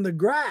spraying the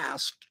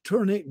grass to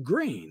turn it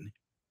green,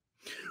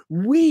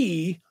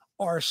 we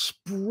are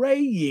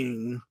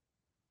spraying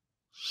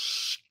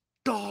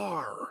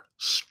star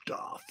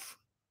stuff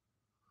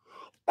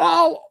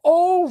all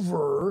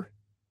over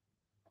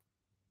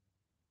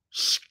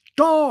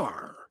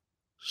star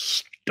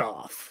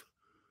stuff.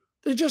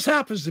 It just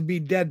happens to be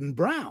dead and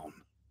brown.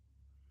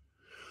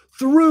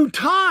 Through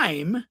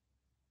time,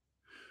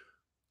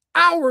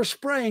 our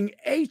spraying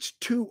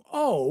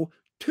H2O,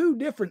 two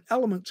different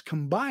elements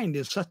combined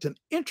in such an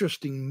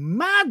interesting,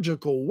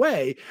 magical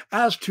way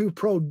as to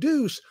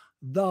produce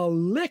the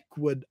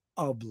liquid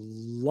of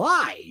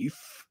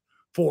life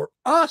for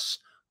us,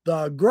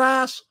 the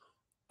grass,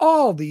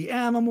 all the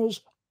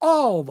animals,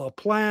 all the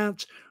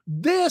plants.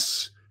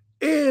 This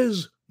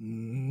is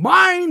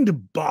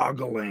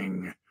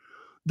mind-boggling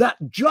that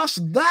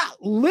just that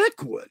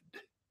liquid,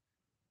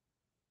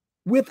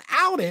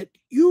 without it,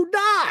 you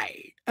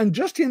die. And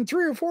just in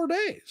 3 or 4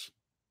 days.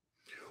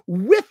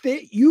 With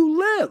it, you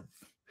live.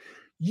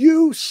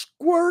 You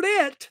squirt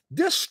it,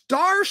 this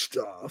star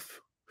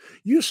stuff,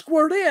 you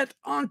squirt it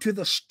onto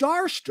the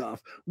star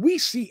stuff. We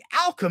see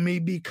alchemy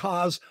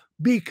because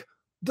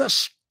the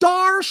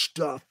star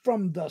stuff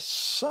from the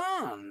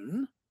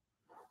sun,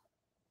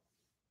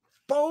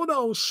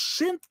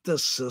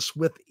 photosynthesis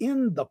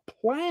within the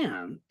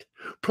plant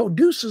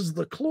produces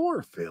the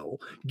chlorophyll,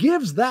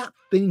 gives that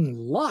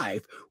thing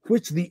life,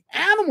 which the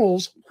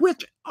animals,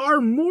 which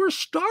are more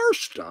star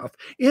stuff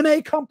in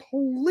a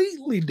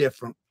completely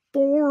different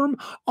form,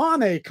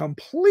 on a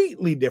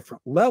completely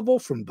different level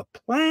from the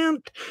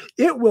plant,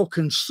 it will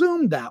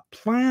consume that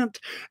plant,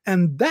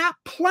 and that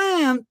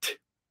plant,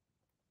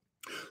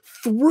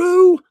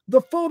 through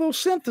the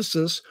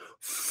photosynthesis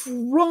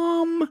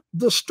from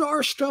the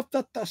star stuff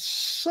that the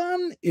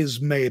sun is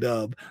made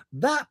of,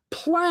 that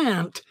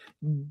plant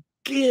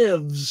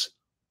gives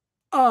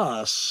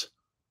us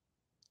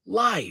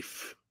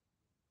life.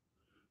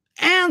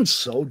 And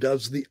so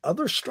does the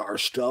other star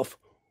stuff,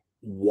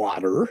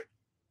 water,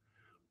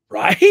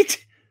 right?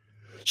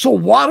 So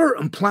water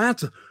and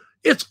plants,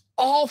 it's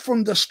all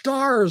from the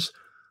stars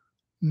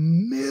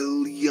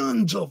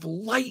millions of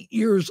light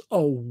years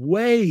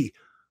away,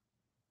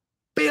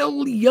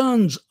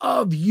 billions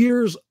of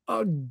years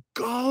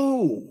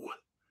ago.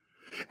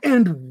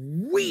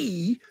 And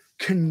we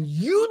can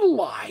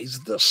utilize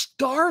the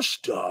star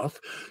stuff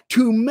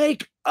to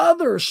make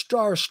other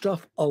star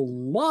stuff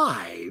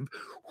alive,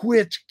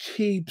 which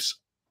keeps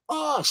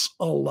us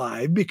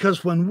alive,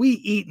 because when we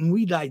eat and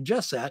we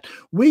digest that,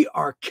 we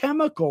are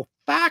chemical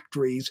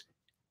factories,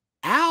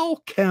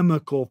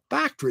 alchemical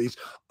factories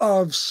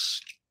of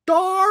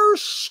star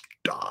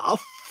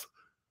stuff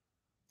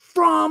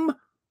from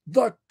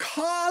the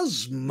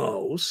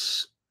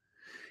cosmos.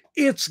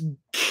 It's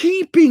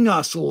keeping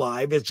us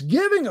alive. It's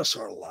giving us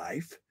our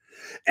life.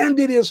 And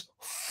it is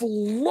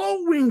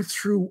flowing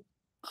through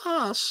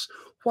us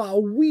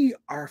while we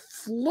are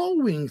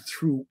flowing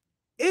through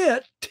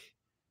it.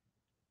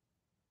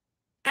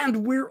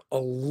 And we're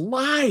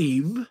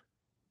alive.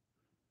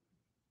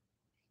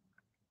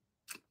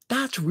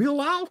 That's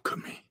real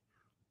alchemy.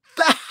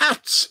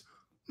 That's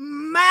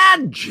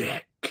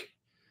magic.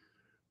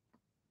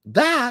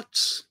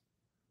 That's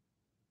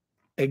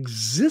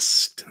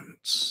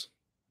existence.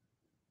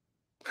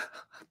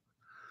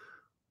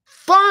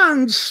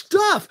 Fun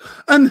stuff.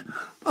 And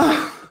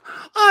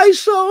I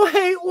so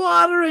hate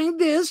watering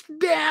this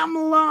damn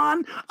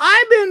lawn.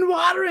 I've been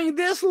watering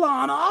this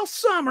lawn all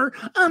summer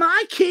and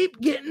I keep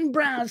getting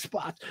brown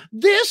spots.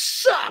 This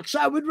sucks.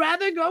 I would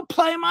rather go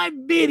play my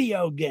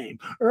video game,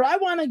 or I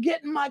want to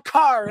get in my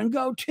car and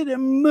go to the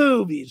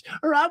movies,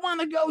 or I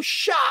want to go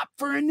shop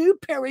for a new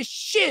pair of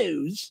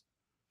shoes.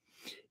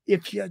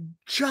 If you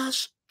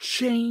just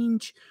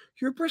change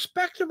your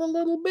perspective a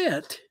little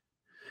bit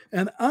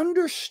and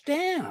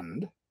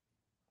understand,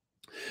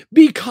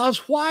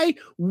 because why?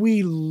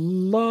 We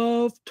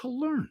love to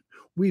learn.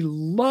 We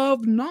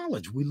love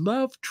knowledge. We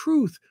love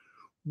truth.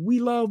 We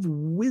love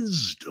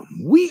wisdom.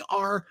 We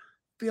are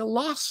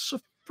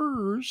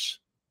philosophers.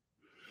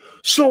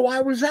 So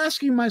I was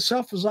asking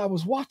myself as I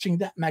was watching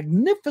that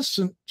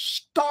magnificent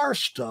star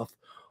stuff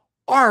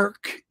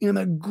arc in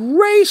a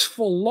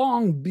graceful,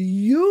 long,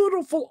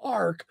 beautiful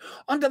arc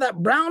onto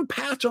that brown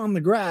patch on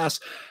the grass.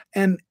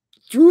 And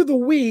through the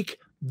week,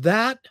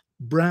 that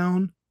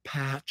brown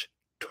patch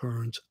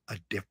turns a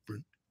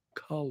different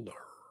color.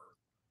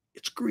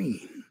 It's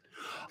green.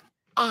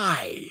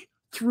 I,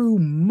 through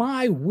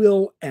my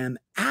will and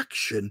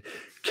action,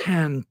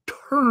 can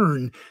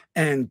turn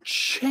and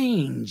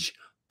change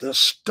the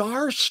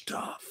star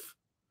stuff.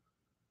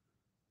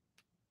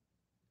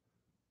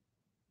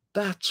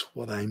 That's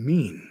what I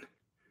mean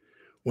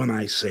when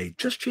I say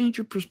just change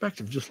your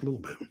perspective just a little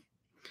bit.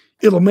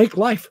 It'll make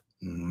life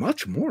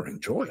much more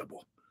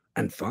enjoyable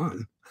and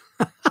fun.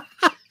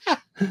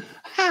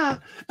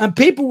 And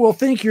people will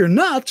think you're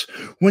nuts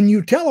when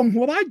you tell them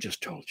what I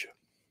just told you.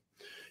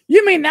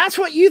 You mean that's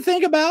what you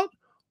think about?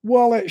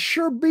 Well, it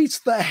sure beats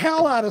the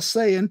hell out of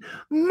saying,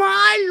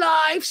 my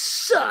life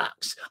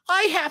sucks.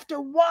 I have to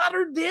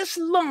water this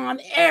lawn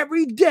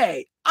every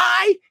day.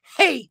 I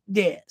hate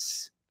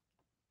this.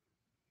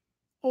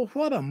 Oh,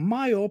 what a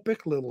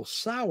myopic little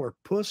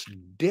sourpuss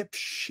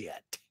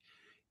dipshit.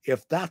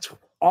 If that's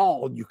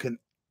all you can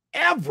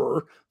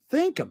ever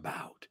think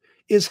about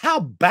is how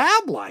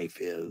bad life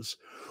is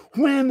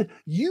when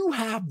you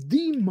have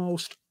the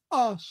most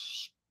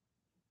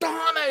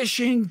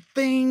astonishing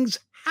things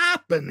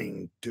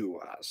happening to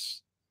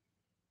us.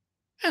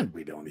 And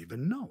we don't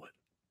even know it.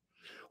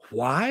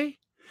 Why?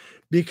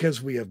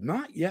 Because we have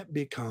not yet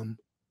become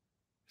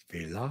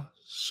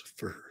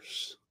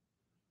philosophers.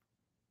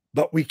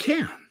 But we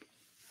can.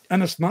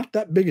 And it's not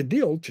that big a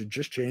deal to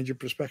just change your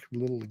perspective a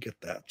little to get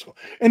that. So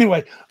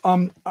anyway,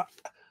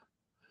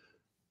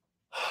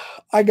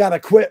 I gotta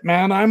quit,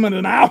 man. I'm at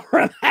an hour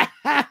and a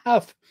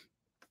half.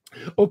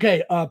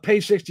 Okay,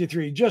 page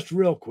 63, just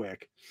real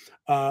quick.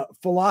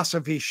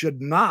 Philosophy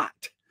should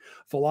not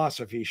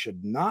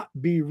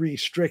be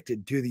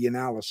restricted to the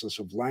analysis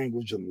of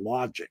language and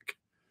logic,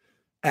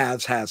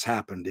 as has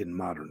happened in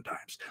modern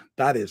times.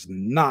 That is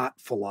not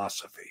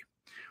philosophy.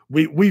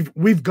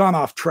 We've gone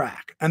off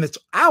track, and it's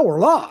our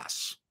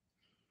loss.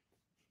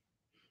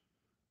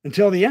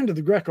 Until the end of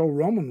the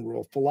Greco-Roman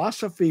world,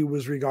 philosophy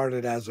was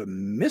regarded as a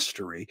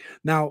mystery.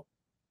 Now,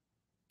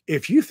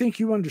 if you think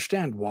you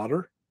understand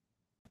water,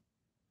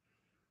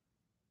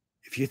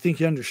 if you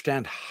think you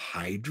understand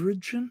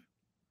hydrogen,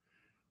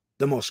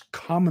 the most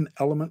common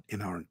element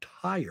in our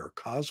entire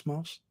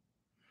cosmos,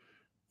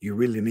 you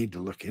really need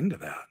to look into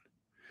that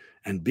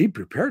and be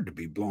prepared to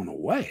be blown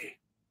away.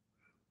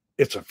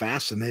 It's a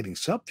fascinating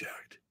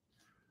subject.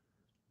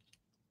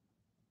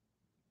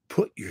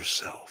 Put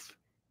yourself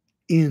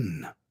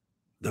in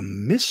the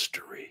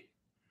mystery,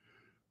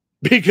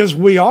 because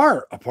we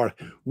are a part.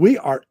 We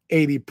are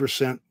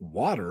 80%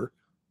 water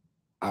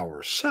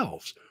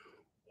ourselves.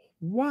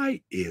 Why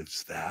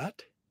is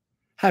that?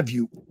 Have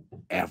you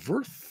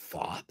ever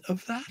thought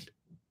of that?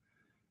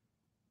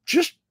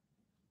 Just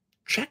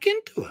check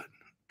into it.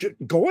 Just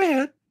go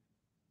ahead.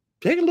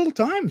 Take a little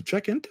time to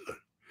check into it.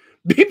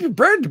 Be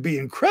prepared to be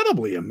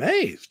incredibly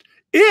amazed.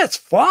 It's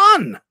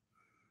fun.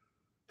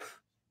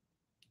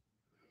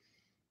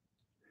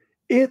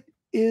 It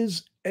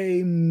is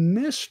a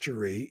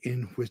mystery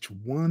in which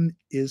one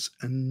is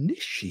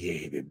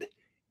initiated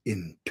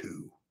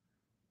into.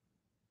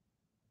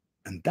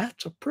 And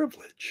that's a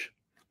privilege.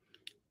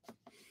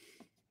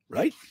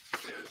 Right?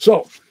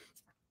 So,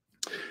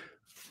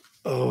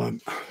 I'm going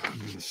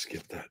to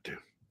skip that too.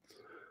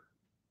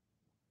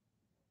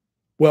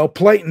 Well,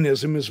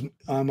 Platonism is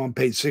on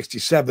page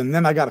 67.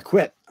 Then I got to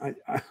quit.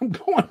 I'm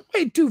going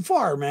way too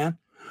far, man.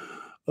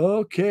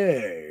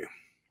 Okay.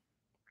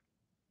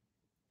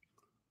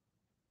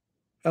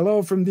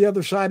 Hello from the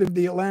other side of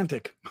the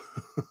Atlantic.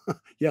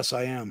 Yes,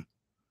 I am.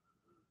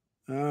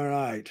 All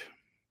right.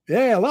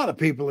 Yeah, a lot of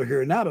people are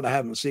here now that I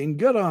haven't seen.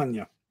 Good on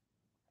you.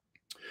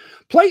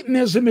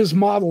 Platonism is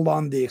modeled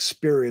on the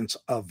experience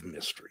of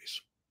mysteries.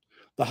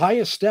 The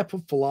highest step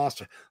of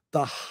philosophy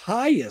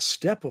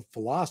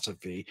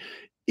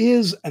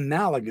is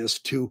analogous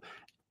to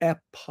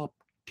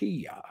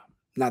epoptia.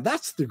 Now,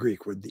 that's the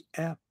Greek word, the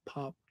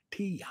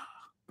epoptia.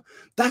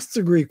 That's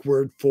the Greek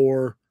word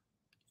for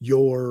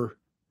your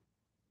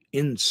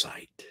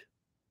insight.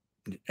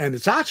 And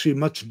it's actually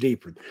much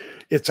deeper.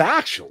 It's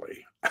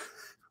actually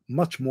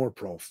much more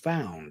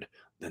profound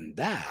than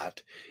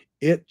that.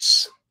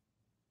 It's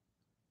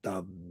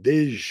the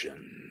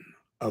vision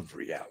of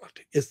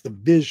reality. It's the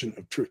vision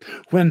of truth.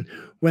 When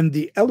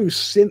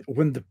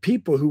the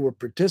people who were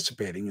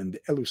participating in the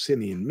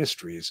Eleusinian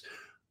mysteries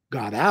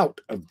got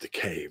out of the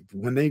cave,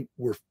 when they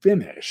were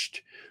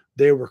finished,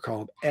 they were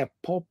called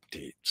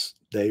epoptites.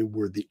 They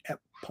were the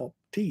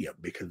epoptia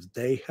because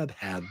they had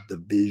had the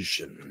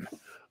vision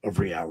of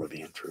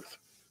reality and truth.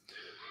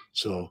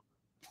 So,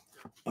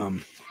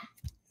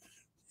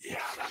 yeah,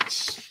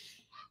 that's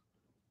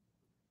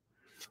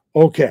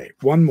okay.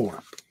 One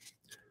more.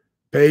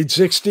 Page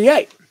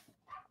 68.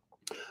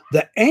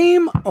 The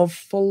aim of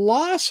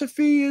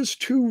philosophy is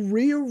to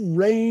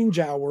rearrange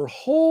our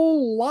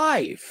whole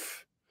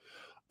life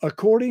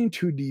according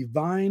to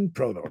divine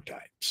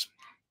prototypes.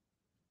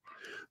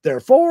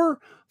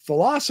 Therefore,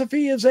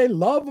 philosophy as a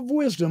love of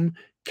wisdom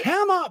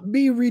cannot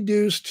be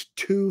reduced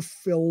to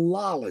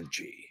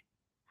philology,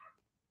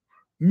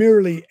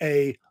 merely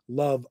a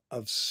love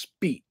of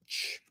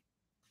speech.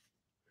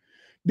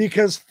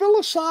 Because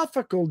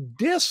philosophical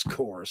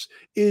discourse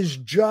is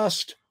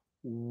just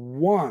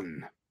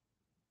one.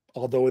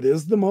 Although it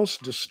is the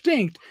most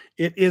distinct,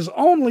 it is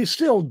only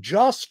still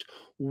just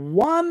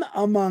one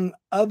among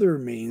other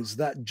means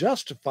that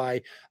justify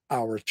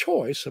our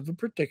choice of a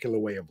particular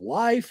way of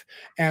life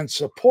and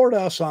support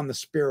us on the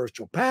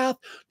spiritual path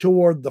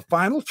toward the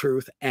final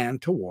truth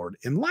and toward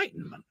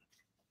enlightenment.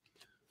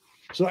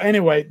 So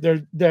anyway,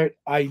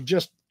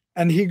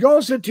 and he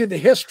goes into the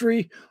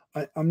history.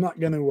 I'm not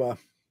going to,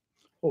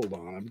 hold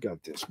on, I've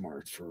got this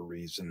marked for a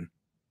reason.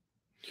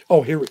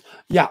 Oh,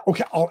 yeah,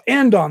 okay, I'll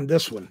end on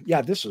this one.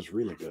 Yeah, this is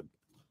really good.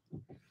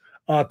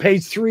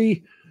 Page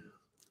 3.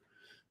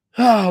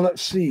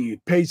 Let's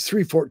see, page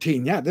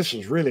 314. Yeah, this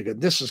is really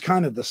good. This is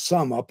kind of the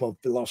sum up of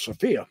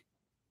Philosophia.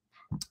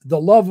 The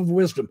love of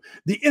wisdom,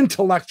 the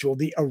intellectual,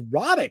 the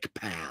erotic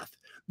path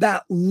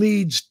that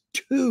leads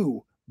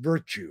to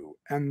virtue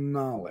and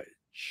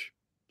knowledge.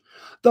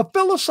 The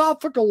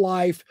philosophical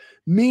life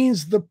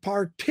means the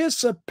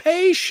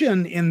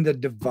participation in the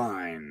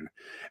divine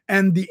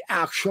and the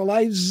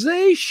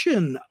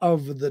actualization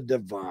of the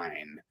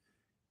divine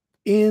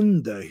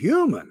in the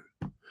human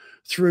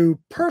through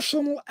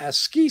personal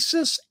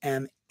ascesis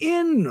and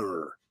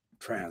inner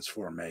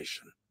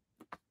transformation.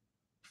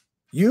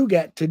 You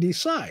get to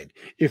decide.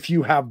 If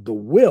you have the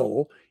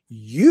will,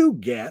 you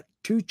get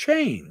to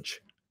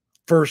change.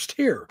 First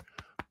here.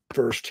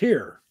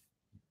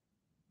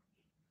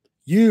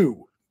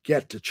 You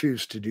get to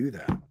choose to do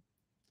that.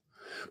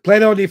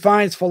 Plato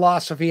defines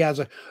philosophy as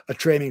a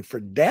training for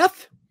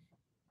death.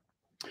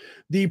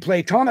 The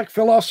Platonic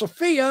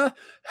Philosophia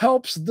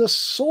helps the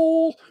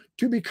soul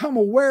to become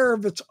aware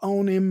of its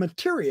own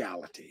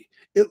immateriality.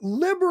 It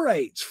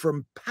liberates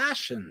from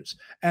passions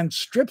and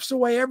strips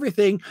away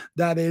everything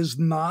that is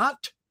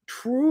not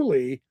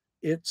truly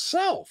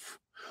itself.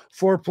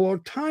 For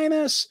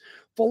Plotinus,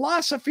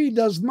 philosophy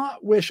does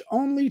not wish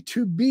only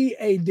to be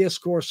a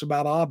discourse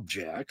about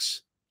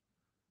objects,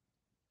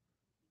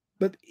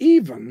 but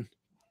even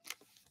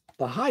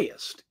the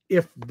highest,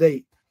 if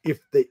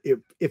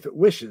it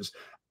wishes,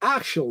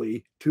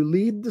 actually to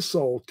lead the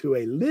soul to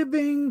a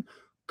living,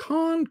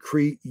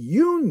 concrete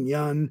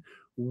union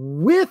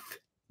with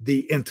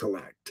the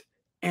intellect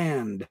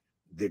and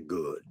the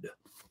good.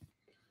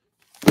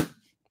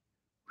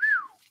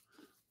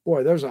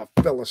 Boy, there's a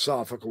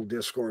philosophical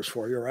discourse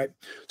for you, right?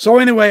 So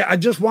anyway, I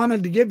just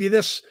wanted to give you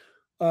this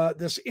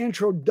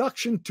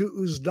introduction to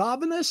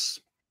Uzdavenus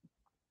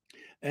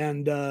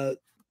and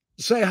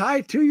say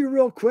hi to you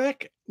real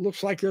quick.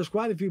 Looks like there's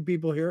quite a few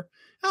people here.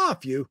 A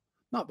few.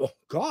 Not, oh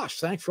gosh,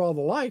 thanks for all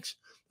the likes.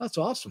 That's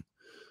awesome.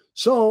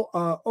 So,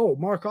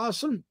 Mark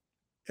Austin,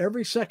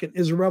 every second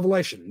is a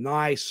revelation.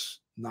 Nice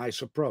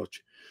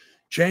approach.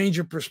 Change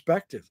your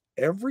perspective.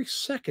 Every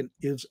second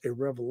is a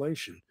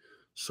revelation.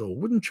 So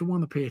wouldn't you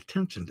want to pay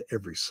attention to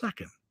every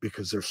second?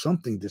 Because there's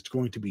something that's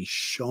going to be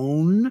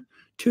shown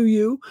to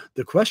you.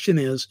 The question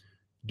is,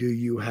 do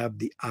you have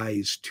the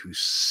eyes to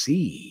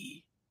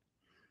see?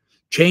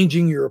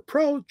 Changing your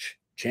approach,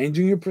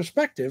 changing your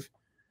perspective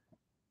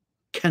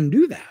can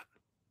do that.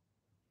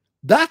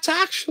 That's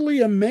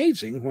actually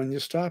amazing when you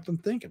stop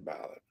and think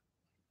about it.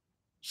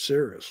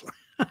 Seriously.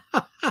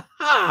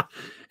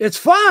 It's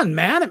fun,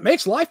 man. It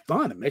makes life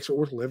fun. It makes it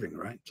worth living,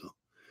 right? So,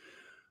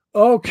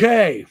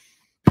 okay.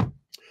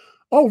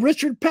 Oh,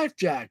 Richard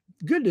Peckjack.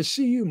 Good to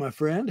see you, my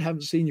friend.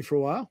 Haven't seen you for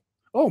a while.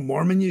 Oh,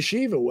 Mormon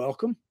Yeshiva,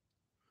 welcome.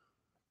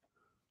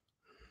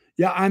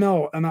 Yeah, I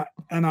know.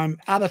 And I'm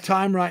out of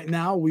time right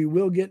now. We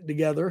will get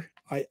together.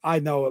 I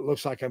know it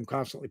looks like I'm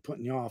constantly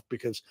putting you off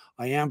because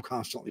I am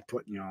constantly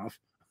putting you off.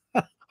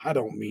 I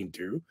don't mean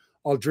to.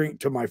 I'll drink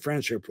to my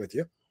friendship with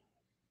you.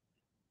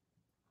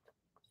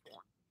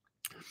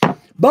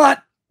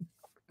 But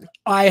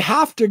I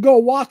have to go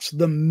watch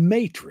The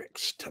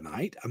Matrix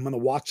tonight. I'm going to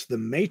watch The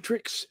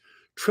Matrix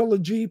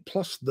trilogy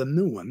plus the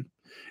new one.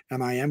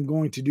 And I am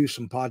going to do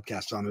some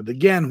podcasts on it.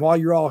 Again, while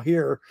you're all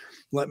here,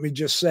 let me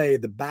just say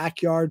the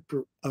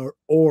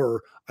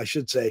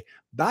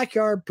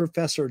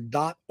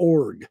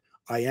backyardprofessor.org.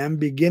 I am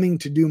beginning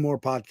to do more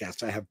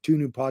podcasts. I have 2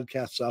 new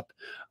podcasts up.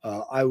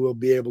 I will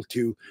be able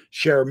to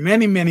share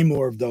many, many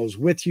more of those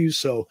with you.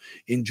 So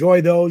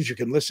enjoy those. You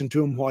can listen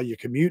to them while you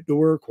commute to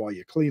work, while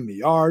you clean the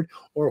yard,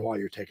 or while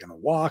you're taking a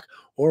walk,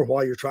 or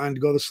while you're trying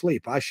to go to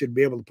sleep. I should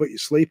be able to put you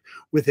to sleep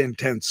within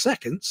 10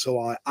 seconds.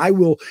 So I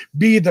will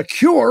be the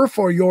cure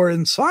for your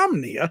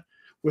insomnia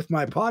with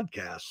my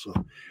podcast. So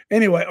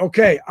anyway,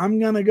 okay, I'm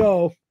going to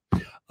go.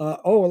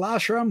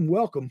 Alashram,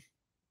 welcome.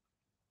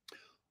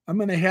 I'm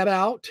going to head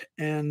out,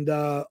 and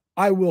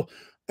I will,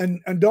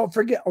 and don't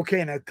forget,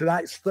 okay, now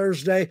tonight's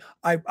Thursday.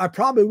 I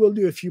probably will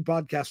do a few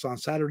podcasts on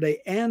Saturday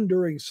and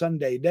during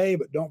Sunday day,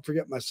 but don't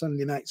forget my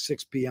Sunday night,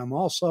 6 p.m.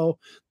 also.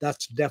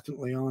 That's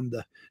definitely on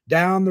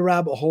down the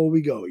rabbit hole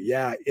we go.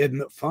 Yeah, isn't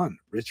it fun?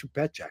 Richard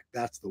Petchak,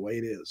 that's the way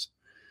it is.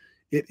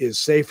 It is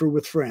safer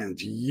with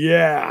friends.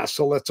 Yeah,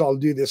 so let's all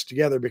do this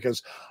together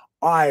because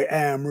I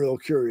am real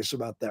curious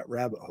about that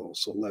rabbit hole.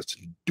 So let's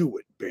do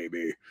it,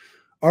 baby.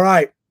 All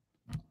right.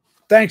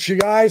 Thanks, you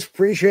guys.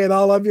 Appreciate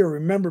all of you.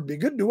 Remember, be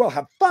good, do well,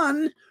 have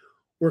fun,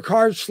 work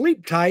hard,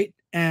 sleep tight,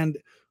 and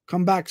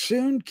come back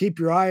soon. Keep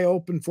your eye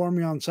open for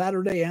me on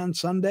Saturday and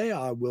Sunday.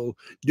 I will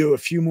do a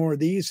few more of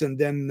these, and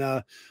then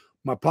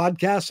my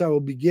podcasts, I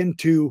will begin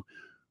to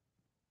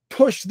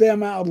push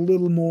them out a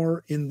little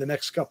more in the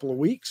next couple of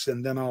weeks,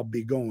 and then I'll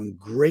be going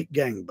great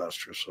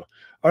gangbusters. So,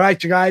 all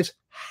right, you guys,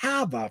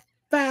 have a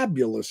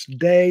fabulous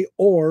day,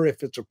 or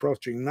if it's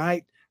approaching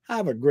night,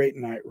 have a great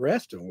night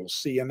rest, and we'll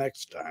see you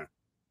next time.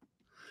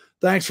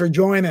 Thanks for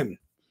joining.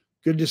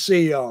 Good to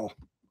see y'all.